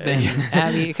you? have been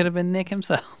Abby. It could have been Nick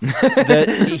himself.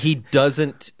 that he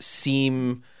doesn't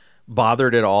seem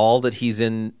bothered at all that he's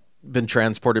been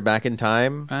transported back in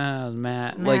time. Oh,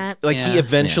 Matt. Matt. Like he Yeah.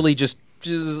 eventually just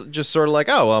sort of like,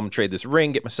 oh, well, I'm gonna trade this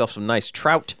ring, get myself some nice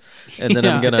trout, and then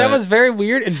I'm Yeah. gonna. That was very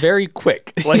weird and very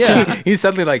quick. Like Yeah. he's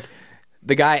suddenly like,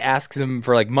 the guy asks him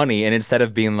for like money, and instead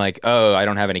of being like, "Oh, I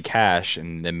don't have any cash,"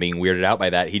 and then being weirded out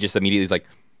by that, he just immediately is like,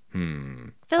 I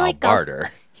feel "I'll like barter."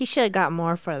 he should have got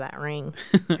more for that ring.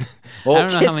 Well, I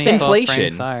don't know how many 12 inflation.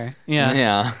 francs are. Yeah.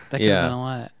 Yeah. That could Yeah. have been a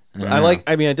lot.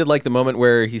 I did like the moment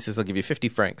where he says, I'll give you 50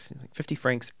 francs. He's like, 50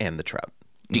 francs and the trout.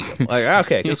 Deal. Like,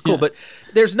 okay, it's cool. But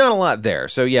there's not a lot there.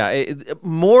 So, yeah,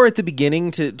 more at the beginning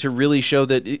to really show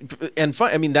that.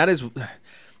 That is.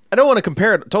 I don't want to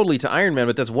compare it totally to Iron Man,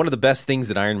 but that's one of the best things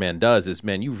that Iron Man does is,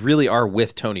 man, you really are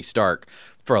with Tony Stark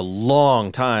for a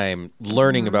long time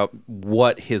learning about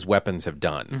what his weapons have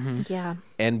done. Yeah.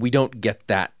 And we don't get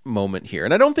that moment here.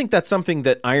 And I don't think that's something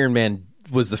that Iron Man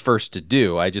was the first to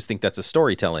do. I just think that's a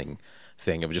storytelling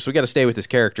thing of just, we got to stay with this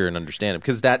character and understand him,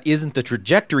 because that isn't the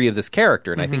trajectory of this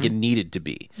character, and I think it needed to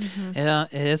be.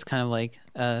 It is kind of like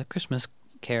a Christmas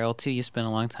Carol, too. You spend a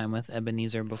long time with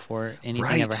Ebenezer before anything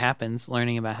Right. ever happens,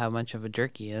 learning about how much of a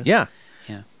jerk he is. Yeah.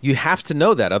 Yeah. You have to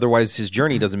know that, otherwise his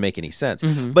journey doesn't make any sense.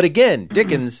 But again,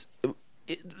 Dickens,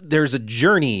 there's a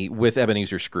journey with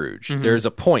Ebenezer Scrooge. There's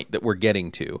a point that we're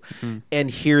getting to, and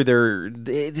here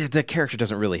the character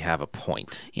doesn't really have a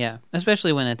point. Yeah,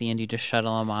 especially when at the end you just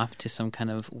shuttle him off to some kind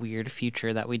of weird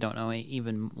future that we don't know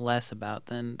even less about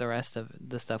than the rest of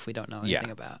the stuff we don't know anything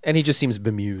about. And he just seems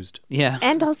bemused. Yeah.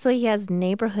 And also, he has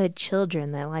neighborhood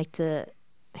children that like to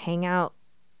hang out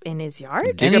in his yard.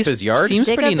 Dig And up he's- his yard? Seems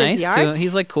Dig pretty up his nice yard? too.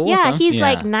 He's like cool. Yeah, with them. he's Yeah.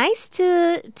 like nice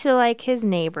to like his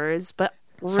neighbors, but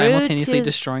rude simultaneously to,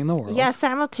 destroying the world. Yeah,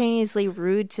 simultaneously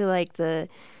rude to like the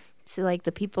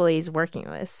people he's working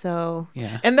with. So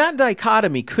Yeah. And that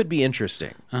dichotomy could be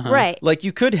interesting. right, Like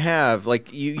you could have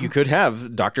you could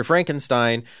have Dr.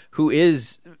 Frankenstein, who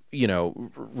is,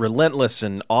 relentless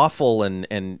and awful and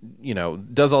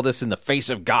does all this in the face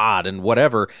of God and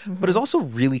whatever, but is also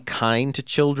really kind to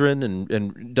children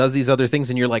and does these other things,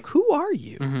 and you're like, who are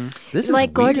you? This is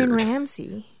like Gordon weird.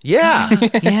 Ramsay. Yeah.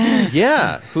 Yes.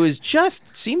 Yeah, who is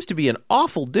just seems to be an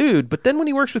awful dude, but then when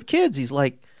he works with kids, he's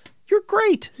like, you're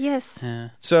great. Yes, Yeah.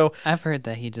 So, I've heard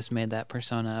that he just made that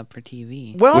persona up for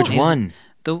TV. well, Which one?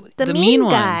 The The mean mean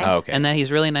one. guy. Oh, okay. And that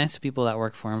he's really nice to people that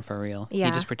work for him for real. He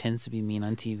Yeah. just pretends to be mean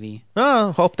on TV.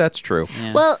 oh, hope that's true.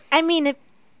 Yeah. Well, I mean, if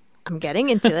I'm getting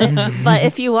into it, but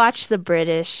if you watch the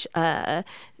British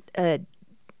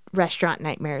Restaurant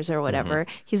Nightmares or whatever,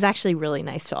 he's actually really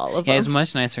nice to all of yeah, them. he's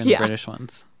much nicer in Yeah. the British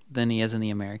ones than he is in the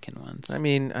American ones. I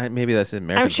mean, maybe that's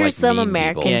American. I'm sure some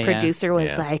American Yeah, yeah. producer was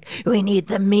Yeah. like, "We need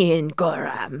the mean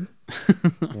Goram."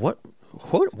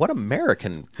 What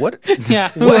American? What? yeah,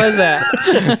 who was that?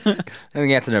 I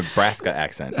think that's a Nebraska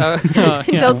accent. Oh,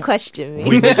 yeah. Don't question me.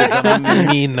 We need a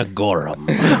mean Gorum.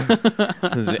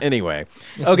 Anyway,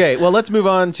 okay. Well, let's move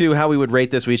on to how we would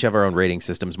rate this. We each have our own rating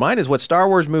systems. Mine is what Star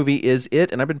Wars movie is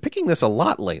it, and I've been picking this a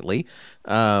lot lately.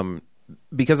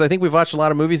 Because I think we've watched a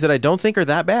lot of movies that I don't think are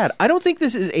that bad. I don't think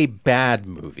this is a bad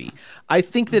movie. I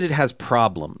think that it has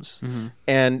problems.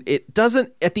 And it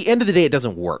doesn't, at the end of the day, it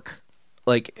doesn't work.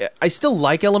 Like, I still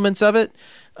like elements of it,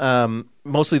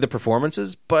 mostly the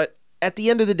performances, but at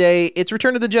the end of the day, it's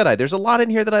Return of the Jedi. There's a lot in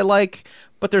here that I like,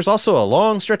 but there's also a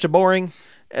long stretch of boring,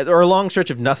 or a long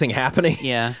stretch of nothing happening.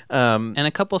 Yeah. And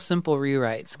a couple simple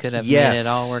rewrites could have Yes. made it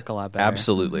all work a lot better.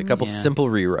 Absolutely. A couple Yeah. simple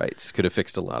rewrites could have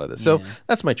fixed a lot of this. So Yeah.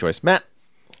 that's my choice. Matt?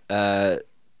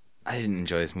 I didn't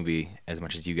enjoy this movie as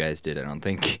much as you guys did, I don't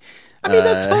think. I mean,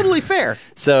 that's totally fair.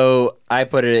 So I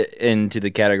put it into the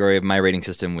category of my rating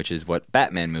system, which is what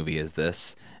Batman movie is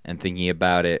this? And thinking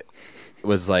about it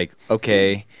was like,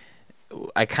 okay,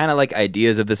 I kind of like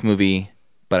ideas of this movie,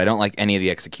 but I don't like any of the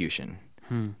execution.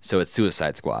 So it's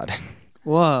Suicide Squad.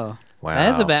 Whoa. Wow.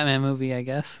 That is a Batman movie, I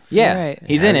guess. Yeah, You're right.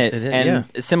 he's in it. It is, And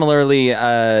yeah. similarly,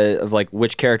 of like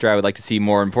which character I would like to see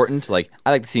more important. Like I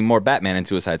like to see more Batman in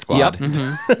Suicide Squad. Yep.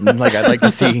 Like I'd like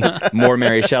to see more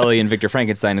Mary Shelley and Victor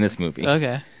Frankenstein in this movie.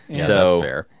 Okay. Yeah, So- that's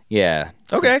fair. Yeah.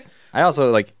 Okay. I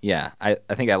also like. Yeah. I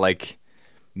think I like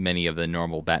many of the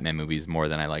normal Batman movies more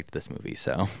than I liked this movie.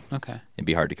 So Okay. it'd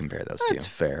be hard to compare those That's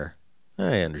two. fair.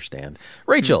 I understand.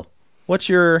 Rachel, what's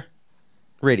your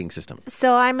rating system?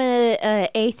 So I'm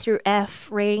a through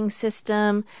F rating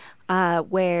system,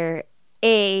 where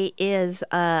A is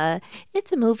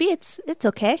it's a movie, it's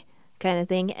okay kind of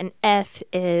thing, and F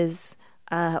is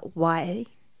why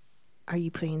are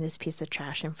you putting this piece of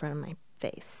trash in front of my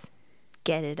face?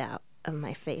 Get it out of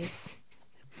my face.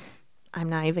 I'm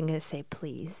not even gonna say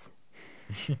please.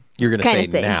 You're going to Kinda say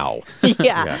thing. now.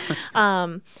 Yeah.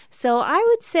 So I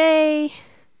would say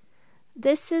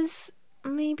this is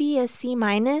maybe a C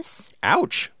minus.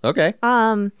 Ouch. Okay.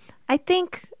 I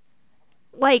think,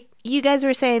 like you guys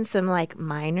were saying, some like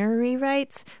minor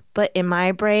rewrites, but in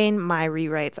my brain, my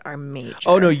rewrites are major.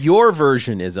 Oh, no, your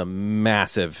version is a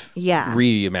massive Yeah.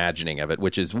 reimagining of it,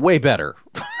 which is way better.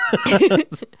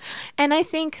 And I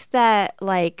think that,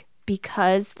 like,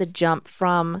 because the jump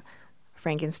from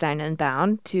Frankenstein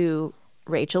Unbound to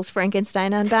Rachel's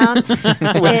Frankenstein Unbound,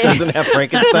 Which doesn't have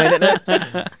Frankenstein in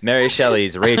it. Mary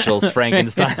Shelley's Rachel's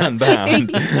Frankenstein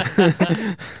Unbound.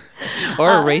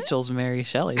 Or Rachel's Mary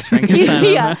Shelley's Frankenstein.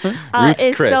 yeah, Ruth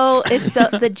it's Chris. so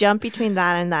the jump between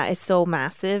that and that is so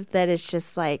massive that it's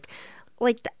just like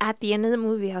at the end of the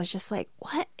movie, I was just like,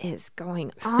 what is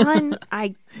going on?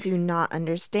 I do not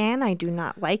understand. I do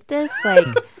not like this. Like,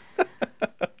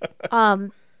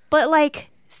 but like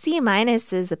C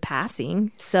minus is a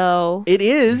passing. So It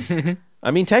is. I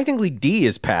mean, technically, D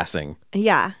is passing.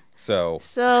 yeah. So,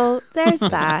 So there's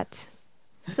that.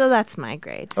 So that's my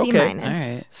grade. C Okay. minus.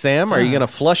 All right. Sam, are you going to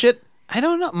flush it? I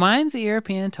don't know. Mine's a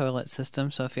European toilet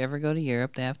system, so if you ever go to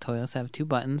Europe, they have toilets that have 2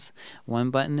 buttons. One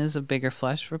button is a bigger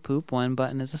flush for poop. One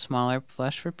button is a smaller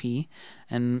flush for pee.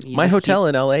 And you My just hotel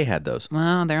in L.A. had those.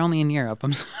 well, they're only in Europe.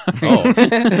 I'm sorry. Oh,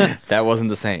 That wasn't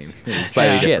the same. It was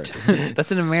slightly shit. different.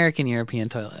 That's an American European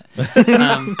toilet.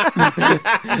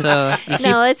 So you keep,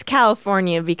 No, it's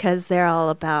California because they're all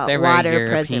about they're very water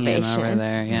European preservation. over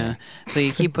there. Yeah. So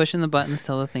you keep pushing the buttons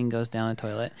till the thing goes down the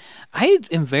toilet. I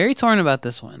am very torn about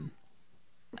this one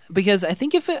because I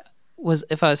think if I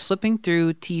was flipping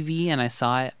through TV and I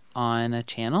saw it on a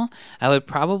channel, I would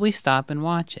probably stop and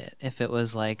watch it if it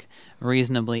was like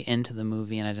reasonably into the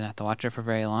movie and I didn't have to watch it for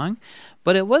very long.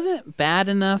 But it wasn't bad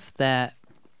enough that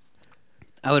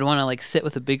I would want to like sit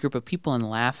with a big group of people and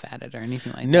laugh at it or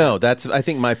anything like that. no, that's I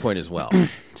think my point as well.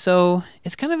 So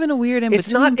it's kind of in a weird in It's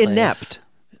between not place. inept.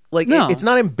 Like No. it's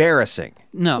not embarrassing.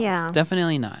 No, Yeah.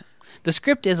 definitely not. The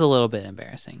script is a little bit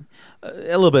embarrassing. A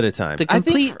little bit of time. The I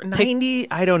think complete for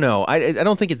 90, I don't know. I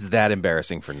don't think it's that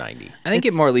embarrassing for 90. I think it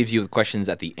It's- more leaves you with questions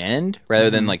at the end rather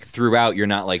than like throughout. You're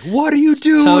not like, what are you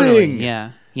doing? Totally.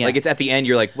 Yeah. Yeah. Like it's at the end.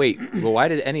 You're like, wait, well, why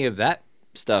did any of that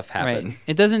stuff happen? right.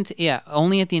 It doesn't. Yeah.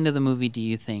 Only at the end of the movie do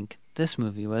you think this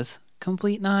movie was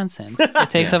complete nonsense. It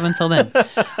takes up until then.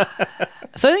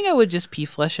 So I think I would just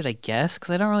flush it, I guess, because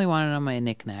I don't really want it on my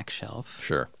knick-knack shelf.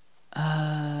 Sure.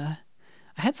 I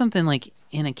had something like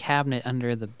in a cabinet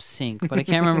under the sink, but I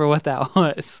can't remember what that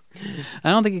was. I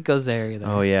don't think it goes there either.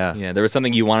 Oh yeah. Yeah, there was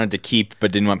something you wanted to keep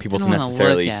but didn't want people Didn't to wanna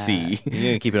necessarily look at. see. You're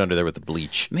gonna keep it under there with the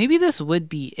bleach. Maybe this would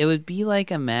be. It would be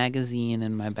like a magazine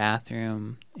in my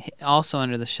bathroom, also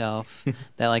under the shelf.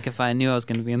 That like if I knew I was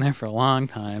going to be in there for a long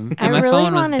time, I and my really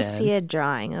phone was want to dead. see a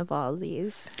drawing of all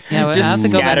these. Yeah, I Just have to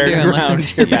go back scattered through and listen around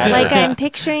to your it. bathroom. Like I'm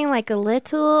picturing like a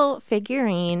little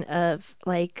figurine of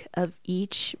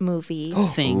each movie.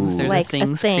 Things. There's Like a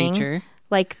things thing. creature.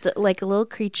 Like a little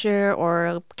creature or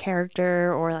a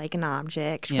character or like an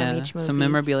object from Yeah, each movie. some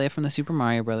memorabilia from the Super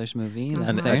Mario Brothers movie.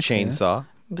 That's A there too. chainsaw.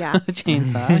 Yeah. A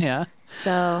chainsaw. Yeah.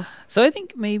 So So I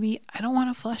think maybe I don't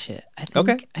want to flush it. I think,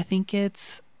 Okay. I think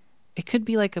it could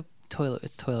be like a toilet.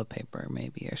 It's toilet paper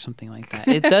maybe or something like that.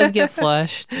 It does get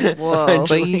flushed, whoa.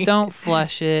 but you don't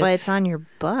flush it. But it's on your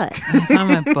butt. It's on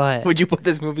my butt. Would you put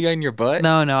this movie on your butt?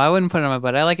 No, I wouldn't put it on my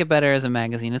butt. I like it better as a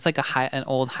magazine. It's like an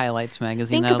old highlights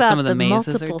magazine. Think That about some of the the mazes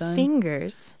multiple are done.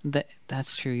 fingers.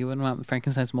 That's true. You wouldn't want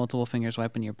Frankenstein's multiple fingers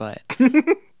wiping your butt.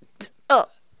 Oh,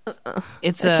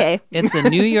 It's Okay. it's a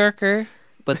New Yorker,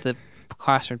 but the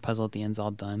crossword puzzle at the end's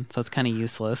all done, so it's kind of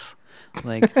useless.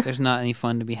 Like there's not any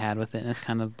fun to be had with it, and it's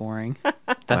kind of boring.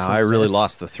 That's Wow, what I it really is.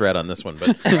 lost the thread on this one,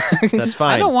 but that's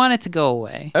fine. I don't want it to go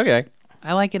away. Okay.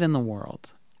 I like it in the world.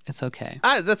 It's okay.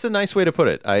 That's a nice way to put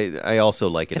it. I also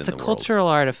like it It's in a the world. cultural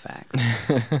artifact.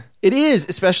 It is,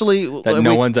 especially That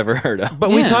no one's ever heard of. But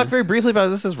we Yeah. talked very briefly about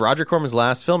this is Roger Corman's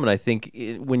last film, and I think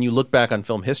when you look back on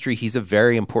film history, he's a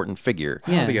very important figure. I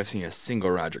don't Yeah. think I've seen a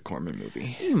single Roger Corman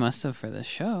movie. You must have for this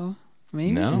show.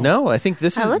 Maybe. No. No, I think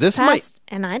this I is looked this past,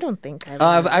 and I don't think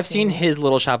I've. I've seen it. his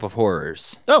Little Shop of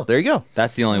Horrors. Oh, there you go.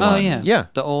 That's the only Oh one. yeah. Yeah.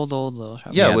 The old little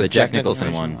shop. Yeah, Yeah, with the Jack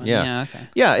Nicholson one. Yeah. Yeah. Okay.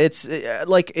 Yeah, it's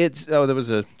it's. Oh, there was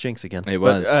a jinx again. It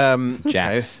was.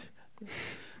 Jax.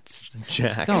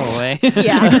 Jax. Go away.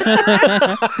 Yeah.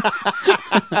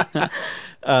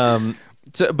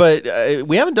 So, but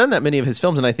we haven't done that many of his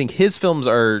films, and I think his films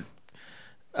are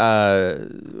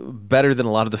better than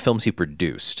a lot of the films he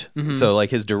produced. So, like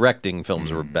his directing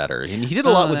films were better, and he did a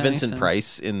Oh, lot with that makes Vincent sense.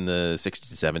 Price in the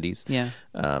 '60s, '70s. Yeah.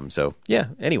 So yeah.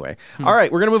 Anyway, all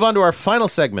right, we're gonna move on to our final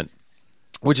segment,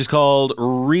 which is called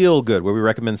Real Good, where we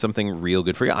recommend something real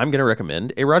good for you. I'm going to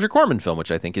recommend a Roger Corman film,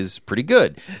 which I think is pretty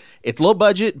good. It's low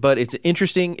budget, but it's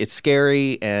interesting, it's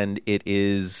scary, and it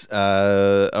is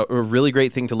a really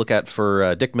great thing to look at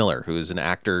for Dick Miller, who is an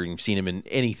actor. You've seen him in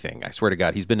anything. I swear to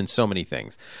God, he's been in so many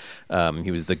things.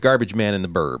 He was the garbage man in The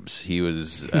Burbs. He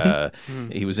was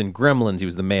he was in Gremlins. He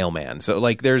was the mailman. So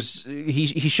like, he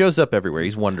shows up everywhere.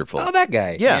 He's wonderful. Oh, that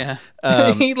guy. Yeah.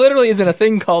 He literally is in a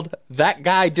thing called That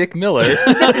Guy Dick Miller.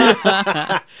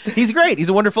 He's great. He's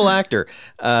a wonderful actor,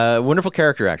 wonderful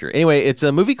character actor. Anyway, it's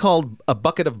a movie called A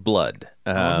Bucket of Blood.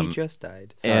 He just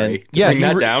died. and- Sorry. yeah, Bring he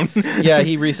that re- down. Yeah,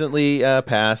 he recently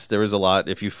passed. There was a lot.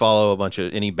 If you follow a bunch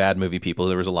of any bad movie people,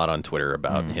 there was a lot on Twitter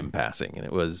about him passing, and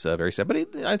it was very sad.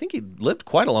 But I think he lived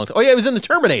quite a long time. Oh yeah, he was in the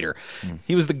Terminator.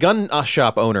 He was the gun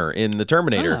shop owner in the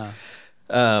Terminator.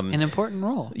 An important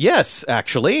role. Yes,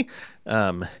 actually.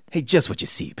 Hey, just what you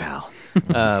see, pal.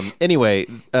 Anyway,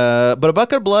 but A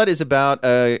Bucket of Blood is about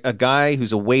a guy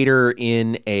who's a waiter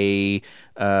in a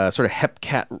sort of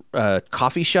hepcat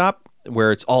coffee shop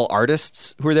where it's all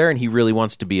artists who are there, and he really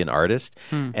wants to be an artist.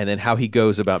 And then how he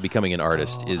goes about becoming an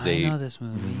artist is I a know this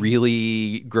movie.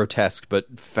 really grotesque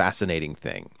but fascinating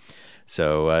thing.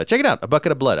 So check it out, A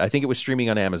Bucket of Blood. I think it was streaming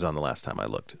on Amazon the last time I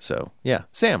looked. So yeah,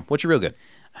 Sam, what's your real good?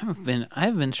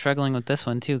 I've been struggling with this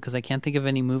one too because I can't think of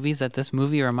any movies that this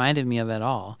movie reminded me of at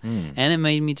all, and it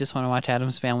made me just want to watch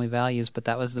Addams Family Values. But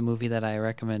that was the movie that I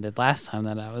recommended last time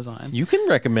that I was on. You can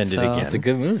recommend it So- again. It's a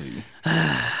good movie.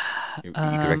 You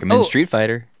could recommend Street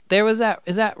Fighter. There was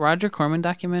is that Roger Corman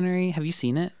documentary? Have you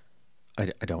seen it?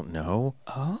 I don't know.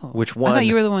 Oh, Which I one? thought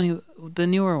you were the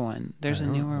newer one. There's a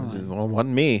newer one. Well, it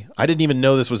wasn't me. I didn't even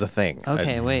know this was a thing.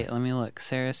 Okay, wait, let me look.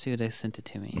 Sarah Suda sent it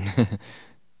to me.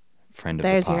 Friend of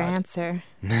There's the pod. your answer.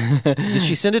 Did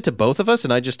she send it to both of us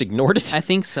and I just ignored it? I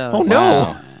think so. Oh,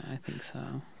 no. I think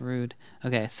so. Rude.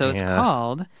 Okay, so it's Yeah.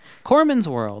 called Corman's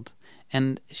World,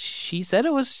 and she said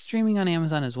it was streaming on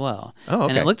Amazon as well. Oh,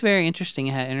 And okay. it looked very interesting.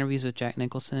 It had interviews with Jack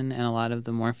Nicholson and a lot of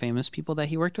the more famous people that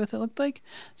he worked with, it looked like.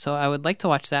 So I would like to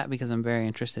watch that because I'm very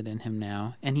interested in him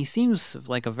now. And he seems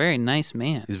like a very nice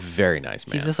man. He's a very nice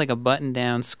man. He's just like a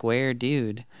button-down, square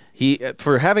dude. He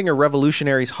for having a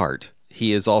revolutionary's heart,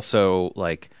 he is also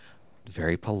like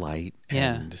very polite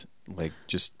Yeah. and like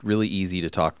just really easy to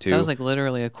talk to. That was like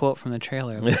literally a quote from the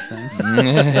trailer of this thing.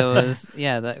 It was,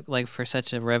 that like for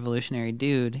such a revolutionary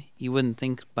dude, you wouldn't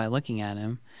think by looking at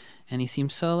him, and he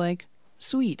seems so like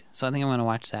sweet. So I think I'm going to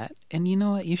watch that, and you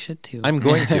know what, you should too. I'm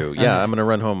going to. Yeah, I'm going to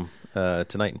run home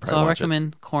tonight and probably so I'll watch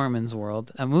recommend Corman's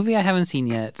World, a movie I haven't seen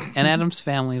yet, and Addams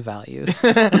Family Values.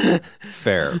 it.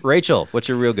 Fair. Rachel, what's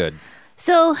your real good?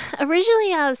 So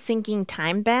originally I was thinking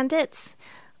Time Bandits,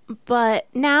 but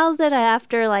now that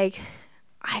after like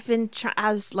I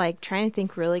was like trying to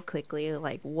think really quickly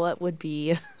like what would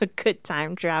be a good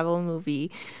time travel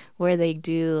movie where they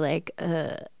do like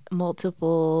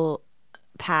multiple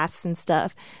pasts and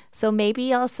stuff. So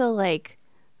maybe also like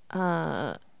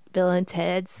Bill and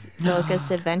Ted's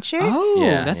Bogus Adventure. Oh,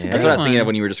 Yeah, that's a that's great what I was one. thinking of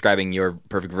when you were describing your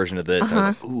perfect version of this. I was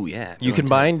like, ooh, yeah. You Bill and Ted.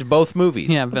 combined both movies.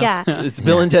 Yeah, Bill. Yeah. It's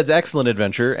Bill and Ted's Excellent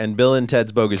Adventure and Bill and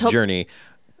Ted's Bogus Journey,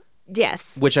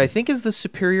 Yes. which I think is the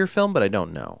superior film, but I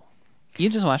don't know. You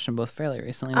just watched them both fairly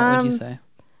recently. What would you say?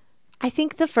 I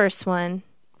think the first one.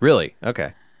 Really?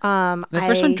 Okay. The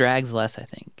first one drags less, I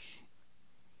think.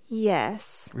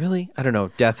 Yes. Really? I don't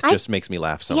know. Death just makes me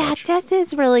laugh so much. Death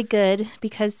is really good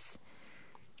because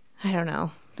I don't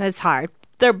know. It's hard.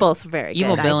 They're both very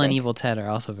Evil good. Bill I and think. Evil Ted are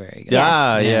also very good.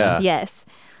 Yeah, yeah. Yes.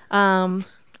 And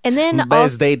then Best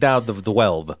also, day out of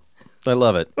 12. I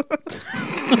love it.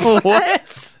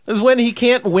 What? It's when he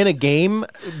can't win a game.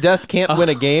 Death can't win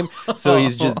a game, so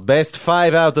he's just best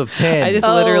 5 out of 10. I just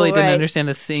Oh, literally didn't right. understand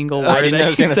a single word. I didn't that you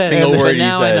understand a said, single but word you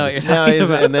now I said. know what you're Now talking he's-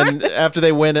 about. and then after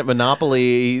they win at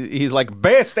Monopoly, he's like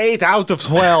best 8 out of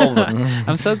 12.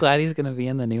 I'm so glad he's going to be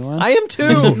in the new one. I am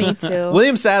too. me too.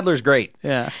 William Sadler's great.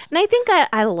 yeah. And I think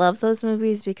I love those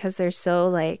movies because they're so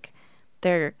like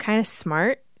they're kind of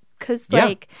smart because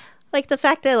Yeah. like the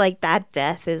fact that like that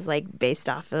death is like based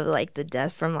off of like the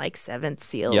death from like Seventh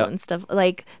Seal Yep. and stuff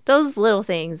like those little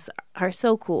things are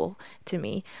so cool to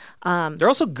me. They're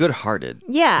also good-hearted,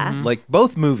 Yeah. like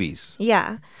both movies.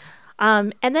 Yeah.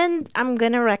 And then I'm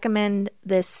going to recommend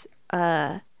this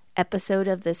episode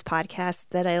of this podcast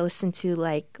that I listened to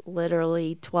like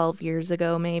literally 12 years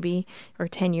ago, maybe, or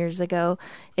 10 years ago.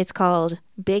 It's called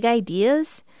Big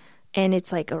Ideas. And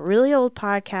it's like a really old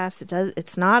podcast.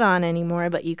 It's not on anymore,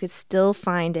 but you could still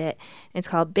find it. It's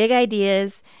called Big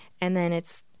Ideas. And then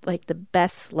it's like the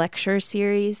best lecture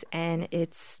series. And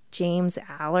it's James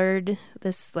Allard,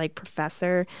 this like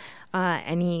professor.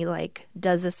 And he like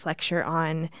does this lecture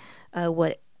on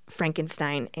what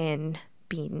Frankenstein and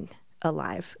being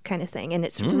alive kind of thing. And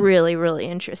it's really, really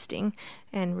interesting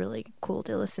and really cool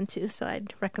to listen to. So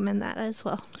I'd recommend that as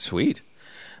well. Sweet.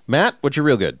 Matt, what's your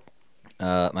real good?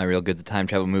 My real good's a time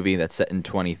travel movie that's set in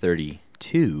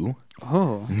 2032.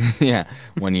 Oh. Yeah,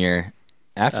 1 year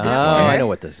after this Oh, one. I know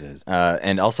what this is.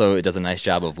 And also, it does a nice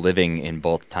job of living in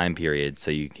both time periods,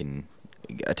 so you can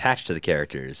attach to the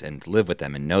characters and live with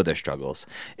them and know their struggles.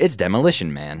 It's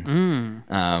Demolition Man,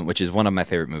 which is one of my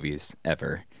favorite movies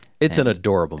ever. It's an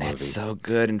adorable movie. It's so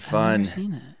good and I've fun. never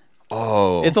seen it.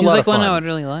 Oh, It's a Seems lot like of one I fun. would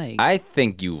really like. I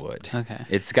think you would. Okay.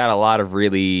 It's got a lot of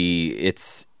really.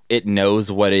 It knows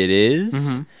what it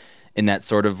is in that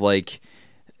sort of like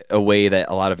a way that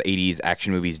a lot of 80s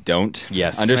action movies don't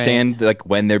Yes. understand, like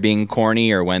when they're being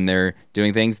corny or when they're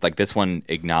doing things. Like this one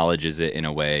acknowledges it in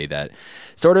a way that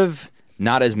sort of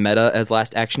not as meta as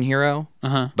Last Action Hero,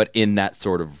 but in that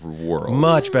sort of world.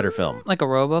 Much better film. Like a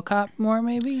RoboCop more,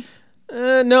 maybe?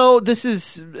 No, this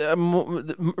is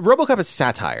RoboCop is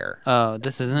satire. Oh,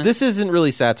 this isn't. This isn't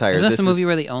really satire. Is this a movie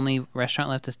where the only restaurant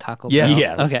left is Taco Bell? Yes.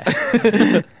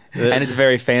 Yes. Okay. And it's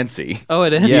very fancy. Oh,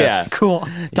 it is. Yes. Yeah. Cool.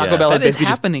 Taco Yeah. Bell has That is basically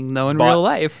just happening though in bought- real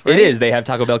life. Right? It is. They have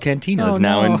Taco Bell cantinas Oh,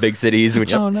 now no. in big cities,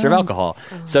 which Oh, no. serve alcohol.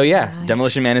 So yeah,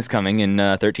 Demolition Man is coming in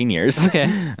 13 years. Okay.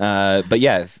 But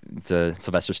yeah, it's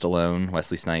Sylvester Stallone,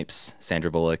 Wesley Snipes,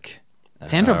 Sandra Bullock.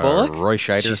 Sandra Bullock. Roy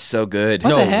Scheider. She's so good. What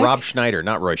no, the heck? Rob Schneider,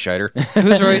 not Roy Scheider.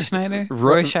 Who's Roy Schneider?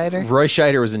 Roy Scheider. Roy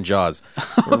Scheider was in Jaws. Yeah,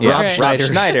 Rob right. Schneider.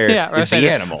 Rob Schneider Yeah, Rob is Schneider's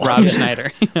the animal. Rob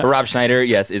Schneider. But Rob Schneider,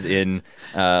 yes, is in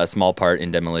a small part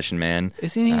in Demolition Man.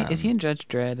 Is he in Judge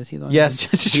Dredd? Is he the one?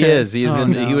 Yes, in Judge he Dredd? is. He is Oh,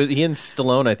 in. no. He and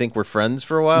Stallone, I think, were friends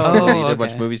for a while. Oh, They did a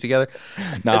bunch of okay. movies together.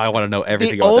 Now I want to know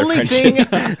everything The about their only friendship.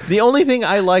 thing, the only thing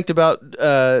I liked about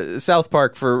South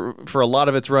Park for a lot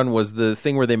of its run was the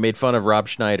thing where they made fun of Rob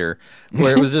Schneider,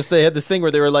 where it was just they had this thing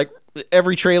where they were like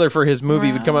every trailer for his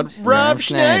movie would come out. Rob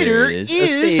Schneider is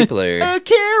a stapler. a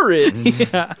carrot.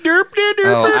 Derp, derp, derp,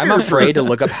 Oh, I'm derp. afraid to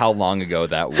look up how long ago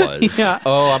that was. Yeah.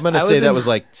 Oh, I'm gonna I say was that in- was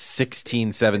like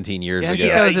 16, 17 years Yeah, I ago.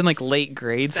 think I was in like late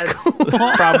grade school.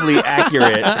 Probably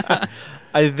accurate.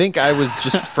 I think I was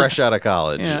just fresh out of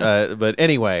college. Yeah. But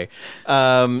anyway,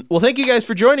 well, thank you guys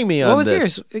for joining me on What was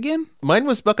this. yours again? Mine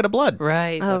was Bucket of Blood.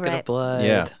 Right. Oh, Bucket right. of Blood.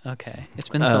 Yeah. Okay. It's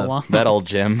been so long. That old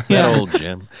Jim. That old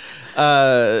Jim.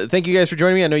 Thank you guys for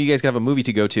joining me. I know you guys have a movie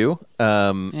to go to.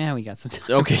 Yeah, we got some time.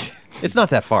 Okay, it's not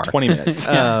that far. 20 minutes.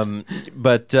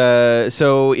 But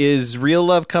so is Real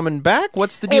Love coming back?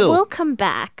 What's the It deal? will come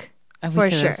back.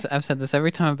 For sure. I've said this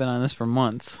every time I've been on this for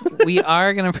months. We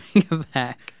are going to bring it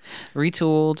back.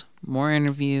 Retooled, more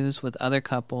interviews with other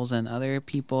couples and other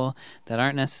people that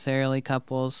aren't necessarily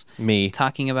couples. Me.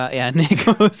 Talking about, Nick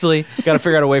Mosley. Got to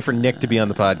figure out a way for Nick to be on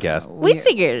the podcast. We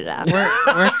figured it out.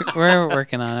 We're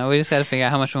working on it. We just got to figure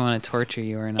out how much we want to torture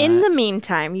you or not. In the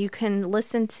meantime, you can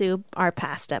listen to our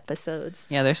past episodes.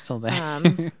 Yeah, they're still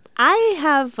there. I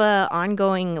have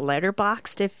ongoing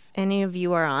Letterboxd. If any of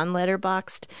you are on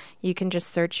Letterboxd, you can just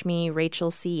search me Rachel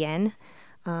CN.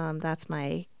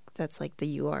 That's like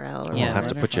the URL. Or Yeah, I'll have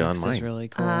to put you on Letterboxd mine. is really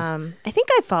cool. I think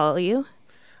I follow you.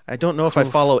 I don't know if I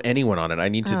follow anyone on it. I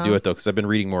need to do it though because I've been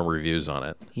reading more reviews on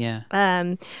it. Yeah.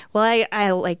 Well,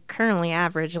 I like currently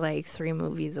average like 3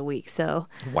 movies a week. So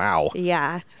Wow.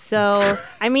 yeah. So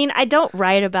I mean, I don't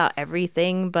write about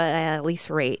everything, but I at least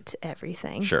rate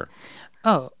everything. Sure.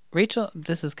 Oh, Rachel,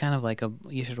 this is kind of like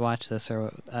you should watch this,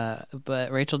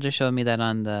 but Rachel just showed me that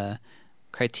on the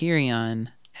Criterion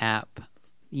app,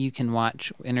 you can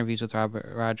watch interviews with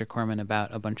Roger Corman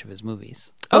about a bunch of his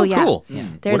movies. Oh, yeah. cool. There's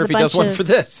Wonder a if he does bunch one of- for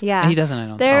this. Yeah. He doesn't, I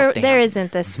don't There, think. there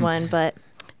isn't this one, but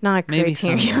not a Maybe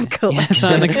Criterion someday. collection. Yeah, it's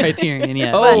on the Criterion,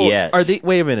 yeah. Oh, yet. are they?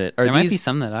 Wait a minute. Are there might be these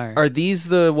some that are. are these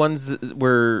the ones that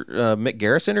were Mick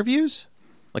Garris interviews?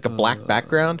 Like a black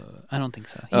background? I don't think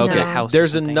so. He's Okay. got a house or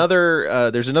There's something.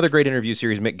 another great interview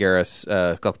series Mick Garris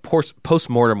called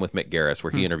Postmortem with Mick Garris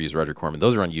where he interviews Roger Corman.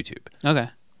 Those are on YouTube. Okay,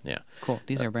 Yeah. cool.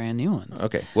 These are brand new ones.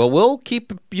 Okay. Well, we'll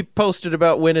keep you posted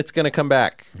about when it's going to come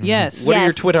back. Yes. What are your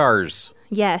Yes. Twitters?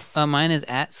 Yes. Mine is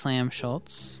at Slam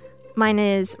Schultz. Mine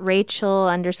is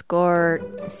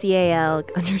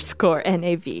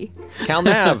Rachel_CAL_NAV. Cal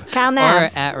Nav. Cal Or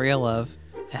Nav. at Real Love.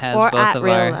 It has Or both at of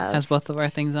Real our Love. has both of our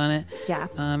things on it. Yeah.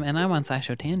 And I'm on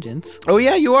SciShow Tangents, Oh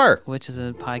yeah, you are. which is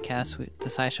a podcast, the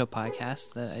SciShow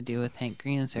podcast that I do with Hank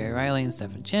Green and Sarah Riley and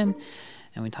Stephen Chin,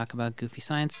 and we talk about goofy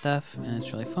science stuff, and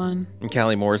it's really fun. And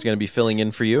Callie Moore is going to be filling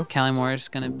in for you. Callie Moore is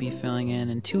going to be filling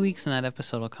in 2 weeks, and that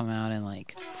episode will come out in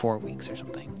like 4 weeks or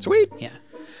something. Sweet. Yeah.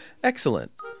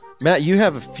 Excellent. Matt, you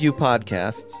have a few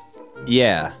podcasts.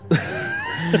 Yeah.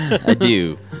 I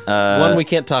do. One we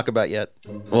can't talk about yet.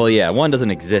 Well, yeah, one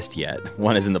doesn't exist yet.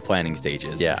 One is in the planning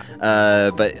stages. Yeah.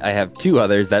 But I have 2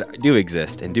 others that do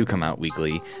exist and do come out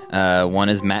weekly. One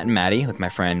is Matt and Maddie with my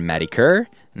friend Maddie Kerr,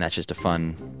 and that's just a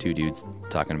fun 2 dudes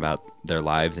talking about their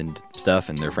lives and stuff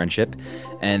and their friendship.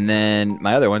 And then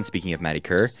my other one, speaking of Maddie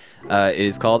Kerr,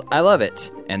 is called I Love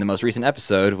It. And the most recent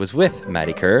episode was with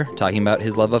Maddie Kerr talking about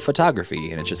his love of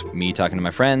photography. And it's just me talking to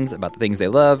my friends about the things they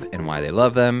love and why they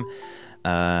love them.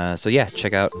 So yeah,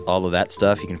 check out all of that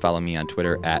stuff. You can follow me on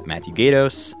Twitter at Matthew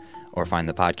Gatos, or find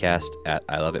the podcast at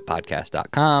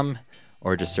iloveitpodcast.com,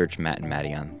 or just search Matt and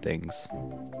Maddie on things.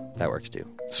 That works too.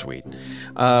 Sweet.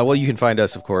 Well, you can find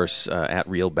us, of course, at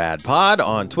Real Bad Pod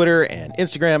on Twitter and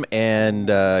Instagram, and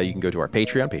you can go to our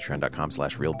Patreon,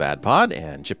 patreon.com/realbadpod,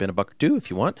 and chip in $1 or $2 if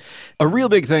you want. A real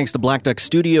big thanks to Black Duck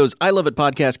Studios, I Love It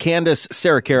Podcast, Candace,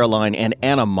 Sarah Caroline, and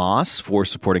Anna Moss for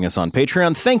supporting us on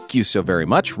Patreon. Thank you so very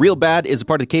much. Real Bad is a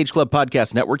part of the Cage Club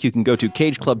Podcast Network. You can go to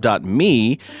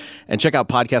cageclub.me and check out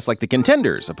podcasts like The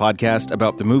Contenders, a podcast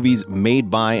about the movies made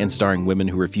by and starring women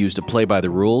who refuse to play by the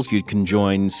rules. You can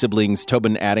join siblings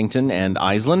Tobin Addington and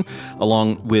Aislinn,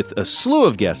 along with a slew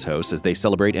of guest hosts as they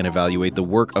celebrate and evaluate the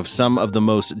work of some of the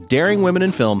most daring women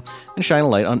in film and shine a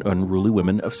light on unruly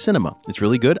women of cinema. It's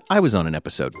really good. I was on an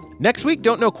episode. Next week,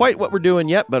 don't know quite what we're doing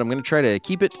yet, but I'm going to try to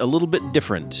keep it a little bit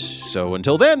different. So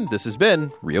until then, this has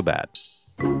been Real Bad.